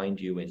will find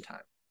you in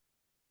time.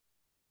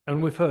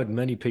 And we've heard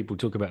many people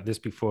talk about this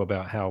before,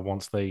 about how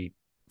once they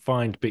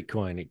find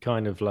Bitcoin, it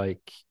kind of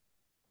like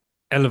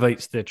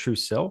elevates their true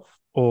self,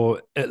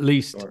 or at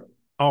least Sure.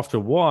 after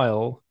a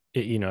while,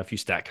 if you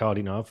stack hard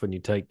enough and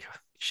you take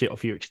shit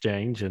off your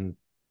exchange and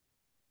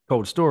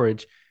cold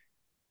storage,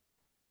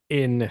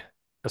 in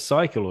a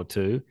cycle or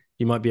two,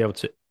 you might be able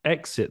to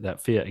exit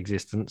that fiat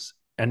existence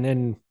and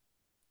then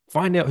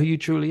find out who you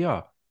truly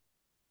are.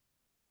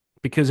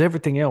 Because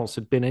everything else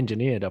had been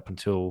engineered up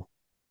until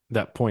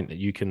that point that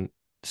you can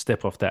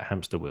step off that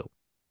hamster wheel.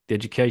 The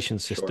education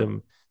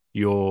system,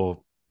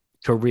 your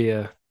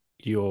career,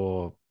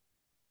 your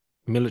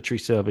military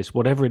service,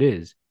 whatever it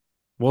is,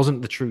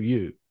 wasn't the true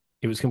you.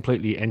 It was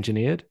completely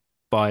engineered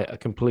by a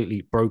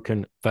completely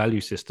broken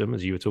value system,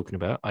 as you were talking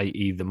about,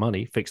 i.e., the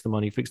money, fix the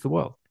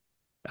world.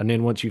 And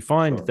then once you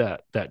find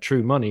that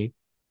true money,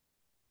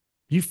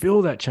 you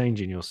feel that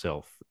change in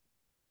yourself.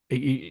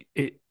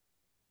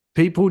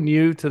 People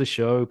new to the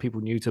show,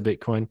 people new to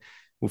Bitcoin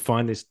will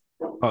find this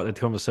part of the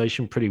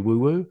conversation pretty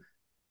woo-woo,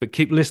 but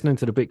keep listening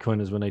to the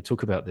Bitcoiners when they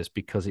talk about this,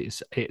 because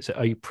it's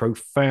a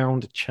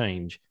profound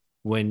change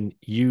when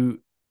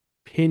you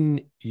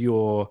pin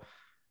your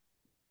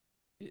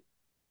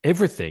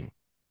everything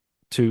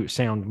to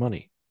sound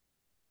money.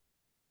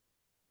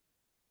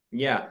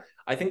 Yeah,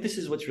 I think this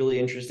is what's really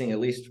interesting, at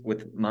least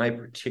with my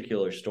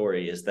particular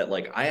story, is that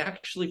like I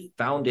actually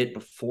found it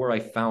before I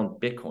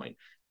found Bitcoin,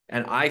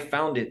 and I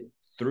found it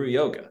through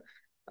yoga.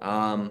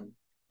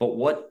 But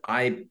what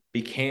I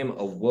became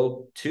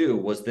awoke to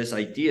was this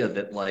idea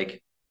that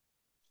like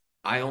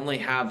I only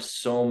have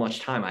so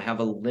much time. I have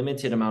a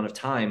limited amount of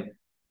time,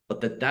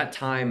 but that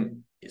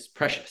time is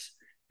precious.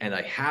 And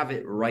I have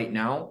it right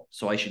now,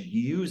 so I should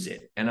use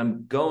it. And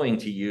I'm going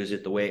to use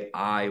it the way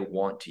I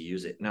want to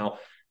use it. Now,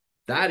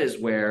 that is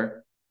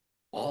where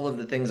all of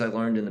the things I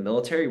learned in the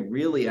military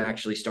really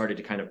actually started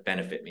to kind of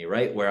benefit me,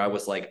 right? Where I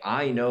was like,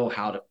 I know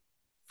how to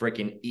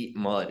freaking eat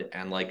mud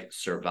and like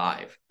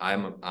survive.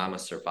 I'm a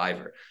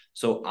survivor.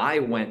 So I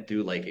went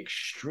through like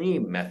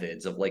extreme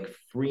methods of like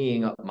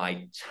freeing up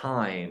my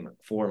time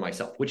for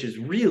myself, which is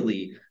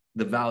really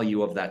the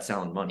value of that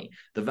sound money.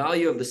 The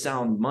value of the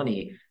sound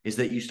money is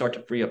that you start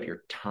to free up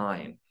your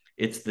time.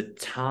 It's the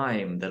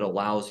time that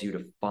allows you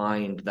to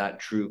find that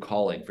true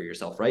calling for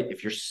yourself, right?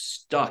 If you're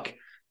stuck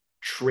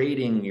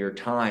trading your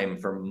time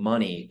for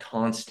money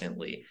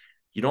constantly,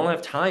 you don't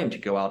have time to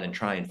go out and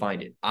try and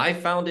find it. I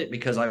found it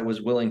because I was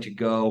willing to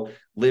go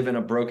live in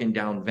a broken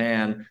down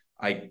van.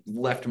 I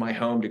left my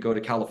home to go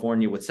to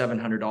California with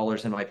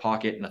 $700 in my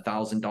pocket and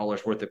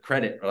 $1,000 worth of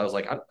credit. But I was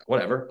like,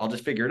 whatever, I'll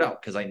just figure it out,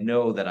 because I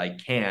know that I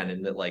can,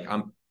 and that like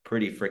I'm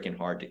pretty freaking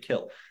hard to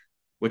kill.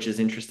 Which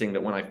is interesting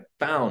that when I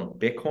found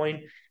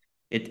Bitcoin,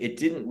 it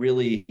didn't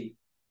really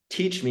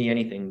teach me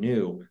anything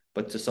new,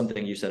 but to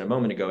something you said a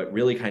moment ago, it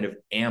really kind of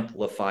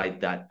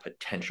amplified that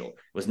potential. It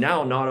was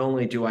now not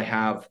only do I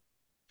have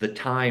the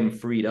time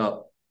freed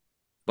up,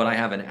 but I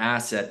have an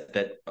asset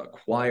that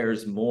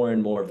acquires more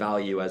and more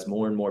value as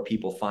more and more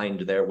people find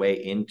their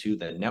way into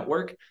the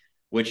network,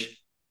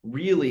 which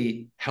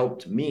really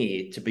helped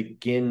me to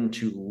begin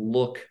to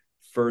look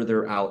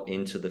further out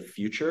into the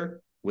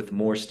future with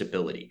more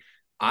stability.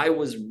 I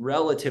was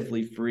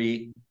relatively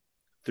free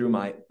through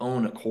my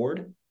own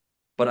accord,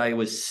 but I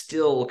was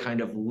still kind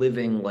of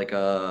living like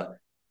a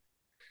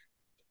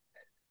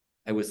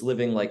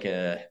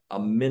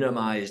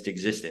minimized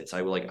existence.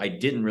 I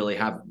didn't really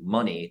have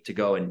money to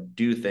go and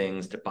do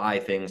things, to buy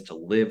things, to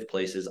live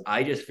places.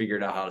 I just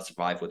figured out how to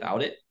survive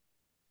without it.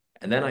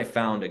 And then I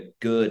found a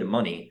good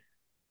money,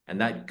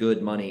 and that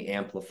good money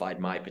amplified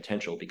my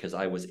potential because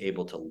I was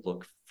able to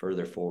look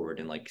further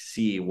forward and like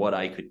see what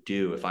I could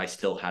do if I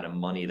still had a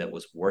money that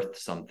was worth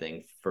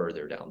something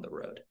further down the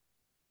road.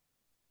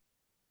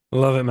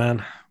 Love it,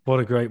 man.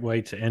 What a great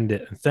way to end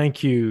it. And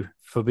thank you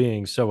for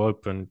being so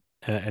open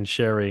and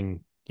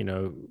sharing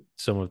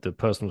some of the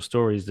personal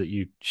stories that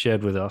you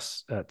shared with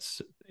us.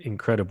 That's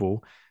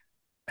incredible.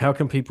 How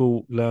can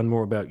people learn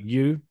more about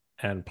you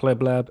and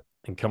Pleb Lab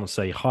and come and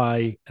say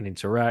hi and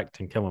interact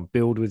and come and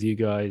build with you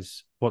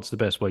guys? What's the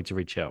best way to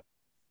reach out?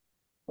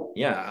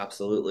 Yeah,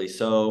 absolutely.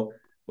 So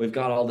we've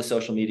got all the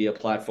social media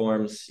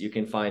platforms. You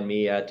can find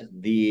me at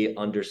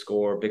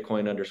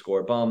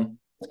 _Bitcoin_bum.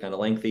 It's kind of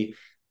lengthy,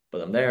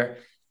 but I'm there.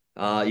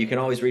 You can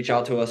always reach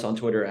out to us on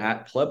Twitter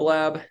at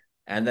PlebLab.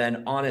 And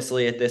then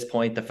honestly, at this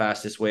point, the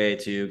fastest way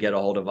to get a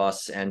hold of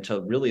us and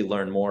to really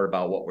learn more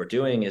about what we're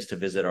doing is to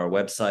visit our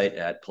website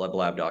at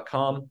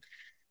pleblab.com.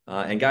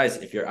 And guys,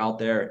 if you're out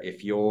there,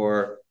 if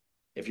you're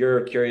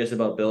curious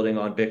about building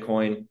on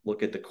Bitcoin,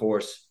 look at the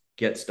course,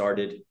 get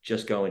started,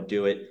 just go and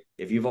do it.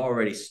 If you've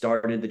already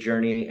started the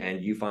journey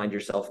and you find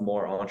yourself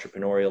more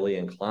entrepreneurially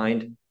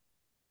inclined,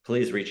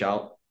 please reach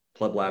out.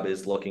 PlebLab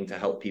is looking to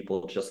help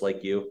people just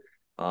like you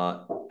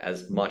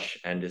as much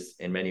and as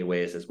in many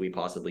ways as we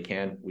possibly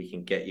can. We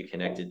can get you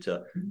connected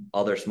to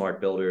other smart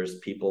builders,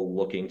 people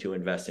looking to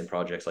invest in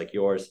projects like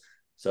yours.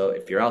 So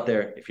if you're out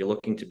there, if you're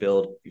looking to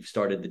build, you've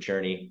started the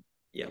journey,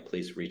 yeah,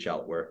 please reach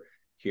out. We're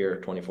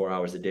here 24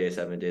 hours a day,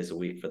 7 days a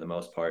week for the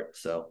most part.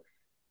 So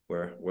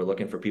we're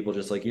looking for people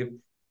just like you.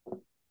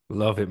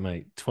 Love it,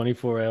 mate.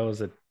 24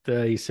 hours a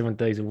day, 7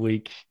 days a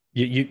week.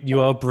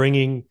 You are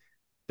bringing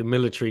the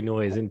military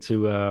noise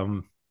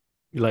into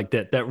like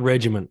that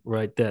regiment,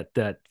 right?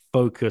 That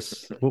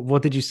focus.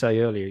 What did you say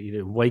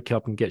earlier? Wake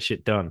up and get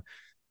shit done.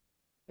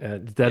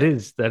 That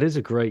is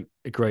a great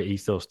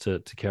ethos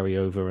to carry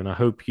over, and I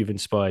hope you've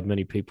inspired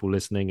many people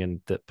listening, and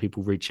that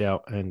people reach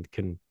out and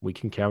we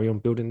can carry on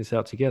building this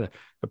out together.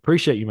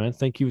 Appreciate you, man.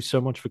 Thank you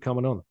so much for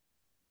coming on.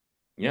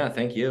 Yeah,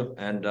 thank you.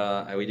 And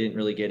we didn't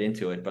really get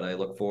into it, but I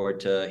look forward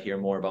to hear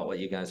more about what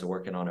you guys are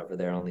working on over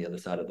there on the other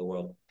side of the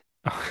world.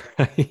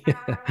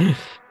 Yeah.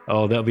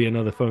 Oh, that'll be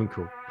another phone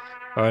call.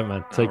 All right,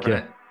 man. Take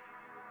care.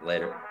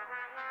 Later.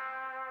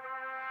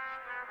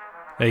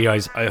 Hey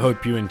guys, I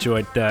hope you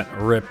enjoyed that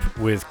rip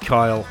with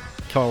Kyle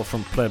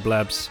from Pleb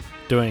Labs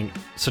doing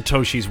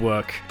Satoshi's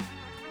work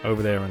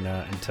over there in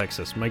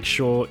Texas. Make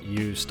sure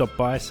you stop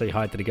by, say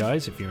hi to the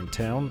guys if you're in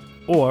town,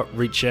 or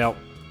reach out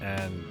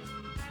and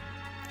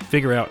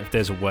figure out if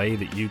there's a way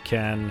that you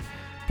can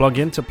plug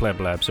into Pleb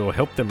Labs or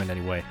help them in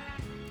any way.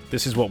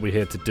 This is what we're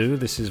here to do.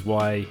 This is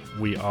why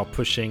we are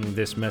pushing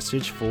this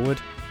message forward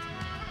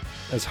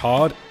as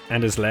hard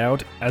and as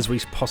loud as we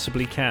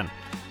possibly can.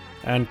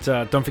 And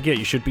don't forget,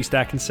 you should be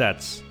stacking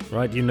sats,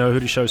 right? You know who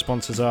the show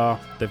sponsors are.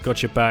 They've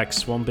got your back.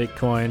 Swan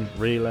Bitcoin,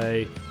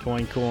 Relay,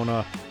 Coin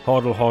Corner,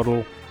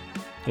 HODL.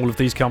 All of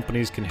these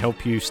companies can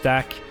help you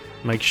stack.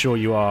 Make sure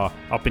you are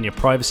up in your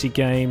privacy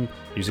game.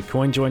 Use a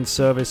CoinJoin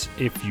service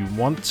if you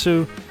want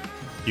to.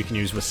 You can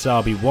use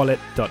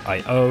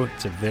wasabiwallet.io.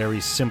 It's a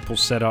very simple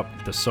setup.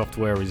 The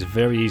software is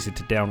very easy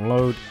to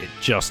download. It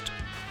just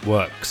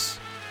works.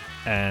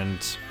 And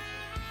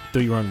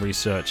do your own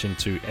research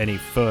into any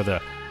further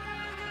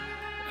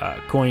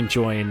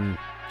CoinJoin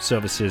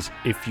services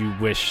if you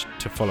wish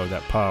to follow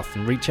that path.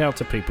 And reach out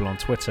to people on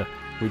Twitter.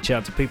 Reach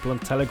out to people on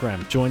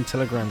Telegram. Join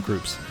Telegram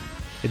groups.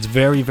 It's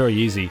very, very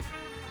easy.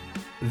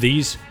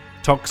 These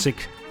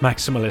toxic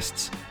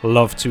maximalists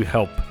love to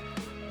help.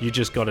 You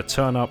just got to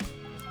turn up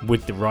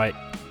with the right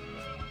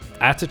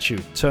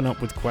attitude, turn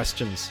up with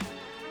questions,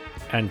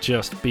 and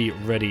just be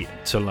ready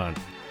to learn.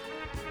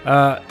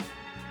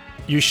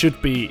 You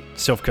should be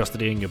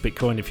self-custodying your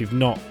Bitcoin. If you've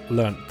not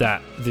learned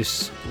that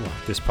this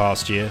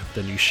past year,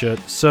 then you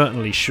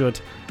certainly should.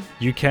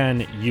 You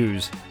can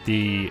use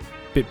the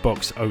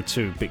Bitbox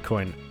O2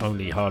 Bitcoin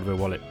only hardware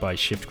wallet by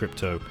Shift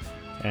Crypto,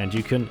 and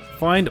you can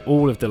find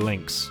all of the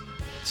links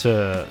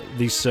to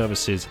these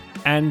services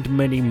and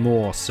many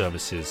more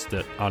services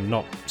that are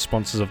not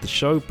sponsors of the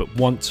show but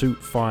want to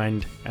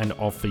find and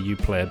offer you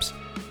plebs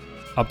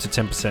up to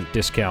 10%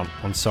 discount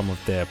on some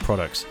of their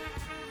products.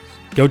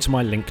 Go to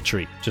my link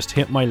tree. Just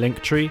hit my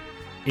link tree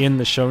in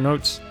the show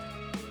notes.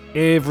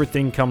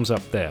 Everything comes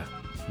up there.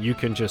 You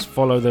can just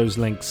follow those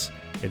links.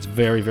 It's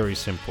very, very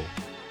simple.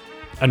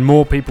 And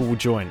more people will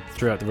join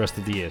throughout the rest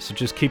of the year, so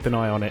just keep an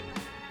eye on it.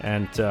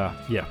 And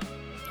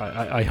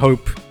I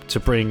hope to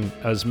bring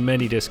as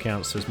many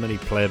discounts to as many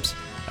plebs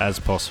as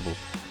possible.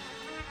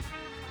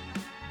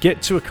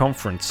 Get to a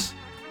conference.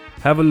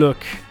 Have a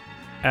look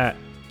at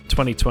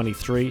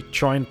 2023.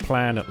 Try and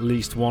plan at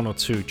least 1 or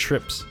 2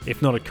 trips.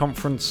 If not a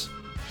conference,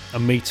 a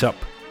meetup.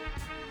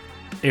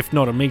 If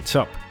not a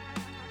meetup,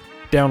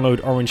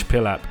 download Orange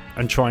Pill app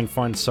and try and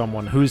find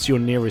someone who's your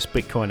nearest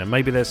Bitcoiner.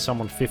 Maybe there's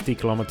someone 50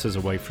 kilometers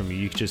away from you.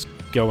 You can just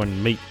go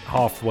and meet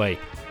halfway.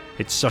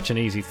 It's such an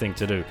easy thing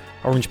to do.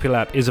 Orange Pill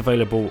app is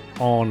available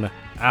on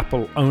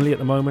Apple only at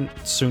the moment,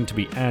 soon to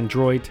be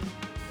Android.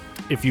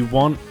 If you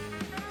want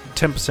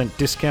 10%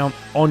 discount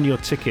on your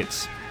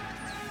tickets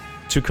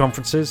to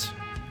conferences,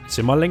 it's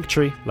in my link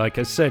tree, like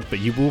I said, but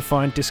you will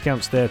find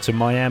discounts there to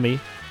Miami.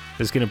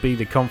 There's going to be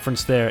the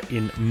conference there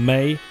in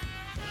May.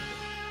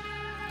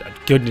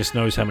 Goodness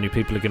knows how many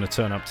people are going to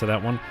turn up to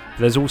that one.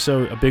 There's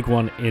also a big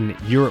one in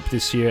Europe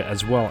this year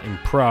as well, in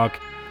Prague,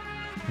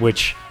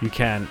 which you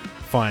can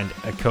find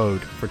a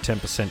code for a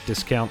 10%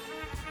 discount.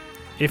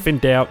 If in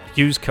doubt,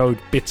 use code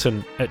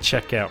BITTEN at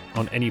checkout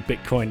on any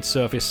Bitcoin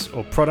service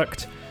or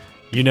product.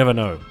 You never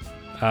know.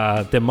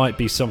 There might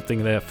be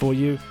something there for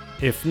you.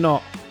 If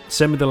not,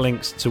 send me the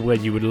links to where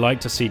you would like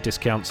to see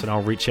discounts and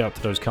I'll reach out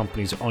to those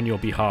companies on your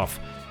behalf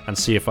and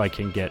see if I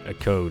can get a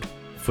code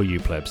for you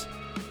plebs.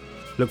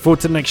 Look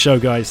forward to the next show,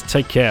 guys.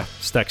 Take care.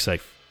 Stack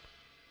safe.